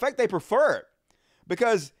black or not. In fact, they prefer it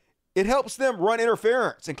because it helps them run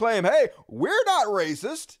interference and claim, hey, we're not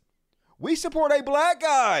racist. We support a black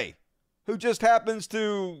guy who just happens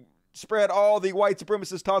to spread all the white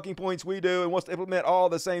supremacist talking points we do and wants to implement all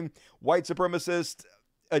the same white supremacist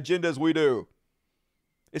agendas we do.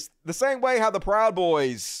 It's the same way how the Proud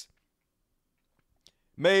Boys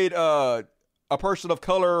made a person of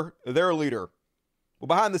color their leader. Well,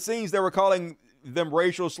 behind the scenes, they were calling them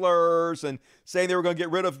racial slurs and saying they were going to get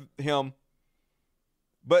rid of him.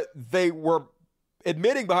 But they were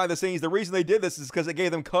admitting behind the scenes the reason they did this is because it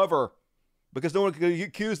gave them cover. Because no one could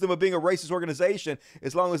accuse them of being a racist organization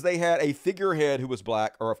as long as they had a figurehead who was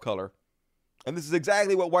black or of color. And this is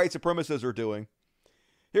exactly what white supremacists are doing.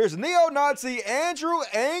 Here's neo-Nazi Andrew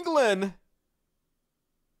Anglin.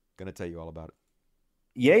 Gonna tell you all about it.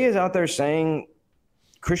 Ye is out there saying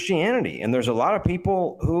Christianity, and there's a lot of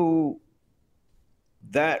people who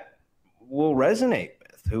that will resonate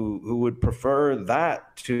with, who would prefer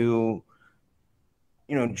that to,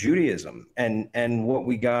 you know, Judaism. And what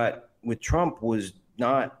we got with Trump was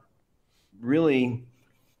not really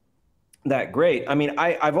that great. I mean,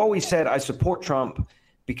 I've always said I support Trump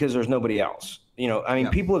because there's nobody else. You know, I mean,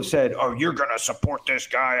 people have said, oh, you're going to support this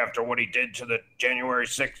guy after what he did to the January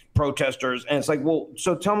 6th protesters. And it's like, well,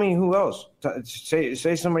 so tell me who else. Say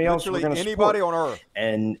somebody else. Literally anybody on earth.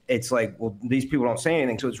 And it's like, well, these people don't say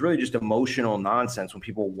anything. So it's really just emotional nonsense when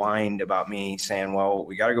people whined about me saying, well,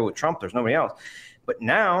 we got to go with Trump. There's nobody else. But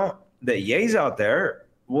now that Ye's out there,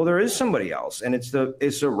 well, there is somebody else. And it's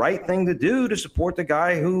the right thing to do to support the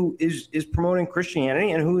guy who is promoting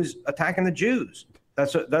Christianity and who is attacking the Jews.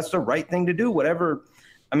 That's the right thing to do. Whatever,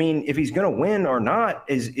 I mean, if he's going to win or not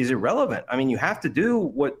is irrelevant. I mean, you have to do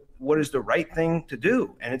what is the right thing to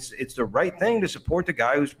do, and it's the right thing to support the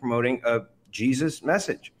guy who's promoting a Jesus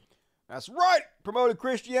message. That's right, promoting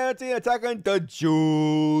Christianity and attacking the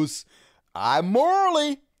Jews. I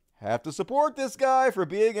morally have to support this guy for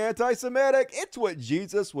being anti-Semitic. It's what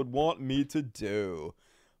Jesus would want me to do.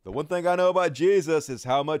 The one thing I know about Jesus is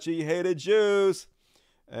how much he hated Jews,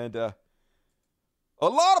 and a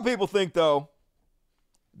lot of people think, though,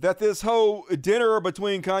 that this whole dinner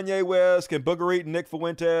between Kanye West and Booger Eaton, Nick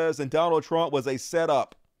Fuentes, and Donald Trump was a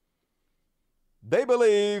setup. They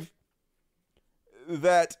believe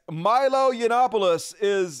that Milo Yiannopoulos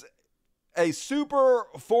is a super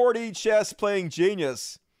 4D chess playing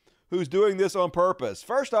genius who's doing this on purpose.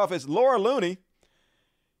 First off, it's Laura Looney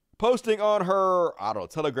posting on her, I don't know,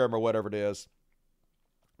 Telegram or whatever it is,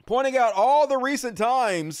 pointing out all the recent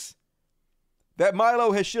times that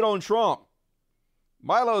Milo has shit on Trump.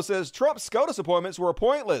 Milo says, Trump's SCOTUS appointments were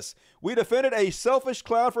pointless. We defended a selfish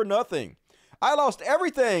clown for nothing. I lost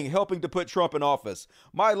everything helping to put Trump in office.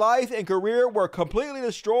 My life and career were completely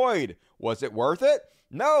destroyed. Was it worth it?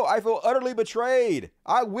 No, I feel utterly betrayed.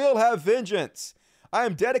 I will have vengeance. I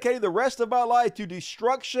am dedicating the rest of my life to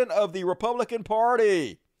destruction of the Republican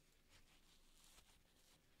Party.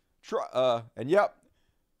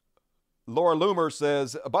 Laura Loomer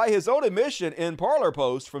says, by his own admission in Parler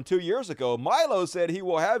Post from 2 years ago, Milo said he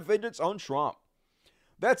will have vengeance on Trump.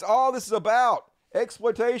 That's all this is about.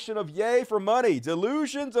 Exploitation of Ye for money,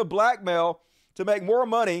 delusions of blackmail to make more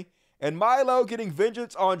money, and Milo getting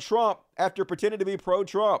vengeance on Trump after pretending to be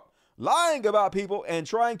pro-Trump. Lying about people and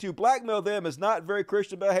trying to blackmail them is not very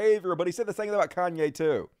Christian behavior, but he said the same thing about Kanye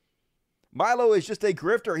too. Milo is just a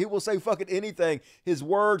grifter. He will say fucking anything. His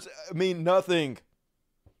words mean nothing.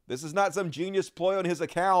 This is not some genius ploy on his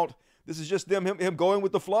account. This is just him going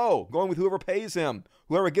with the flow, going with whoever pays him,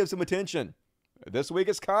 whoever gives him attention. This week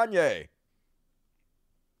it's Kanye.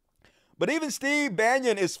 But even Steve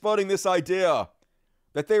Bannon is floating this idea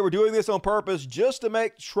that they were doing this on purpose just to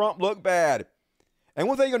make Trump look bad. And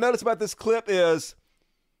one thing you'll notice about this clip is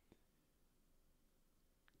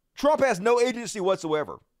Trump has no agency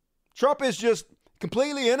whatsoever. Trump is just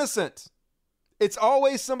completely innocent. It's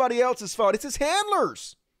always somebody else's fault. It's his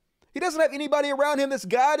handlers. He doesn't have anybody around him that's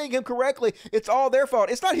guiding him correctly. It's all their fault.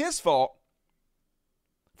 It's not his fault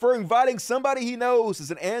for inviting somebody he knows is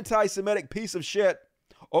an anti-Semitic piece of shit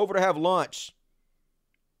over to have lunch.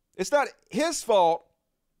 It's not his fault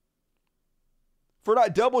for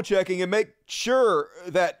not double checking and make sure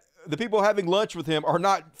that the people having lunch with him are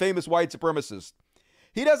not famous white supremacists.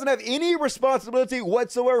 He doesn't have any responsibility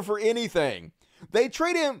whatsoever for anything. They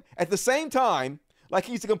treat him at the same time like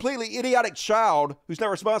he's a completely idiotic child who's not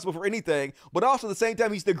responsible for anything, but also at the same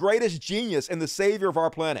time, he's the greatest genius and the savior of our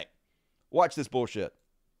planet. Watch this bullshit.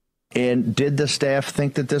 And did the staff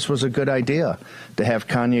think that this was a good idea to have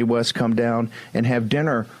Kanye West come down and have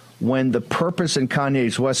dinner when the purpose in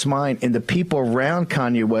Kanye West's mind and the people around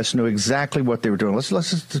Kanye West knew exactly what they were doing? Let's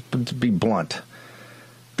just be blunt.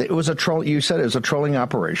 It was a troll. You said it was a trolling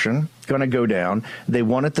operation going to go down. They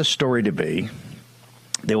wanted the story to be.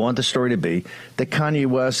 They want the story to be that Kanye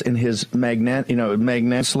West and his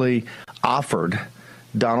magnanimously offered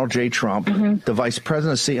Donald J. Trump the vice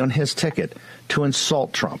presidency on his ticket to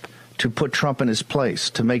insult Trump, to put Trump in his place,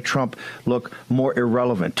 to make Trump look more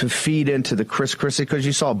irrelevant, to feed into the Chris Christie, because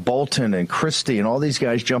you saw Bolton and Christie and all these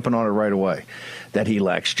guys jumping on it right away, that he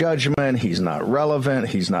lacks judgment, he's not relevant,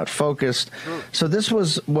 he's not focused. So this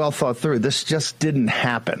was well thought through. This just didn't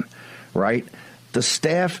happen, right? The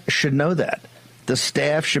staff should know that. The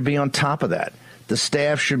staff should be on top of that. The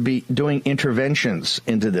staff should be doing interventions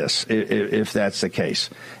into this, if that's the case,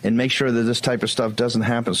 and make sure that this type of stuff doesn't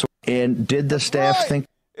happen. So, and did the staff think?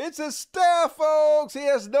 It's his staff, folks. He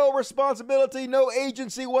has no responsibility, no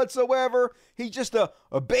agency whatsoever. He's just a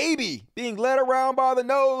baby being led around by the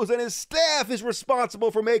nose, and his staff is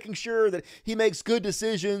responsible for making sure that he makes good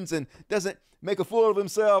decisions and doesn't make a fool of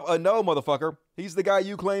himself. No, motherfucker. He's the guy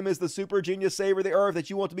you claim is the super genius savior of the earth that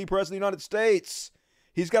you want to be president of the United States.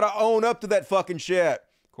 He's got to own up to that fucking shit.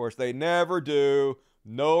 Of course, they never do.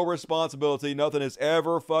 No responsibility. Nothing is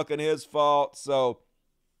ever fucking his fault. So,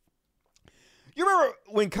 you remember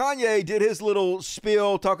when Kanye did his little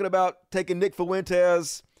spiel talking about taking Nick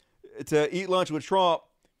Fuentes to eat lunch with Trump?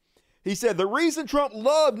 He said the reason Trump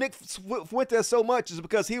loved Nick Fuentes so much is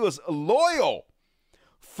because he was loyal.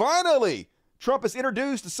 Finally, Trump is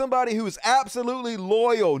introduced to somebody who is absolutely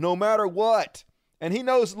loyal no matter what. And he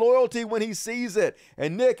knows loyalty when he sees it.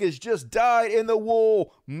 And Nick is just dyed in the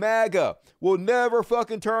wool. MAGA will never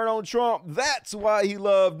fucking turn on Trump. That's why he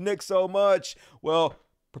loved Nick so much. Well,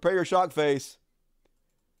 prepare your shock face.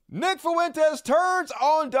 Nick Fuentes turns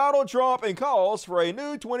on Donald Trump and calls for a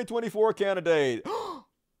new 2024 candidate.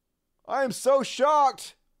 I am so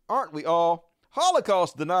shocked. Aren't we all?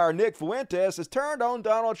 Holocaust denier Nick Fuentes has turned on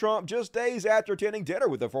Donald Trump just days after attending dinner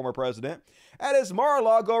with the former president at his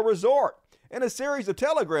Mar-a-Lago resort. In a series of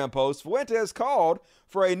Telegram posts, Fuentes called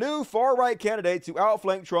for a new far-right candidate to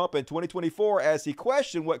outflank Trump in 2024 as he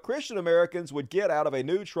questioned what Christian Americans would get out of a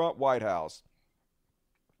new Trump White House.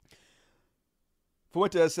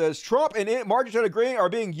 Fuentes says Trump and Marjorie Taylor Greene are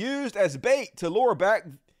being used as bait to lure back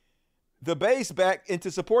the base back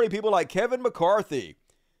into supporting people like Kevin McCarthy.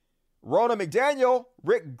 Ronna McDaniel,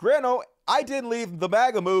 Rick Grenell, I didn't leave the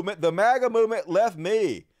MAGA movement. The MAGA movement left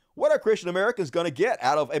me. What are Christian Americans going to get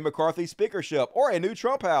out of a McCarthy speakership or a new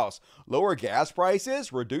Trump house? Lower gas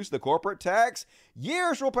prices? Reduce the corporate tax?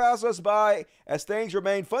 Years will pass us by as things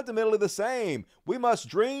remain fundamentally the same. We must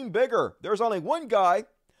dream bigger. There's only one guy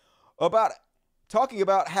talking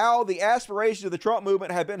about how the aspirations of the Trump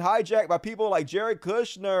movement have been hijacked by people like Jared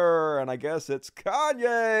Kushner, and I guess it's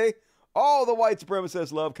Kanye. All the white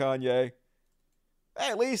supremacists love Kanye.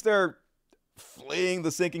 At least they're fleeing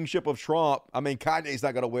the sinking ship of Trump. I mean, Kanye's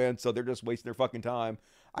not going to win, so they're just wasting their fucking time.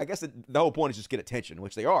 I guess the whole point is just get attention,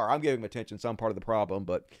 which they are. I'm giving them attention, so I'm part of the problem,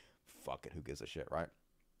 but fuck it, who gives a shit, right?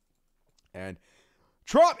 And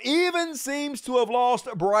Trump even seems to have lost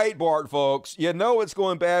Breitbart, folks. You know it's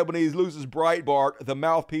going bad when he loses Breitbart, the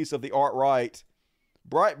mouthpiece of the alt-right.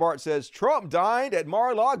 Breitbart says Trump dined at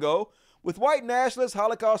Mar-a-Lago with white nationalist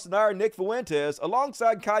Holocaust denier Nick Fuentes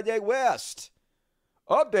alongside Kanye West.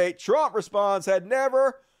 Update, Trump responds, had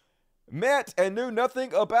never met and knew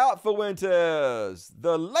nothing about Fuentes.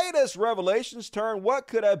 The latest revelations turn what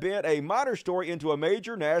could have been a minor story into a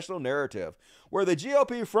major national narrative, where the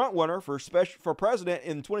GOP frontrunner for president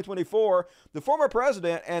in 2024, the former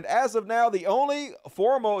president, and as of now the only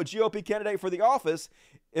formal GOP candidate for the office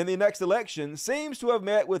in the next election, seems to have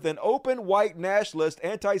met with an open white nationalist,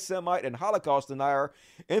 anti-Semite, and Holocaust denier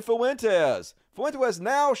in Fuentes. Fuentes'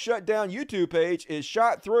 now shut down YouTube page is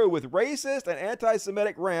shot through with racist and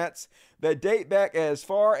anti-Semitic rants that date back as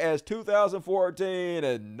far as 2014.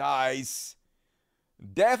 And nice.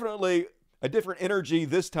 Definitely a different energy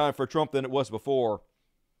this time for Trump than it was before.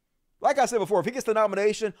 Like I said before, if he gets the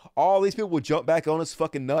nomination, all these people will jump back on his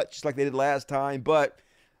fucking nuts just like they did last time. But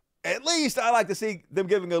at least I like to see them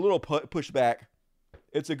giving a little pushback.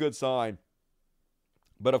 It's a good sign.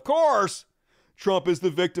 But of course, Trump is the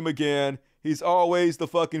victim again. He's always the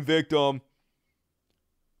fucking victim.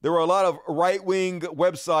 There were a lot of right-wing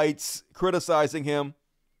websites criticizing him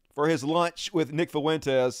for his lunch with Nick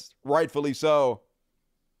Fuentes, rightfully so.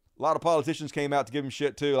 A lot of politicians came out to give him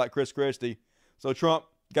shit too, like Chris Christie. So Trump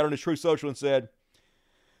got on his Truth Social and said,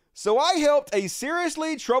 "So I helped a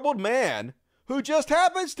seriously troubled man who just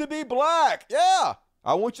happens to be black." Yeah,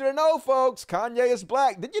 I want you to know, folks, Kanye is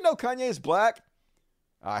black. Did you know Kanye is black?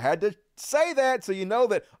 I had to say that so you know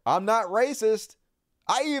that I'm not racist.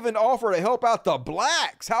 I even offer to help out the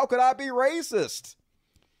blacks. How could I be racist?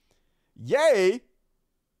 Ye,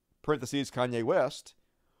 parentheses Kanye West,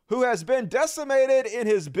 who has been decimated in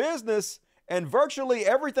his business and virtually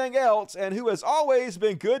everything else, and who has always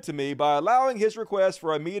been good to me by allowing his request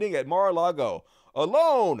for a meeting at Mar-a-Lago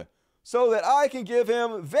alone so that I can give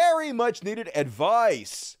him very much needed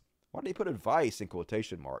advice. Why did he put advice in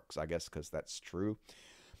quotation marks? I guess because that's true.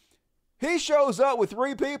 He shows up with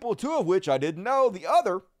 3 people, 2 of which I didn't know. The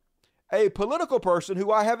other, a political person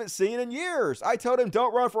who I haven't seen in years. I told him,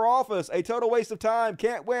 don't run for office. A total waste of time.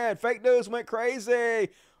 Can't win. Fake news went crazy.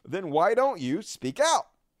 Then why don't you speak out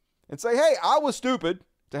and say, hey, I was stupid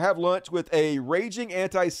to have lunch with a raging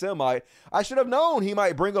anti-Semite. I should have known he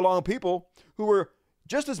might bring along people who were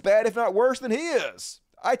just as bad, if not worse, than he is.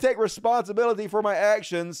 I take responsibility for my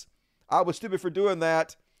actions. I was stupid for doing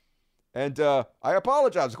that. And I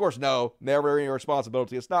apologize. Of course, no, never any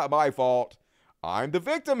responsibility. It's not my fault. I'm the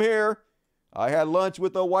victim here. I had lunch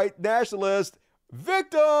with a white nationalist.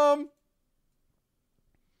 Victim!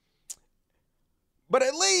 But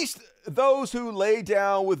at least those who lay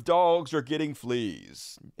down with dogs are getting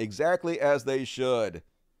fleas. Exactly as they should.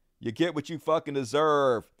 You get what you fucking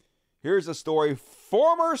deserve. Here's a story.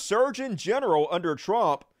 Former Surgeon General under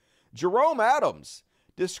Trump, Jerome Adams,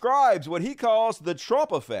 describes what he calls the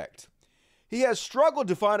Trump effect. He has struggled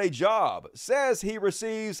to find a job, says he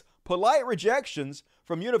receives polite rejections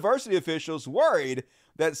from university officials worried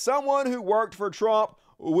that someone who worked for Trump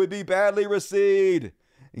would be badly received.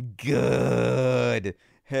 Good.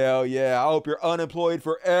 Hell yeah. I hope you're unemployed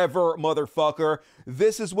forever, motherfucker.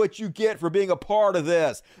 This is what you get for being a part of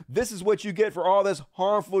this. This is what you get for all this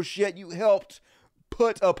harmful shit you helped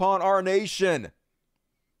put upon our nation.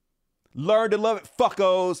 Learn to love it,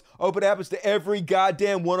 fuckos. Hope it happens to every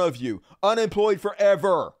goddamn one of you. Unemployed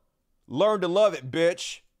forever. Learn to love it,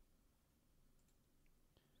 bitch.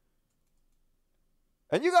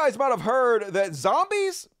 And you guys might have heard that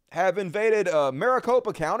zombies have invaded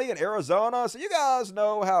Maricopa County in Arizona. So you guys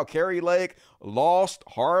know how Kari Lake lost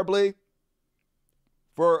horribly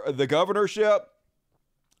for the governorship.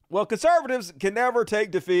 Well, conservatives can never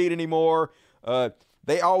take defeat anymore.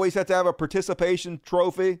 They always have to have a participation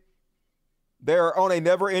trophy. They're on a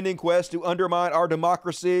never-ending quest to undermine our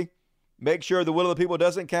democracy, make sure the will of the people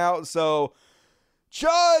doesn't count. So,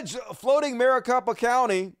 judge floating Maricopa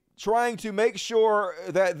County, trying to make sure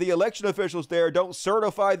that the election officials there don't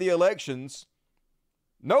certify the elections.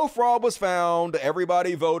 No fraud was found.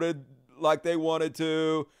 Everybody voted like they wanted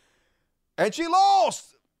to. And she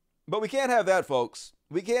lost. But we can't have that, folks.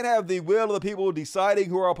 We can't have the will of the people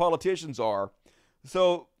deciding who our politicians are.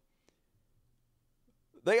 So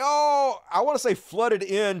they all, I want to say, flooded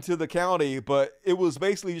into the county, but it was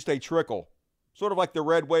basically just a trickle. Sort of like the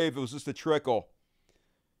red wave, it was just a trickle.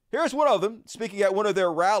 Here's one of them speaking at one of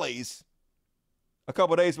their rallies a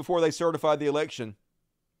couple days before they certified the election.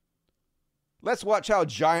 Let's watch how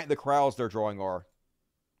giant the crowds they're drawing are.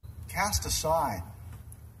 Cast aside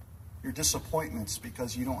your disappointments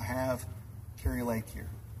because you don't have Kari Lake here.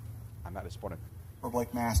 I'm not disappointed. Or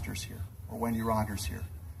Blake Masters here. Or Wendy Rogers here.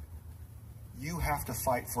 You have to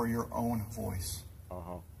fight for your own voice.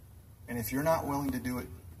 Uh-huh. And if you're not willing to do it,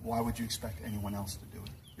 why would you expect anyone else to do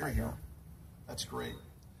it? You're here. That's great.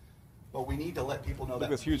 But we need to let people know that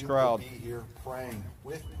this huge you crowd. will be here praying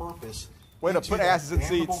with purpose. Way to into put that asses in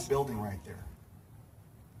damnable seats. building right there.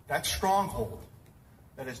 That stronghold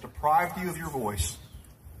that has deprived you of your voice.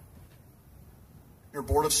 Your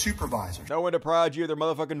board of supervisors. No one deprived you of their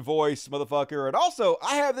motherfucking voice, motherfucker. And also,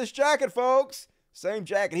 I have this jacket, folks. Same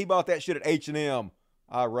jacket. He bought that shit at H&M.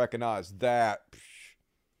 I recognize that. Psh,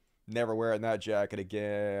 never wearing that jacket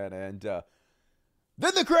again. And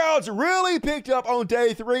then the crowds really picked up on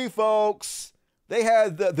day 3, folks. They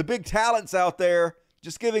had the big talents out there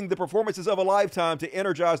just giving the performances of a lifetime to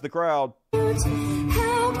energize the crowd.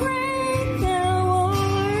 How great thou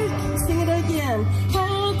art. Sing it again.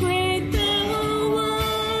 How great thou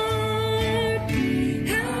art.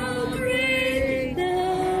 How great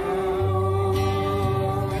thou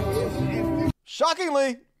art.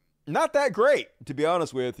 Shockingly, not that great, to be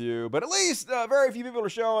honest with you. But at least very few people are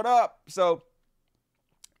showing up. So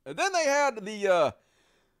then they had the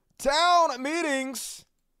town meetings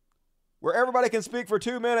where everybody can speak for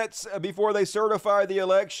 2 minutes before they certify the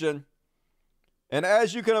election. And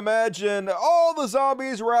as you can imagine, all the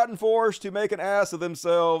zombies were out in force to make an ass of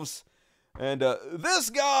themselves. And this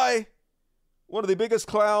guy, one of the biggest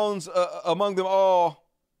clowns among them all,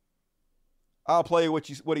 I'll play what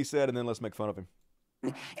he said and then let's make fun of him.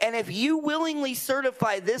 And if you willingly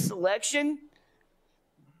certify this election,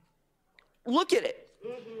 look at it.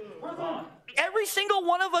 Every single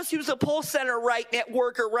one of us who's a poll center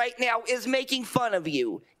worker right now is making fun of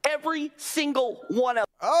you. Every single one of.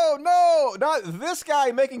 Oh no, not this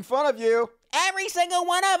guy making fun of you. Every single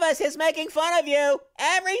one of us is making fun of you.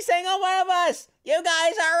 Every single one of us. You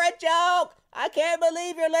guys are a joke. I can't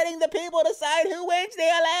believe you're letting the people decide who wins the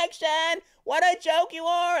election. What a joke you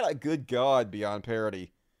are. Like, good God, beyond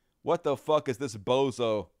parody. What the fuck is this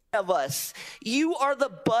bozo? Of us. You are the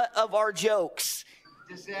butt of our jokes.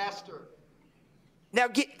 Disaster. Now,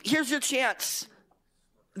 here's your chance.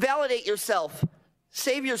 Validate yourself.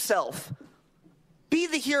 Save yourself. Be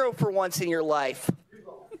the hero for once in your life.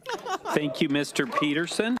 Thank you, Mr.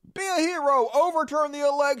 Peterson. Be a hero. Overturn the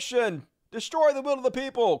election. Destroy the will of the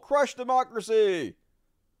people. Crush democracy.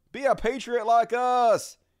 Be a patriot like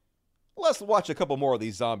us. Let's watch a couple more of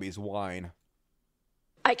these zombies whine.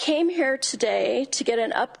 I came here today to get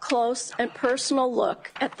an up-close and personal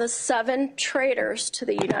look at the 7 traitors to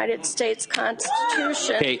the United States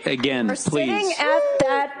Constitution. Okay, again, are sitting please. at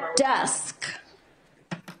that desk.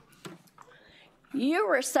 You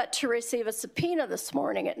were set to receive a subpoena this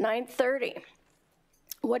morning at 9:30.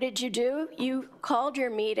 What did you do? You called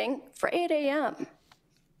your meeting for 8 a.m.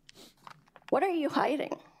 What are you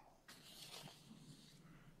hiding?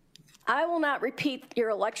 I will not repeat your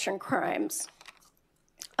election crimes.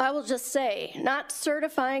 I will just say, not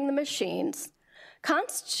certifying the machines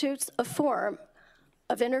constitutes a form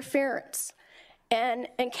of interference. And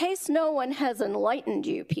in case no one has enlightened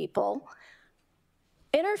you people,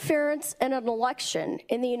 interference in an election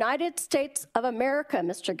in the United States of America,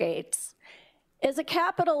 Mr. Gates, is a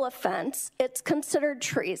capital offense. It's considered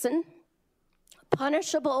treason,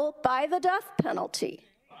 punishable by the death penalty.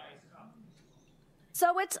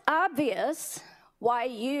 So it's obvious why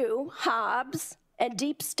you, Hobbs, and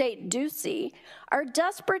Deep State Ducey are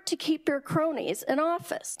desperate to keep your cronies in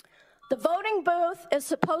office. The voting booth is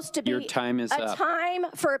supposed to be Your time is a up. time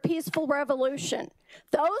for a peaceful revolution.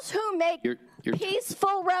 Those who make Your-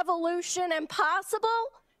 peaceful revolution impossible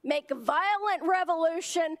make violent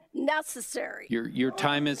revolution necessary. Your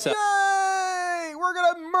time is up. Yay! We're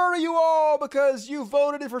gonna murder you all because you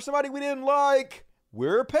voted for somebody we didn't like.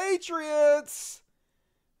 We're patriots.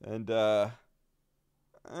 And,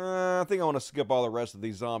 I think I want to skip all the rest of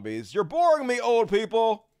these zombies. You're boring me, old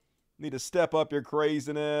people. Need to step up your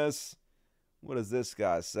craziness. What is this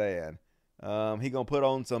guy saying? He gonna put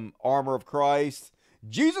on some armor of Christ.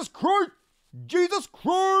 Jesus Christ! Jesus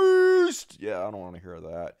Christ! Yeah, I don't want to hear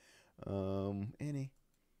that.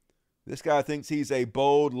 This guy thinks he's a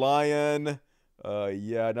bold lion.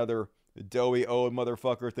 Yeah, another doughy old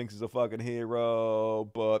motherfucker thinks he's a fucking hero.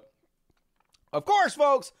 But, of course,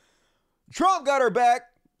 folks, Trump got her back.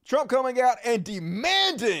 Trump coming out and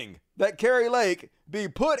demanding that Kari Lake be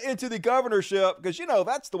put into the governorship because, you know,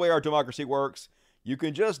 that's the way our democracy works. You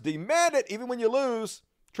can just demand it even when you lose.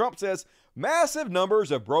 Trump says, massive numbers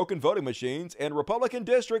of broken voting machines in Republican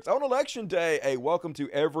districts on election day. A welcome to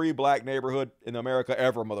every black neighborhood in America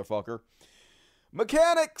ever, motherfucker.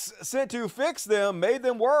 Mechanics sent to fix them made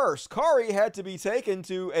them worse. Kari had to be taken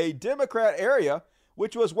to a Democrat area,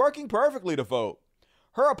 which was working perfectly to vote.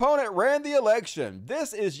 Her opponent ran the election.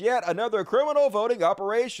 This is yet another criminal voting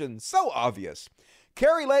operation. So obvious.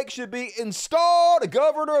 Kari Lake should be installed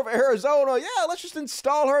governor of Arizona. Yeah, let's just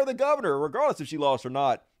install her the governor, regardless if she lost or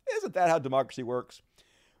not. Isn't that how democracy works?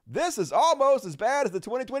 This is almost as bad as the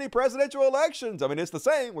 2020 presidential elections. I mean, it's the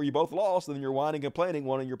same where you both lost and then you're whining and complaining,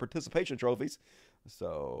 wanting your participation trophies.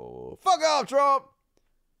 So, fuck off, Trump.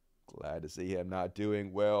 Glad to see him not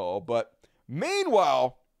doing well. But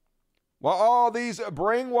meanwhile, while all these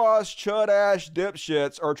brainwashed, chud-ass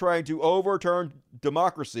dipshits are trying to overturn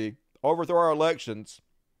democracy, overthrow our elections,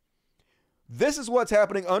 this is what's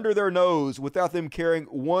happening under their nose without them caring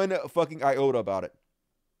one fucking iota about it.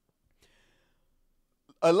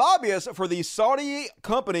 A lobbyist for the Saudi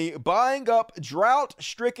company buying up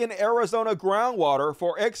drought-stricken Arizona groundwater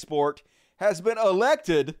for export has been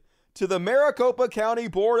elected to the Maricopa County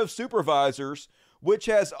Board of Supervisors, which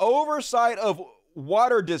has oversight of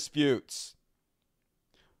water disputes.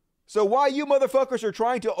 So while you motherfuckers are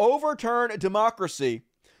trying to overturn democracy,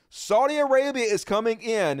 Saudi Arabia is coming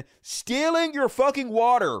in, stealing your fucking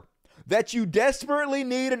water that you desperately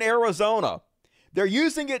need in Arizona. They're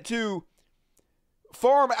using it to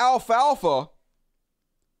farm alfalfa,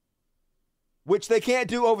 which they can't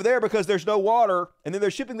do over there because there's no water, and then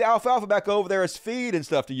they're shipping the alfalfa back over there as feed and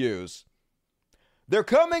stuff to use. They're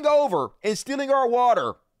coming over and stealing our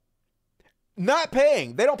water. Not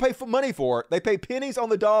paying. They don't pay money for it. They pay pennies on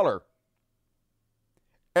the dollar.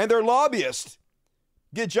 And their lobbyists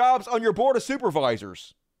get jobs on your board of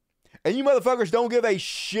supervisors. And you motherfuckers don't give a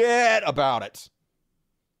shit about it.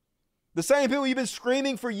 The same people you've been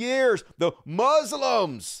screaming for years. The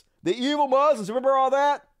Muslims. The evil Muslims. Remember all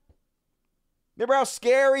that? Remember how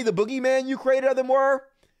scary the boogeyman you created of them were?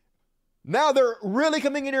 Now they're really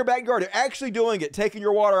coming in your backyard. They're actually doing it, taking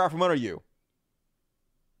your water out from under you.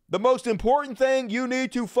 The most important thing you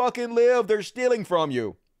need to fucking live, they're stealing from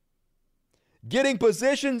you. Getting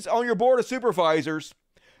positions on your board of supervisors,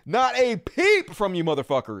 not a peep from you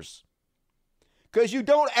motherfuckers. Because you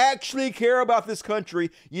don't actually care about this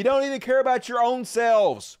country. You don't even care about your own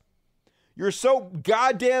selves. You're so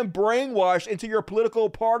goddamn brainwashed into your political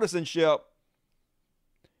partisanship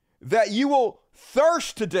that you will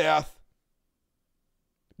thirst to death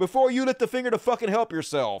before you lift the finger to fucking help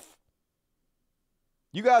yourself.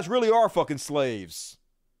 You guys really are fucking slaves.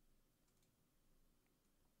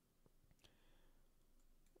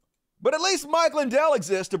 But at least Mike Lindell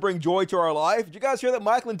exists to bring joy to our life. Did you guys hear that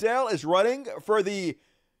Mike Lindell is running for the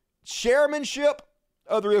chairmanship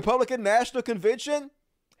of the Republican National Convention?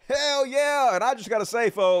 Hell yeah. And I just got to say,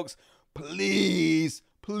 folks, please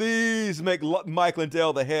make Mike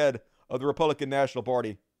Lindell the head of the Republican National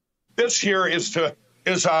Party. This here is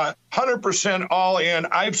 100% all in.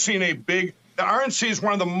 I've seen the RNC is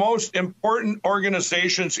one of the most important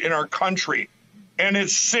organizations in our country, and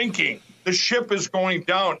it's sinking. The ship is going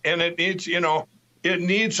down, and it needs, it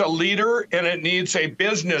needs a leader, and it needs a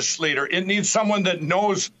business leader. It needs someone that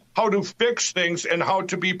knows how to fix things and how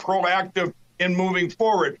to be proactive in moving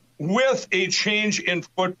forward with a change in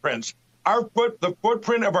footprints. The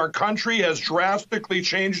footprint of our country has drastically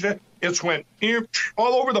changed. It's went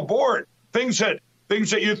all over the board. Things that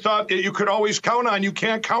you thought that you could always count on, you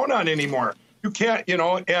can't count on anymore. You can't,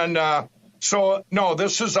 so no,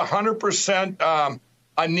 this is 100%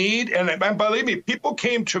 a need. And believe me, people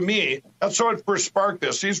came to me. That's what first sparked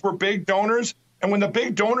this. These were big donors. And when the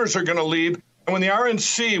big donors are going to leave, and when the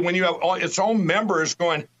RNC, when you have its own members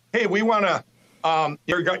going, hey, we want to,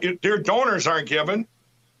 your donors aren't given,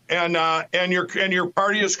 and your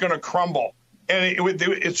party is going to crumble. And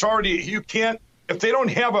it's already, you can't, if they don't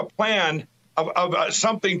have a plan of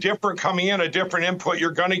something different coming in, a different input,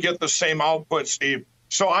 you're going to get the same output, Steve.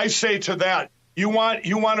 So I say to that, you want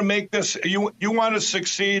to make this, you want to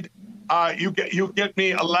succeed, you get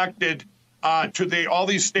me elected to all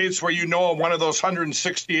these states where one of those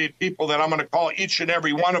 168 people that I'm going to call each and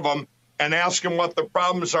every one of them and ask them what the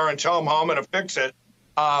problems are and tell them how I'm going to fix it.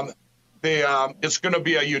 It's going to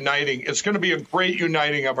be it's going to be a great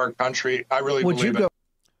uniting of our country. I really believe it.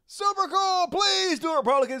 Super cool. Please do it,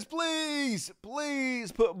 Republicans. Please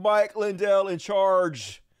put Mike Lindell in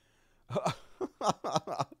charge.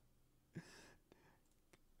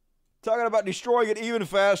 Talking about destroying it even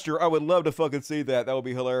faster. I would love to fucking see that. That would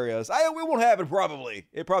be hilarious. It won't happen, probably.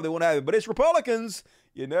 It probably won't happen. But it's Republicans.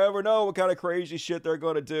 You never know what kind of crazy shit they're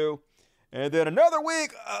going to do. And then another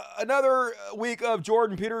week of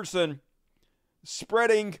Jordan Peterson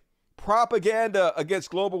spreading propaganda against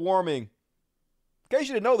global warming. In case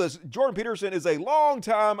you didn't know this, Jordan Peterson is a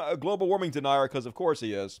longtime global warming denier, because of course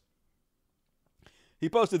he is. He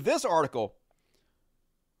posted this article.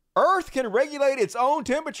 Earth can regulate its own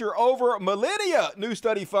temperature over millennia, new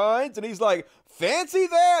study finds. And he's like, fancy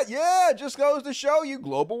that? Yeah, it just goes to show you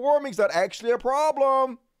global warming's not actually a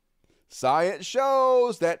problem. Science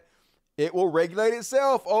shows that it will regulate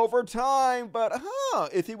itself over time. But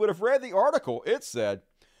if he would have read the article, it said,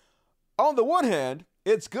 on the one hand,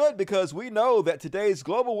 it's good because we know that today's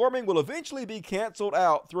global warming will eventually be canceled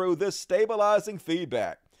out through this stabilizing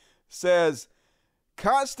feedback, says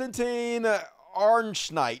Konstantin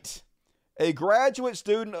Arnschnight, a graduate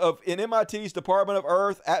student in MIT's Department of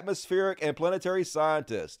Earth, Atmospheric, and Planetary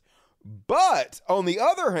Scientist. But, on the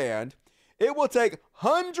other hand, it will take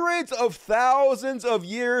hundreds of thousands of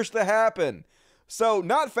years to happen. So,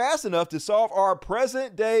 not fast enough to solve our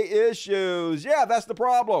present-day issues. Yeah, that's the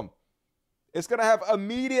problem. It's going to have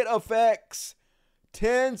immediate effects.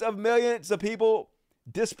 Tens of millions of people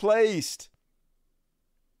displaced.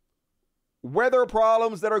 Weather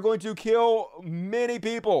problems that are going to kill many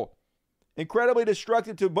people. Incredibly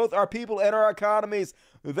destructive to both our people and our economies.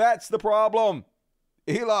 That's the problem.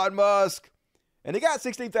 Elon Musk. And he got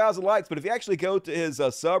 16,000 likes, but if you actually go to his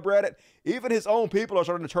subreddit, even his own people are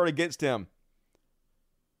starting to turn against him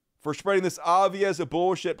for spreading this obvious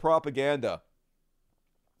bullshit propaganda.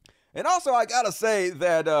 And also, I gotta say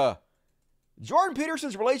that Jordan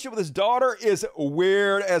Peterson's relationship with his daughter is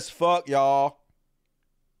weird as fuck, y'all.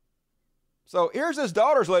 So here's his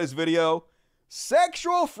daughter's latest video.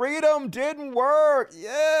 Sexual freedom didn't work.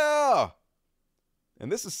 Yeah.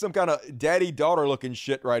 And this is some kind of daddy-daughter looking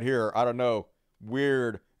shit right here. I don't know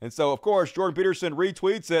Weird. And so, of course, Jordan Peterson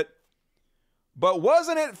retweets it. But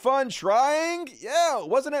wasn't it fun trying? Yeah,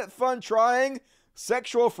 wasn't it fun trying?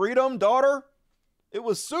 Sexual freedom, daughter? It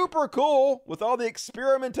was super cool with all the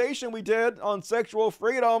experimentation we did on sexual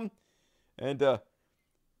freedom. And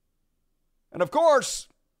of course,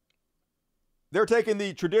 they're taking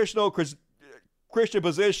the traditional Christian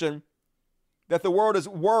position that the world is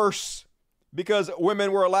worse because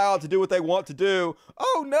women were allowed to do what they want to do.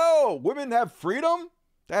 Oh no, women have freedom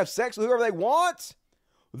to have sex with whoever they want?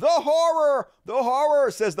 The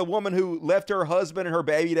horror, says the woman who left her husband and her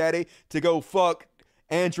baby daddy to go fuck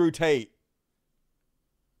Andrew Tate.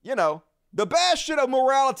 You know, the bastion of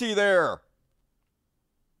morality there.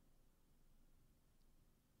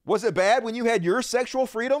 Was it bad when you had your sexual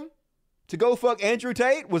freedom to go fuck Andrew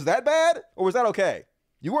Tate? Was that bad or was that okay?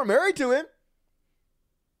 You weren't married to him.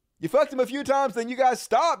 You fucked him a few times, then you guys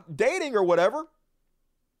stopped dating or whatever.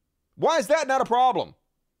 Why is that not a problem?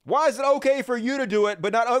 Why is it okay for you to do it,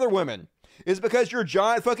 but not other women? Is it because you're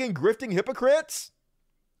giant fucking grifting hypocrites?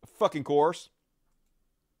 Fucking course.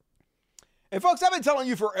 And folks, I've been telling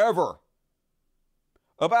you forever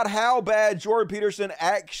about how bad Jordan Peterson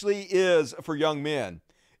actually is for young men.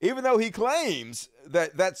 Even though he claims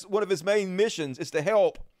that that's one of his main missions is to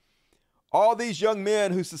help all these young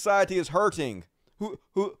men whose society is hurting,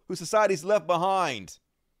 who society's left behind.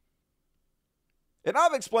 And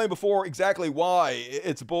I've explained before exactly why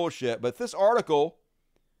it's bullshit, but this article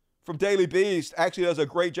from Daily Beast actually does a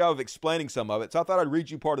great job of explaining some of it. So I thought I'd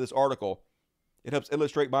read you part of this article. It helps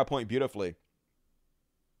illustrate my point beautifully.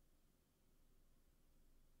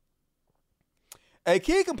 A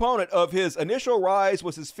key component of his initial rise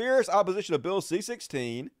was his fierce opposition of Bill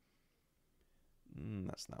C-16.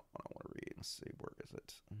 That's not what I want to read. Let's see, where is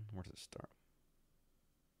it? Where does it start?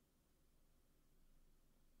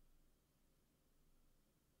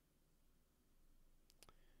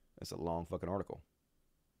 It's a long fucking article.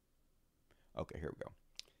 Okay, here we go.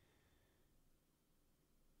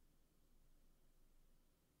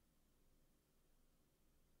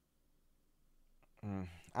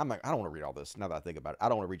 I don't want to read all this now that I think about it. I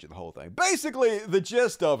don't want to read you the whole thing. Basically, the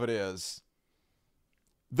gist of it is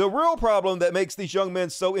the real problem that makes these young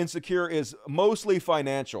men so insecure is mostly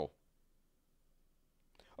financial.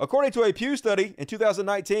 According to a Pew study in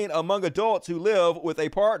 2019, among adults who live with a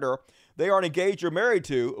partner they aren't engaged or married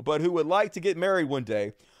to, but who would like to get married one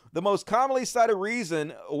day, the most commonly cited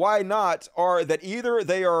reason why not are that either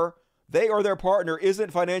they or their partner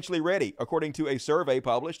isn't financially ready, according to a survey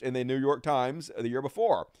published in the New York Times the year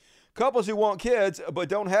before. Couples who want kids but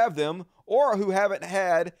don't have them, or who haven't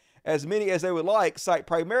had as many as they would like, cite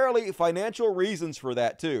primarily financial reasons for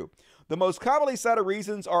that too. The most commonly cited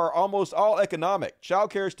reasons are almost all economic.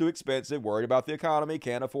 Childcare is too expensive, worried about the economy,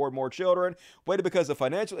 can't afford more children, waiting because of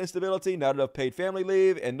financial instability, not enough paid family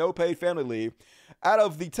leave, and no paid family leave. Out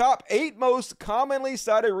of the top 8 most commonly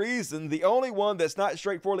cited reasons, the only one that's not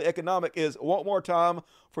straightforwardly economic is want more time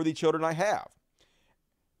for the children I have.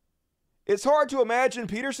 It's hard to imagine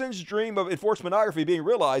Peterson's dream of enforced monogamy being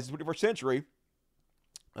realized in the 21st century.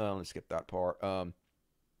 Let's skip that part.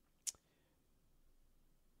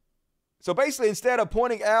 So basically, instead of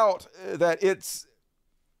pointing out that it's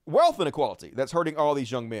wealth inequality that's hurting all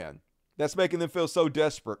these young men, that's making them feel so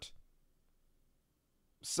desperate,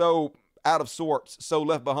 so out of sorts, so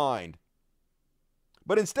left behind.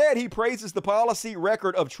 But instead, he praises the policy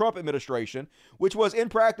record of Trump administration, which was in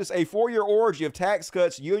practice a 4-year orgy of tax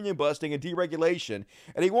cuts, union busting, and deregulation.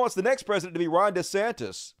 And he wants the next president to be Ron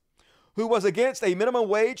DeSantis, who was against a minimum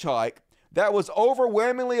wage hike that was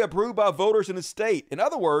overwhelmingly approved by voters in his state. In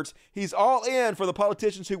other words, he's all in for the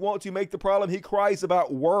politicians who want to make the problem he cries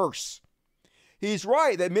about worse. He's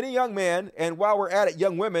right that many young men, and while we're at it,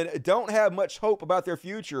 young women, don't have much hope about their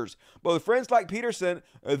futures. But with friends like Peterson,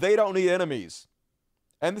 they don't need enemies.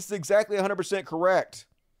 And this is exactly 100% correct.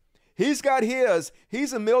 He's got his.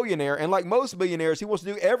 He's a millionaire, and like most millionaires, he wants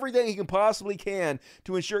to do everything he can possibly can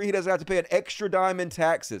to ensure he doesn't have to pay an extra dime in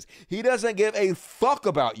taxes. He doesn't give a fuck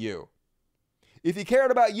about you. If he cared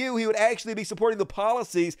about you, he would actually be supporting the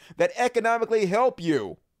policies that economically help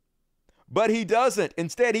you. But he doesn't.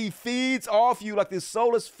 Instead, he feeds off you like this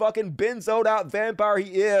soulless fucking benzoed out vampire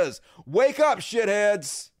he is. Wake up,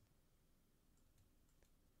 shitheads.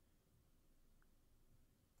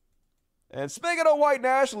 And speaking of white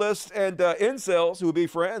nationalists and incels who would be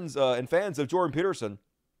friends and fans of Jordan Peterson,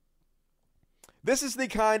 this is the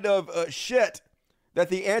kind of shit that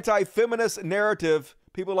the anti-feminist narrative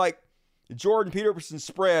people like Jordan Peterson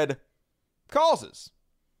spread causes.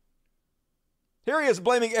 Here he is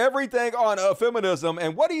blaming everything on feminism,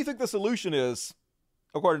 and what do you think the solution is,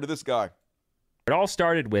 according to this guy? It all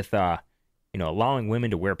started with allowing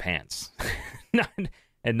women to wear pants,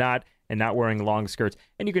 and not wearing long skirts.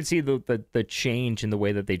 And you can see the change in the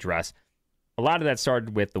way that they dress. A lot of that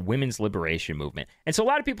started with the women's liberation movement. And so a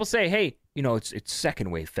lot of people say, hey, it's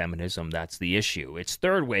second wave feminism, that's the issue. It's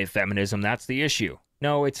third wave feminism, that's the issue.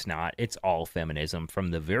 No, it's not. It's all feminism from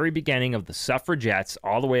the very beginning of the suffragettes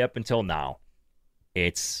all the way up until now.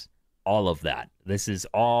 It's all of that. This is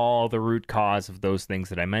all the root cause of those things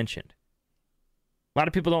that I mentioned. A lot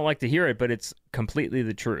of people don't like to hear it, but it's completely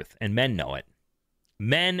the truth. And men know it.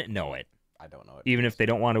 Men know it. I don't know it. Even if they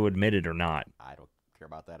don't want to admit it or not. I don't care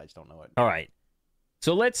about that. I just don't know it. All right.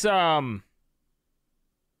 So let's, that's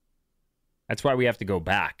why we have to go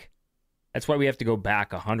back. That's why we have to go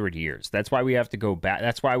back 100 years. That's why we have to go back.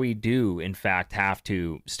 That's why we do, in fact, have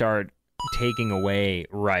to start taking away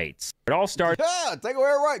rights. It all starts. Yeah, take away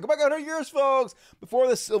our right. Go back 100 years, folks. Before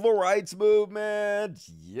the civil rights movement.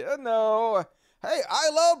 Hey, I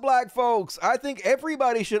love black folks. I think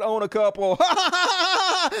everybody should own a couple.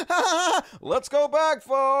 Let's go back,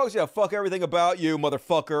 folks. Yeah, fuck everything about you,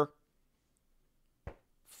 motherfucker.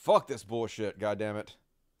 Fuck this bullshit, goddammit.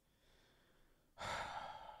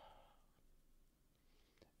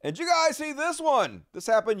 And you guys see this one? This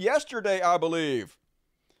happened yesterday, I believe.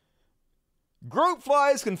 Group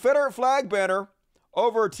flies Confederate flag banner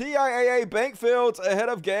over TIAA bank fields ahead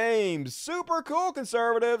of games. Super cool,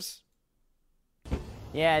 conservatives.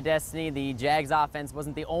 Yeah, Destiny, the Jags offense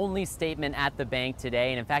wasn't the only statement at the bank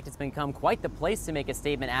today, and in fact, it's become quite the place to make a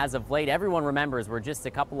statement as of late. Everyone remembers we're just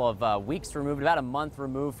a couple of weeks removed, about a month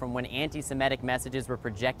removed from when anti-Semitic messages were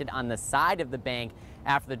projected on the side of the bank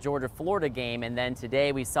after the Georgia-Florida game, and then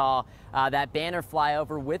today we saw that banner fly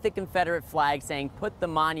over with the Confederate flag saying, "Put the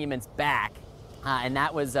monuments back." And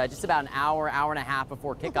that was just about an hour and a half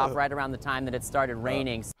before kickoff, right around the time that it started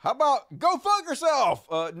raining. How about go fuck yourself?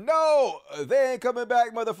 No, they ain't coming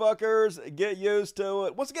back, motherfuckers. Get used to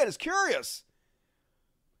it. Once again, it's curious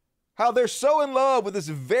how they're so in love with this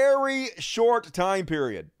very short time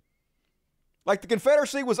period. Like the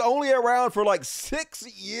Confederacy was only around for like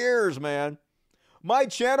 6 years, man. My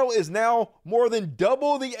channel is now more than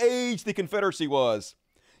double the age the Confederacy was.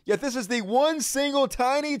 Yet this is the one single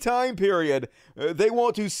tiny time period they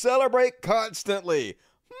want to celebrate constantly.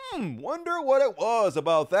 Wonder what it was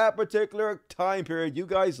about that particular time period you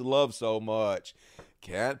guys love so much.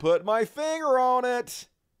 Can't put my finger on it.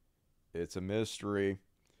 It's a mystery.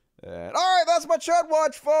 And, all right, that's my Chud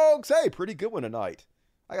Watch, folks. Hey, pretty good one tonight.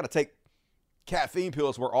 I got to take caffeine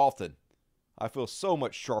pills more often. I feel so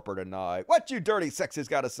much sharper tonight. What you dirty sexies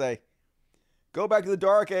got to say? Go back to the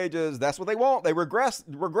dark ages. That's what they want. They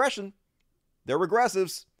regression. They're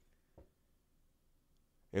regressives.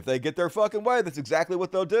 If they get their fucking way, that's exactly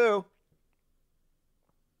what they'll do.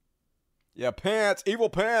 Yeah, pants. Evil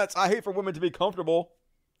pants. I hate for women to be comfortable.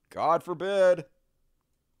 God forbid.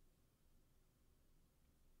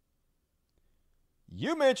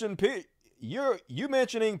 You mentioning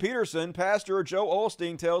Peterson, Pastor Joe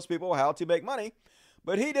Osteen tells people how to make money.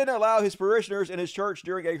 But he didn't allow his parishioners in his church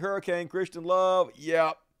during a Hurricane Christian love.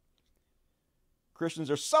 Yep. Christians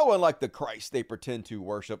are so unlike the Christ they pretend to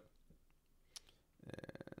worship.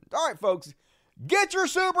 And, all right, folks. Get your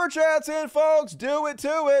super chats in, folks. Do it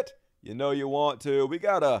to it. You know you want to. We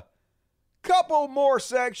got a couple more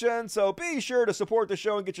sections, so be sure to support the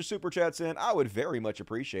show and get your super chats in. I would very much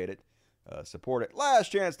appreciate it. Support it.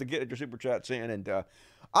 Last chance to get your super chats in, and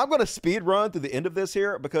I'm going to speed run through the end of this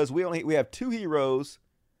here because we have 2 heroes.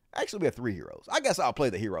 Actually, we have 3 heroes. I guess I'll play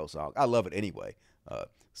the hero song. I love it anyway.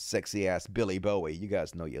 Sexy ass Billy Bowie. You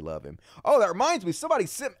guys know you love him. Oh, that reminds me. Somebody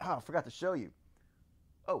sent. Oh, I forgot to show you.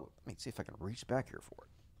 Oh, let me see if I can reach back here for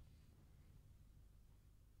it.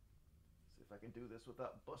 See if I can do this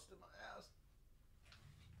without busting my ass.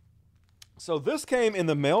 So this came in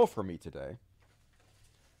the mail for me today.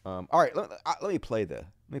 All right, let me play the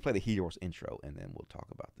Heroes intro, and then we'll talk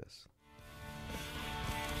about this.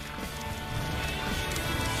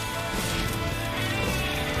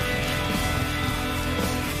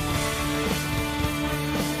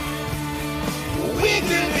 We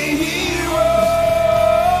can be heroes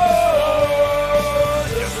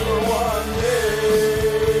just for one day.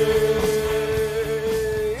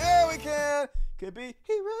 Yeah, we can be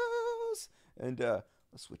heroes. And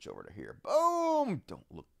let's switch over to here. Boom! Don't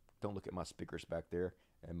look at my speakers back there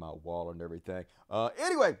and my wall and everything.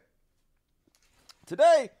 Anyway,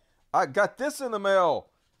 today I got this in the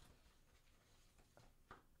mail.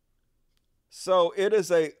 So it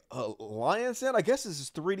is a Lion's Den. I guess this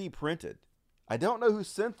is 3D printed. I don't know who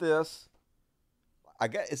sent this. I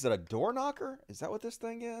guess, is it a door knocker? Is that what this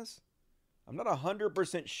thing is? I'm not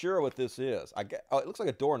 100% sure what this is. It looks like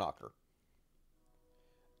a door knocker.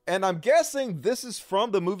 And I'm guessing this is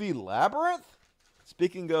from the movie Labyrinth.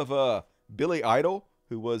 Speaking of Billy Idol,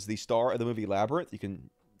 who was the star of the movie Labyrinth. You can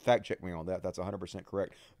fact check me on that. That's 100%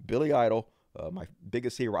 correct. Billy Idol, my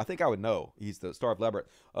biggest hero. I think I would know. He's the star of Labyrinth.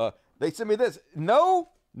 They sent me this. No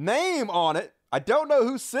name on it. I don't know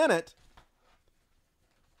who sent it.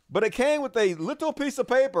 But it came with a little piece of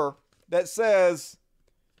paper that says,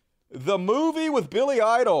 the movie with Billy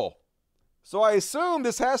Idol. So I assume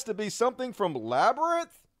this has to be something from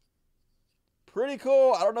Labyrinth. Pretty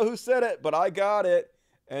cool. I don't know who said it, but I got it.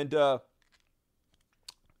 And I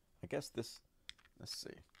guess this, let's see.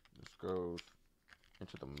 This goes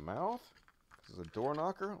into the mouth. This is a door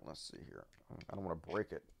knocker. Let's see here. I don't want to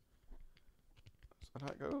break it. Is that how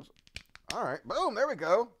it goes? All right. Boom. There we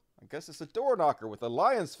go. I guess it's a door knocker with a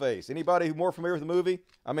lion's face. Anybody who's more familiar with the movie?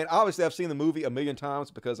 I mean, obviously I've seen the movie a million times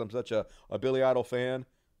because I'm such a Billy Idol fan.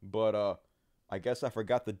 But I guess I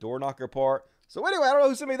forgot the door knocker part. So anyway, I don't know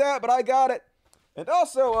who sent me that, but I got it. And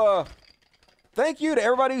also, thank you to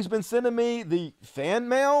everybody who's been sending me the fan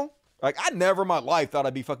mail. Like, I never in my life thought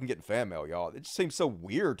I'd be fucking getting fan mail, y'all. It just seems so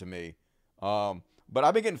weird to me. But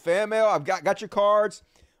I've been getting fan mail. I've got your cards.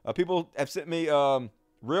 People have sent me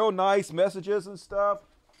real nice messages and stuff.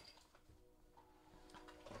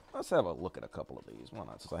 Let's have a look at a couple of these. Why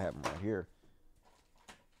not? Since I have them right here.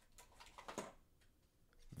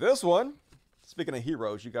 This one, speaking of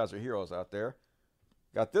heroes, you guys are heroes out there.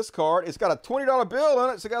 Got this card. It's got a $20 bill on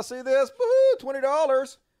it. So you guys see this? Woohoo,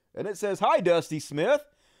 $20. And it says, "Hi, Dusty Smith.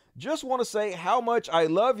 Just want to say how much I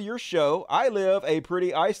love your show. I live a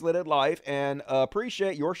pretty isolated life and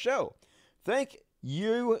appreciate your show. Think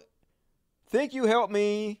you help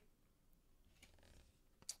me."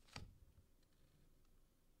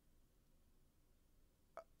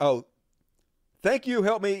 Oh, thank you.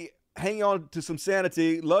 Help me hang on to some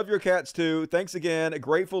sanity. Love your cats too. Thanks again. A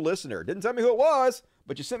grateful listener. Didn't tell me who it was,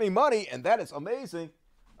 but you sent me money, and that is amazing.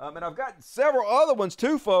 And I've got several other ones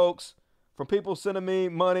too, folks, from people sending me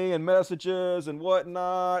money and messages and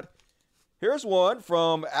whatnot. Here's one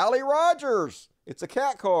from Allie Rogers. It's a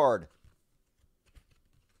cat card.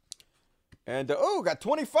 And, got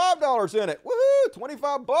 $25 in it. Woohoo!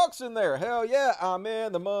 25 bucks in there. Hell yeah, I'm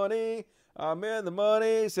in the money. I'm in the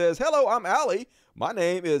money. Says, "Hello, I'm Allie. My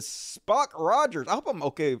name is Spock Rogers." I hope I'm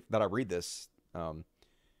okay that I read this.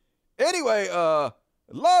 Anyway,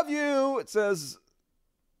 love you. It says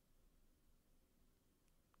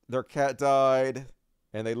their cat died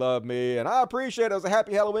and they love me. And I appreciate it. It was a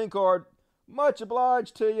happy Halloween card. Much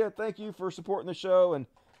obliged to you. Thank you for supporting the show and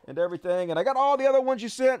everything. And I got all the other ones you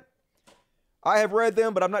sent. I have read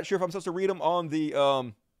them, but I'm not sure if I'm supposed to read them on the,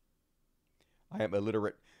 I am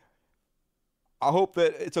illiterate. I hope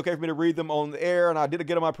that it's okay for me to read them on the air, and I did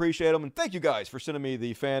get them. I appreciate them, and thank you guys for sending me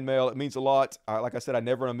the fan mail. It means a lot. Like I said, I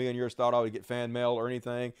never in a million years thought I would get fan mail or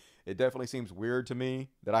anything. It definitely seems weird to me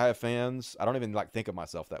that I have fans. I don't even think of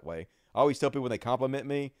myself that way. I always tell people when they compliment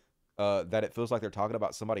me that it feels like they're talking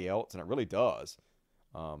about somebody else, and it really does.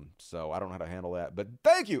 So I don't know how to handle that, but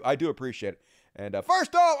thank you. I do appreciate it. And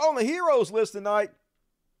first off, on the heroes list tonight,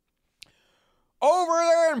 over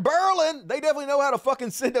there in Berlin, they definitely know how to fucking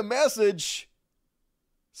send a message.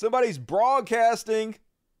 Somebody's broadcasting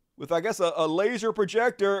with, I guess, a laser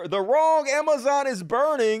projector. The wrong Amazon is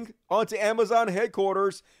burning onto Amazon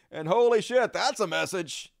headquarters. And holy shit, that's a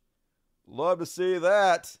message. Love to see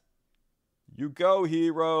that. You go,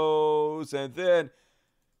 heroes. And then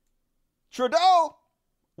Trudeau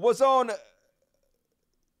was on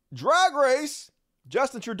Drag Race.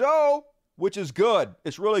 Justin Trudeau, which is good.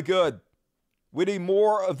 It's really good. We need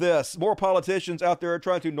more of this. More politicians out there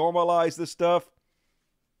trying to normalize this stuff.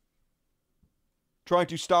 Trying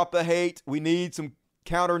to stop the hate. We need some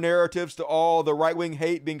counter narratives to all the right-wing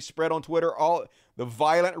hate being spread on Twitter, all the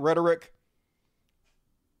violent rhetoric.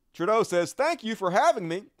 Trudeau says, "Thank you for having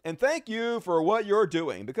me, and thank you for what you're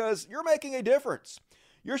doing, because you're making a difference.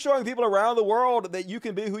 You're showing people around the world that you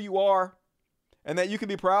can be who you are, and that you can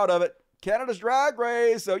be proud of it. Canada's Drag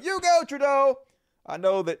Race, so you go, Trudeau." I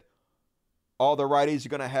know that all the righties are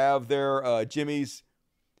going to have their jimmies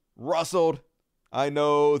rustled. I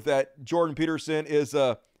know that Jordan Peterson is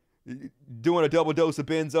doing a double dose of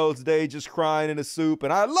benzos today, just crying in his soup,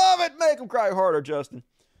 and I love it. Make him cry harder, Justin.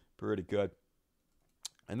 Pretty good.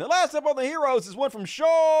 And the last up on the heroes is one from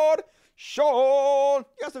Sean. Sean.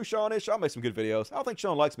 You guys know who Sean is? Sean makes some good videos. I don't think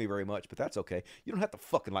Sean likes me very much, but that's okay. You don't have to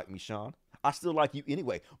fucking like me, Sean. I still like you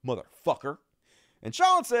anyway, motherfucker. And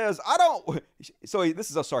Sean says, I don't... So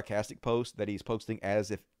this is a sarcastic post that he's posting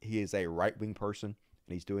as if he is a right-wing person.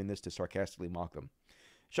 And he's doing this to sarcastically mock them.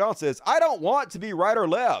 Sean says, "I don't want to be right or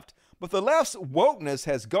left, but the left's wokeness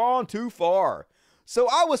has gone too far. So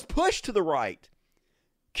I was pushed to the right.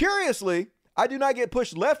 Curiously, I do not get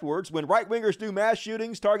pushed leftwards when right-wingers do mass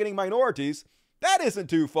shootings targeting minorities. That isn't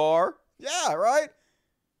too far. Yeah, right?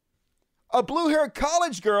 A blue-haired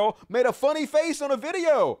college girl made a funny face on a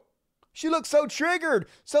video. She looked so triggered.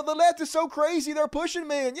 So the left is so crazy, they're pushing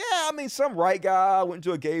me. And yeah, I mean, some right guy went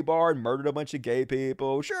to a gay bar and murdered a bunch of gay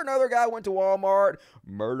people. Sure, another guy went to Walmart,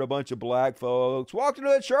 murdered a bunch of black folks. Walked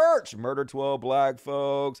into a church, murdered 12 black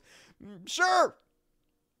folks. Sure.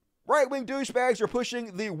 Right-wing douchebags are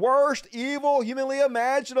pushing the worst evil humanly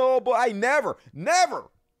imaginable, but I never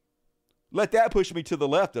let that push me to the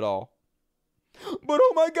left at all. But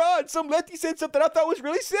oh my God, some lefty said something I thought was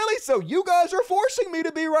really silly, so you guys are forcing me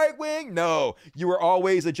to be right-wing? No, you are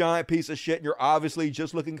always a giant piece of shit, and you're obviously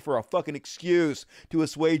just looking for a fucking excuse to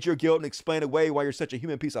assuage your guilt and explain away why you're such a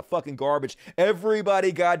human piece of fucking garbage.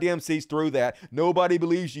 Everybody goddamn sees through that. Nobody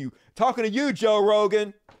believes you. Talking to you, Joe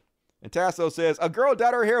Rogan. And Tasso says, a girl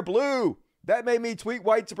dyed her hair blue. That made me tweet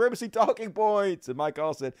white supremacy talking points. And Mike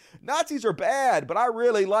All said, Nazis are bad, but I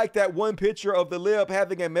really like that one picture of the lip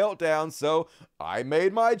having a meltdown, so I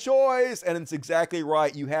made my choice. And it's exactly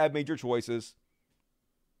right. You have made your choices.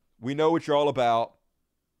 We know what you're all about.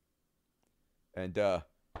 And it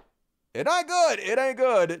ain't good. It ain't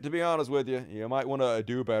good, to be honest with you. You might want to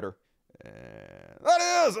do better. And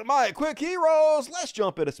that is my quick heroes. Let's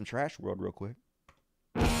jump into some Trash World real quick.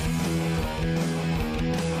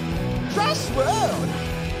 Trash World!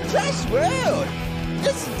 Trash World!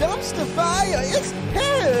 It's dumpster fire! It's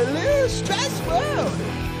hellish! Trash World!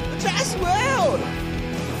 Trash World!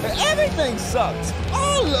 Everything sucks!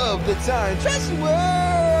 All of the time! Trash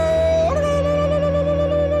World!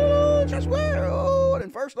 Trash World!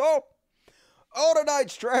 And first off,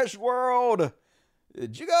 tonight's Trash World.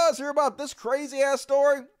 Did you guys hear about this crazy ass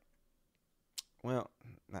story? Well,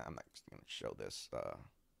 I'm not going to show this.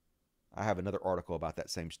 I have another article about that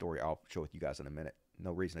same story I'll show with you guys in a minute.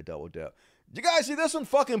 No reason to double dip. Did you guys see this one?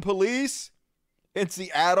 Fucking police in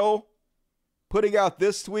Seattle putting out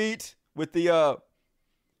this tweet with the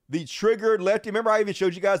triggered lefty. Remember I even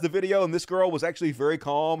showed you guys the video and this girl was actually very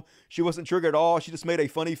calm. She wasn't triggered at all. She just made a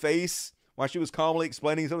funny face while she was calmly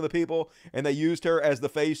explaining to some of the people, and they used her as the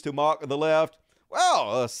face to mock the left.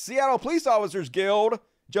 Well, Seattle Police Officers Guild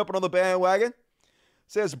jumping on the bandwagon.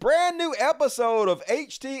 Says, brand new episode of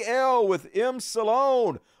HTL with M.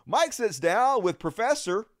 Salone. Mike sits down with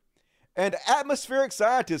professor and atmospheric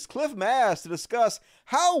scientist Cliff Mass to discuss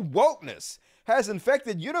how wokeness has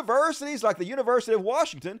infected universities like the University of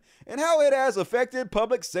Washington and how it has affected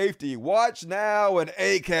public safety. Watch now and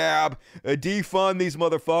ACAB defund these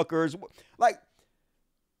motherfuckers. Like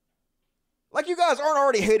you guys aren't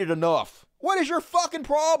already hated enough. What is your fucking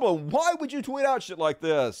problem? Why would you tweet out shit like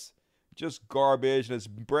this? Just garbage. And as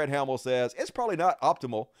Brett Hamill says, it's probably not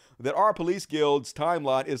optimal that our police guild's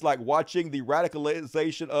timeline is like watching the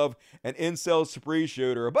radicalization of an incel spree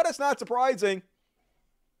shooter. But it's not surprising.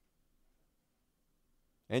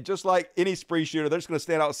 And just like any spree shooter, they're just going to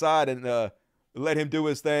stand outside and let him do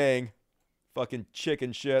his thing. Fucking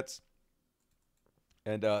chicken shits.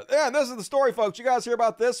 And this is the story, folks. You guys hear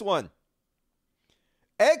about this one.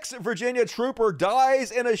 Ex-Virginia trooper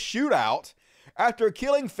dies in a shootout after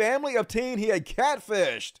killing family of teen he had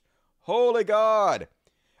catfished. Holy God.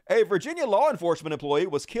 A Virginia law enforcement employee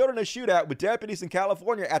was killed in a shootout with deputies in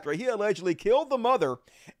California after he allegedly killed the mother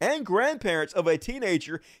and grandparents of a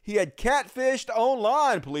teenager he had catfished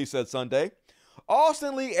online, police said Sunday.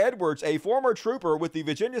 Austin Lee Edwards, a former trooper with the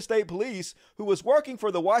Virginia State Police who was working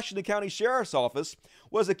for the Washington County Sheriff's Office,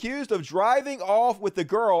 was accused of driving off with the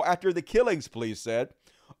girl after the killings, police said.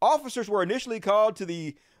 Officers were initially called to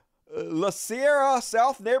the La Sierra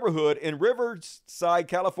South neighborhood in Riverside,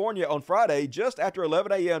 California on Friday just after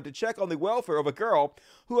 11 a.m. to check on the welfare of a girl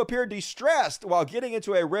who appeared distressed while getting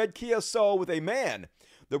into a red Kia Soul with a man,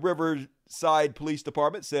 the Riverside Police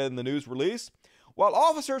Department said in the news release. While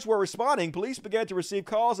officers were responding, police began to receive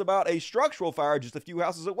calls about a structural fire just a few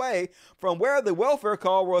houses away from where the welfare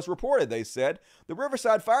call was reported, they said. The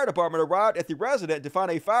Riverside Fire Department arrived at the residence to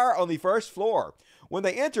find a fire on the first floor. When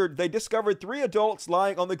they entered, they discovered 3 adults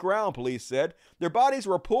lying on the ground, police said. Their bodies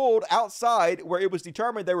were pulled outside where it was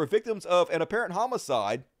determined they were victims of an apparent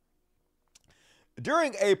homicide.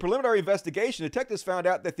 During a preliminary investigation, detectives found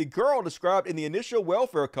out that the girl described in the initial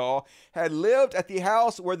welfare call had lived at the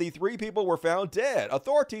house where the 3 people were found dead.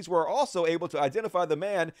 Authorities were also able to identify the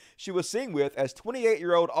man she was seen with as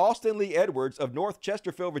 28-year-old Austin Lee Edwards of North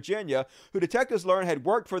Chesterfield, Virginia, who detectives learned had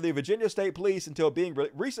worked for the Virginia State Police until being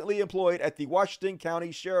recently employed at the Washington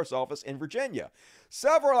County Sheriff's Office in Virginia.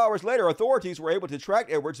 Several hours later, authorities were able to track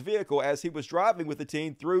Edwards' vehicle as he was driving with the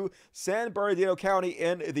teen through San Bernardino County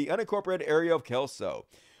in the unincorporated area of Kelso.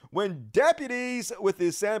 When deputies with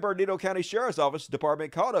the San Bernardino County Sheriff's Office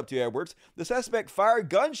Department caught up to Edwards, the suspect fired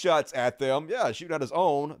gunshots at them. Yeah, shooting at his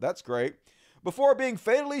own. That's great. Before being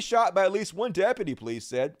fatally shot by at least one deputy, police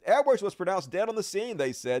said. Edwards was pronounced dead on the scene,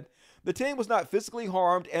 they said. The teen was not physically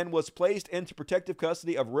harmed and was placed into protective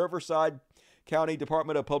custody of Riverside County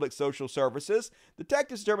Department of Public Social Services.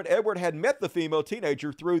 Detectives determined Edward had met the female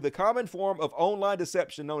teenager through the common form of online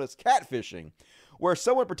deception known as catfishing, where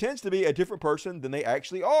someone pretends to be a different person than they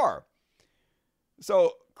actually are.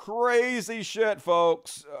 So, crazy shit,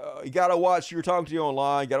 folks. You got to watch who you're talking to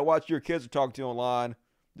online. You got to watch who your kids are talking to online.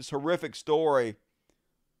 This horrific story.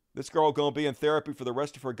 This girl going to be in therapy for the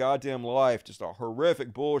rest of her goddamn life. Just a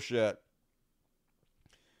horrific bullshit.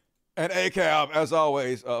 And ACAB, as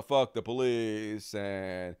always, fuck the police.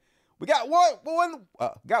 And we got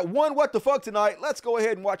one what the fuck tonight. Let's go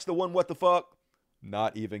ahead and watch the one what the fuck.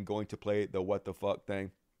 Not even going to play the what the fuck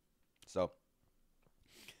thing. So,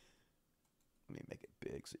 let me make it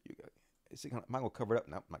big so you guys. Am I going to cover it up?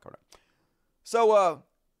 No, I'm not covering it up. So,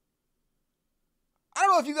 I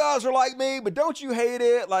don't know if you guys are like me, but don't you hate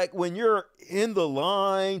it? Like when you're in the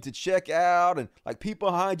line to check out and like people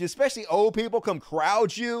behind you, especially old people, come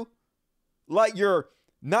crowd you. Like you're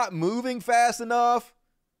not moving fast enough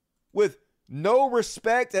with no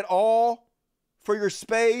respect at all for your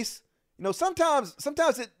space. You know, sometimes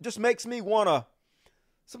it just makes me want to,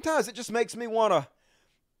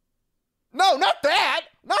 no, not that.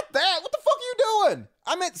 What the fuck are you doing?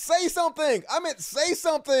 I meant say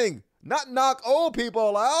something. Not knock old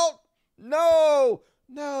people out. No,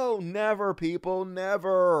 never, people,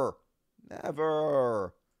 never.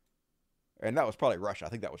 And that was probably Russia. I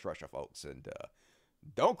think that was Russia, folks. And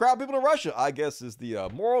don't crowd people in Russia, I guess, is the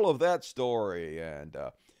moral of that story. And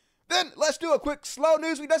then let's do a quick slow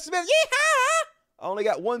news with Dusty Smith. Yeehaw! I only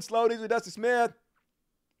got one slow news with Dusty Smith.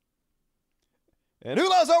 And who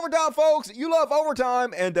loves overtime, folks? You love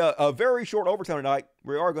overtime, and a very short overtime tonight.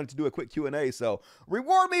 We are going to do a quick Q&A, so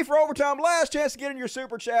reward me for overtime. Last chance to get in your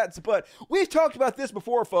super chats, but we've talked about this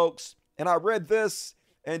before, folks, and I read this,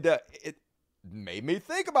 and it made me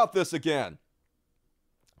think about this again.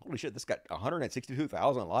 Holy shit, this got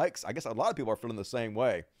 162,000 likes. I guess a lot of people are feeling the same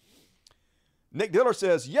way. Nick Diller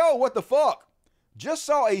says, yo, what the fuck? Just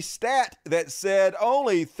saw a stat that said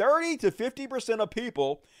only 30 to 50% of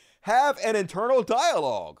people have an internal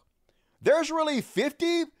dialogue. There's really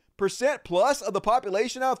 50% plus of the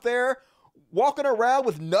population out there walking around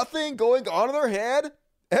with nothing going on in their head.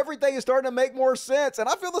 Everything is starting to make more sense. And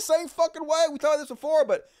I feel the same fucking way. We talked about this before,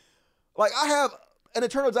 but like I have an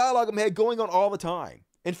internal dialogue in my head going on all the time.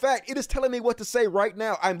 In fact, it is telling me what to say right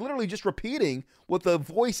now. I'm literally just repeating what the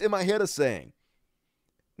voice in my head is saying.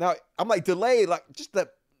 Now, I'm like delayed, like just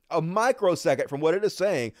a microsecond from what it is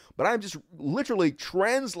saying, but I'm just literally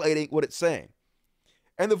translating what it's saying.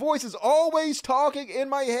 And the voice is always talking in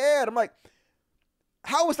my head. I'm like,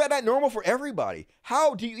 how is that not normal for everybody?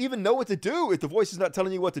 How do you even know what to do if the voice is not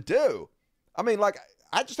telling you what to do? I mean, like,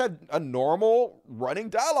 I just had a normal running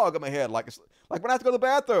dialogue in my head, like when I have to go to the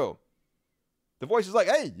bathroom. The voice is like,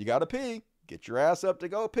 hey, you got to pee. Get your ass up to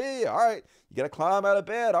go pee. All right. You got to climb out of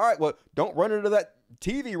bed. All right. Well, don't run into that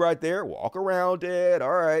TV right there. Walk around it.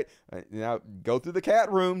 All right. Now go through the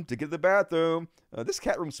cat room to get to the bathroom. This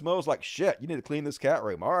cat room smells like shit. You need to clean this cat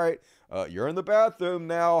room. All right. You're in the bathroom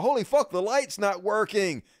now. Holy fuck, the light's not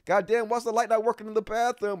working. Goddamn, why's the light not working in the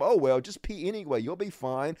bathroom? Oh, well, just pee anyway. You'll be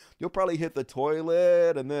fine. You'll probably hit the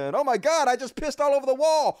toilet. And then, oh my God, I just pissed all over the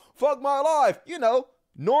wall. Fuck my life. You know,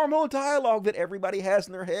 normal dialogue that everybody has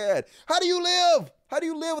in their head. How do you live? How do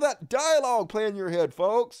you live with that dialogue playing in your head,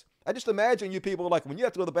 folks? I just imagine you people, like when you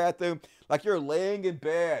have to go to the bathroom, like you're laying in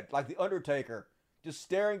bed, like the Undertaker, just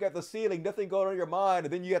staring at the ceiling, nothing going on in your mind,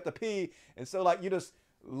 and then you have to pee, and so like you just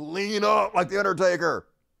lean up like the Undertaker,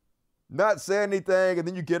 not say anything, and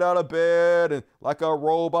then you get out of bed and like a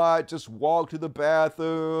robot just walk to the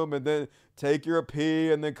bathroom and then take your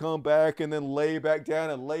pee and then come back and then lay back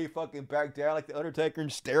down and lay fucking back down like the Undertaker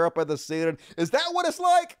and stare up at the ceiling. Is that what it's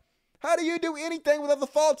like? How do you do anything without the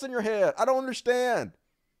thoughts in your head? I don't understand.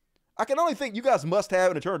 I can only think you guys must have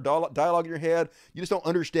an internal dialogue in your head. You just don't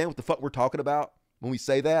understand what the fuck we're talking about when we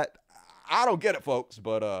say that. I don't get it, folks,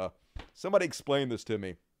 but somebody explain this to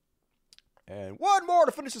me. And one more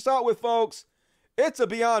to finish this out with, folks. It's a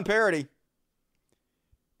Beyond parody.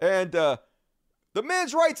 And the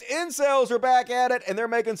men's rights incels are back at it, and they're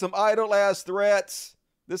making some idle-ass threats.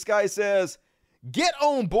 This guy says, get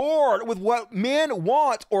on board with what men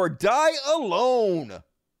want or die alone,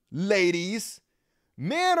 ladies.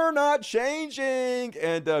 Men are not changing.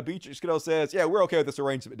 And Beatrice Kiddo says, yeah, we're okay with this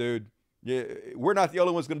arrangement, dude. Yeah, we're not the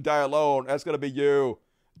only ones going to die alone. That's going to be you.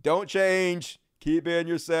 Don't change. Keep being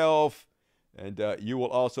yourself. And you will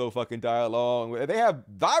also fucking die along. They have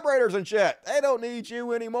vibrators and shit. They don't need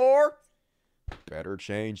you anymore. Better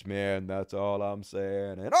change, man. That's all I'm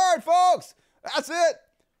saying. And all right, folks, that's it.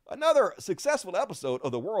 Another successful episode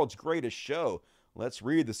of the world's greatest show. Let's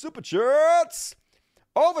read the super chats.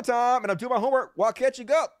 Overtime, and I'm doing my homework while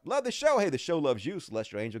catching up. Love the show. Hey, the show loves you,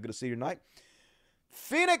 Celestial Angel. Good to see you tonight.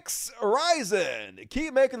 Phoenix Horizon.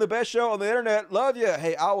 Keep making the best show on the internet. Love you.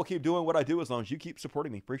 Hey, I will keep doing what I do as long as you keep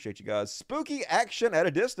supporting me. Appreciate you guys. Spooky Action at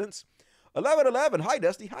a Distance. 1111. Hi,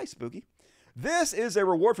 Dusty. Hi, Spooky. This is a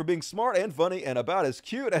reward for being smart and funny and about as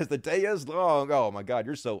cute as the day is long. Oh, my God.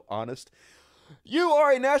 You're so honest. You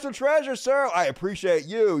are a national treasure, sir. I appreciate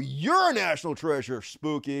you. You're a national treasure,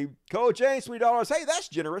 Spooky. Code James, $20. Hey, that's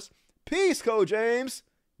generous. Peace, Code James.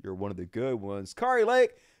 You're one of the good ones. Kari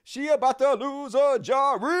Lake, she about to lose a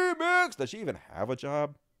job remix. Does she even have a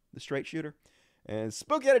job? The straight shooter. And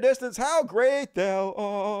Spooky at a Distance, how great thou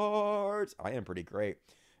art. I am pretty great.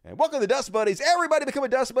 And welcome to Dust Buddies. Everybody become a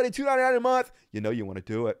Dust Buddy, $2.99 a month. You know you want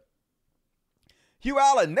to do it. Hugh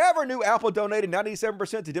Allen, never knew Apple donated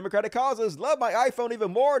 97% to Democratic causes. Love my iPhone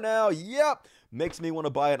even more now. Yep. Makes me want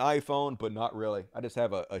to buy an iPhone, but not really. I just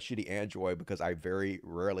have a shitty Android because I very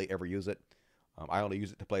rarely ever use it. I only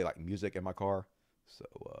use it to play like music in my car. So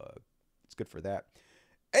it's good for that.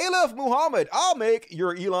 Alif Muhammad, I'll make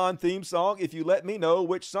your Elon theme song if you let me know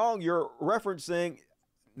which song you're referencing.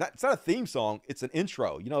 It's not a theme song. It's an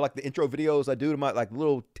intro. You know, like the intro videos I do to my like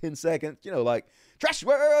little 10 seconds, you know, like Trash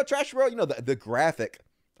World, you know, the graphic.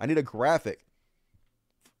 I need a graphic.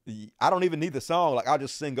 I don't even need the song. Like, I'll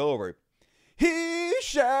just sing over it. He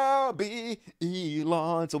shall be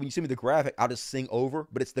Elon. So when you send me the graphic, I'll just sing over,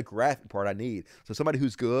 but it's the graphic part I need. So somebody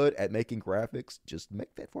who's good at making graphics, just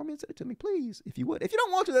make that for me and send it to me, please, if you would. If you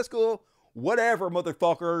don't want to, that's cool. Whatever,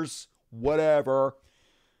 motherfuckers. Whatever.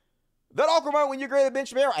 That awkward moment when you agree with Ben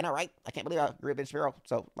Shapiro. I know, right? I can't believe I agree with Ben Shapiro.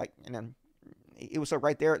 So, like, and then it was so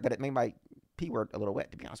right there that it made my P word a little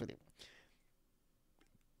wet, to be honest with you.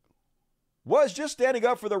 Was just standing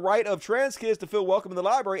up for the right of trans kids to feel welcome in the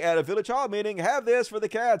library at a Village Hall meeting. Have this for the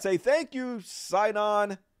cats. Say thank you,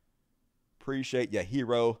 Sign-On. Appreciate ya,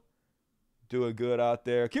 hero. Doing good out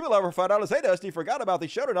there. Keep it lover for $5. Hey, Dusty, forgot about the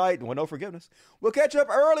show tonight. Well, no forgiveness. We'll catch up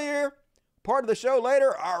earlier. Part of the show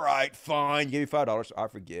later. All right, fine. Give me $5. I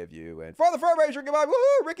forgive you. And for the Fur Ranger, goodbye.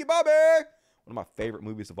 Woohoo, Ricky Bobby. One of my favorite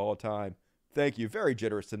movies of all time. Thank you. Very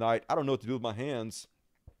generous tonight. I don't know what to do with my hands.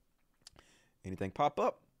 Anything pop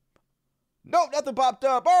up? Nope, nothing popped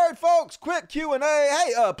up. All right, folks, quick Q&A.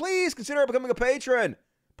 Hey, please consider becoming a patron.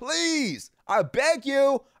 Please. I beg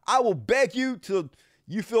you. I will beg you till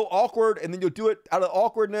you feel awkward, and then you'll do it out of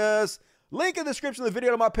awkwardness. Link in the description of the video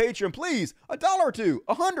to my Patreon. Please, $1 or $2,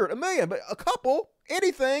 100, $1 million, but a couple,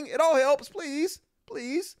 anything. It all helps. Please,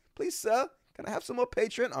 please, please, sir. Can I have some more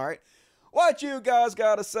Patreon? All right. What you guys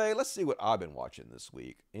got to say? Let's see what I've been watching this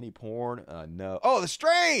week. Any porn? No. Oh, The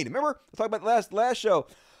Strain. Remember? I talked about the last show.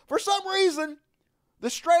 For some reason, The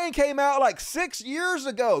Strain came out like 6 years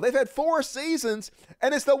ago. They've had 4 seasons,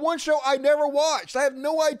 and it's the one show I never watched. I have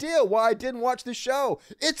no idea why I didn't watch this show.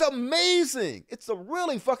 It's amazing. It's a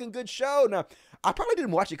really fucking good show. Now, I probably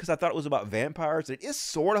didn't watch it because I thought it was about vampires. It is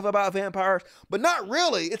sort of about vampires, but not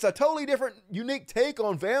really. It's a totally different, unique take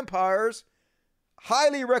on vampires.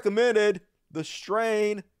 Highly recommended. The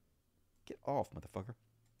Strain. Get off, motherfucker.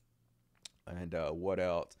 And what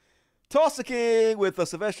else? Tulsa King with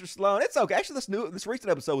Sylvester Stallone. It's okay. Actually, this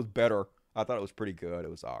recent episode was better. I thought it was pretty good.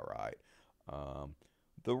 It was all right.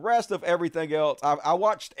 The rest of everything else, I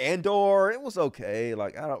watched Andor. It was okay.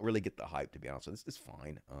 Like, I don't really get the hype, to be honest. It's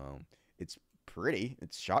fine. It's pretty.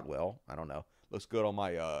 It's shot well. I don't know. Looks good on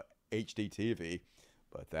my HD TV.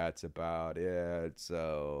 But that's about it.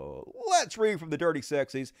 So let's read from the Dirty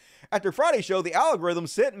Sexies. After Friday's show, the algorithm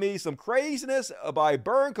sent me some craziness by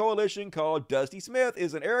Burn Coalition called Dusty Smith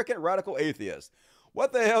is an arrogant radical atheist.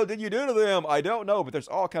 What the hell did you do to them? I don't know, but there's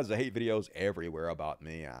all kinds of hate videos everywhere about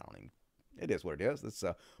me. It is what it is. It's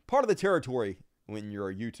part of the territory when you're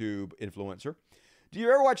a YouTube influencer. Do you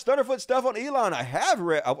ever watch Thunderfoot stuff on Elon? I have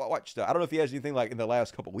watched. I don't know if he has anything like in the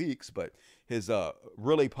last couple weeks, but his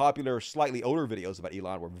really popular, slightly older videos about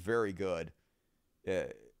Elon were very good.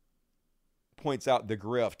 Points out the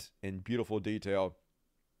grift in beautiful detail.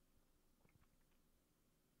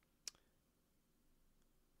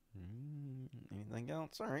 Anything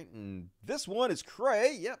else? All right. And this one is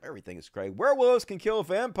cray. Yep, everything is cray. Werewolves can kill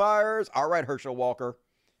vampires. All right, Herschel Walker.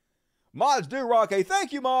 Mods do rock. Hey,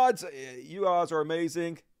 thank you, mods. You guys are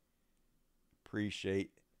amazing.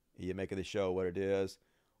 Appreciate you making the show what it is.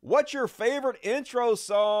 What's your favorite intro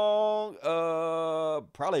song?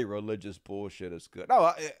 Probably religious bullshit is good. No,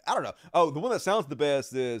 I don't know. Oh, the one that sounds the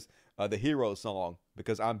best is the Hero song,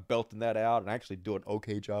 because I'm belting that out and I actually do an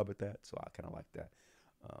okay job at that, so I kind of like that.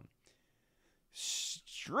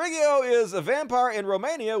 Strigio is a vampire in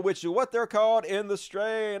Romania, which is what they're called in The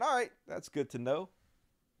Strain. All right, that's good to know.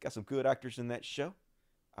 Got some good actors in that show.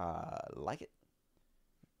 I like it.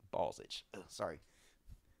 Balls itch. Ugh, sorry.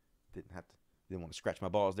 Didn't want to scratch my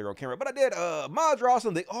balls there on camera, but I did. Mods are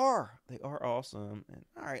awesome. They are awesome. And,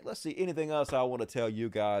 all right, let's see. Anything else I want to tell you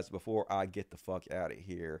guys before I get the fuck out of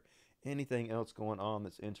here? Anything else going on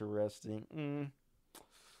that's interesting?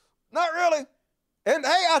 Not really. And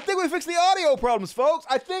hey, I think we fixed the audio problems, folks.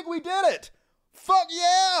 I think we did it. Fuck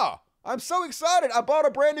yeah. I'm so excited. I bought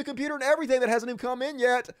a brand new computer and everything that hasn't even come in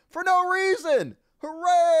yet for no reason.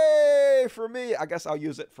 Hooray for me. I guess I'll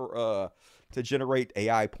use it for to generate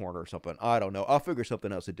AI porn or something. I don't know. I'll figure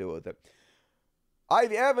something else to do with it.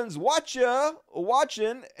 Ivy Evans,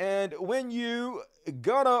 watching, and when you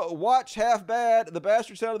gonna watch Half Bad, The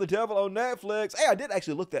Bastard Son of the Devil on Netflix? Hey, I did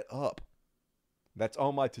actually look that up. That's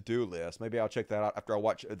on my to-do list. Maybe I'll check that out after I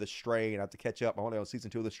watch The Strain. I have to catch up. I'm only on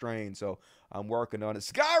season 2 of The Strain, so I'm working on it.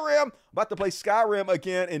 Skyrim! I'm about to play Skyrim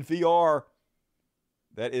again in VR.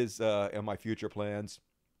 That is in my future plans.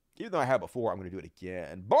 Even though I have before, I'm going to do it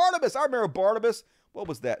again. Barnabas! I remember Barnabas. What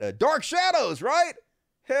was that? Dark Shadows, right?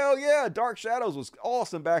 Hell yeah, Dark Shadows was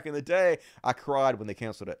awesome back in the day. I cried when they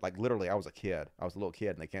canceled it. Like, literally, I was a kid. I was a little kid,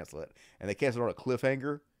 and they canceled it. And they canceled it on a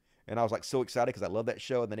cliffhanger. And I was, like, so excited because I love that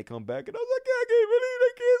show. And then they come back, and I was like, I can't believe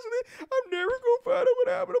they canceled it. I'm never going to find out what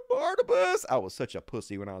happened to Barnabas. I was such a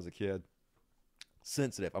pussy when I was a kid.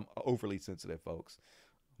 Sensitive. I'm overly sensitive, folks.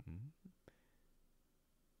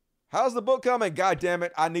 How's the book coming? God damn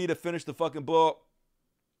it. I need to finish the fucking book.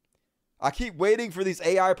 I keep waiting for these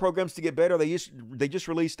AI programs to get better. They just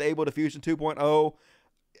released Stable Diffusion 2.0.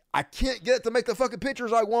 I can't get it to make the fucking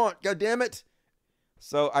pictures I want. God damn it.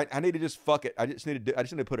 So I need to just fuck it. I just need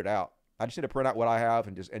to put it out. I just need to print out what I have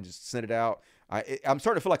and just send it out. I'm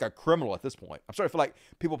starting to feel like a criminal at this point. I'm starting to feel like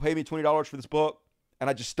people pay me $20 for this book and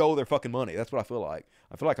I just stole their fucking money. That's what I feel like.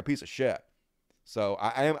 I feel like a piece of shit. So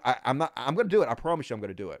I'm going to do it. I promise you I'm going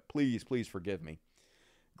to do it. Please forgive me.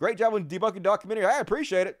 Great job on debunking documentary. I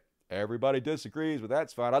appreciate it. Everybody disagrees, but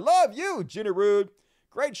that's fine. I love you, Jenny Rude.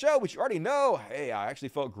 Great show, which you already know. Hey, I actually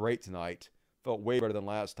felt great tonight. Felt way better than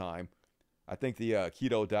last time. I think the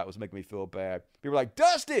keto diet was making me feel bad. People were like,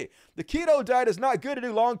 Dusty, the keto diet is not good to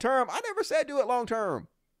do long term. I never said do it long term.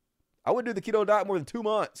 I wouldn't do the keto diet more than 2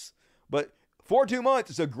 months. But for 2 months,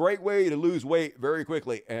 it's a great way to lose weight very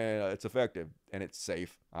quickly. And it's effective. And it's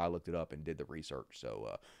safe. I looked it up and did the research.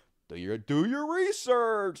 So do your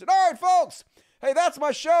research. And all right, folks. Hey, that's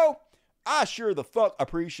my show. I sure the fuck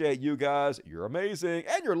appreciate you guys. You're amazing.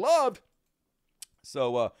 And you're loved.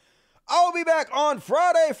 So I'll be back on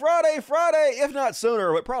Friday, if not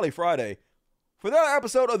sooner, but probably Friday, for another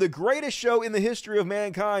episode of the greatest show in the history of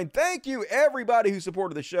mankind. Thank you, everybody who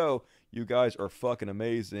supported the show. You guys are fucking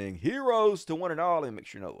amazing. Heroes to one and all. And make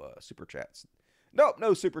sure no super chats. Nope,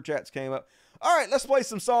 no super chats came up. All right, let's play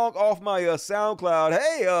some song off my SoundCloud.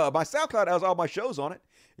 Hey, my SoundCloud has all my shows on it.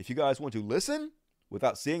 If you guys want to listen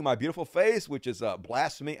without seeing my beautiful face, which is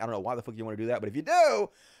blasphemy. I don't know why the fuck you want to do that, but if you do,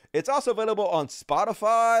 it's also available on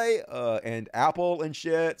Spotify and Apple and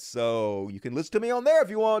shit. So you can listen to me on there if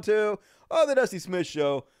you want to. Oh, The Dusty Smith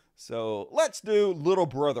Show. So let's do Little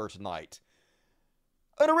Brother tonight.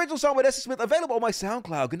 An original song by Dusty Smith available on my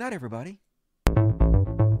SoundCloud. Good night, everybody.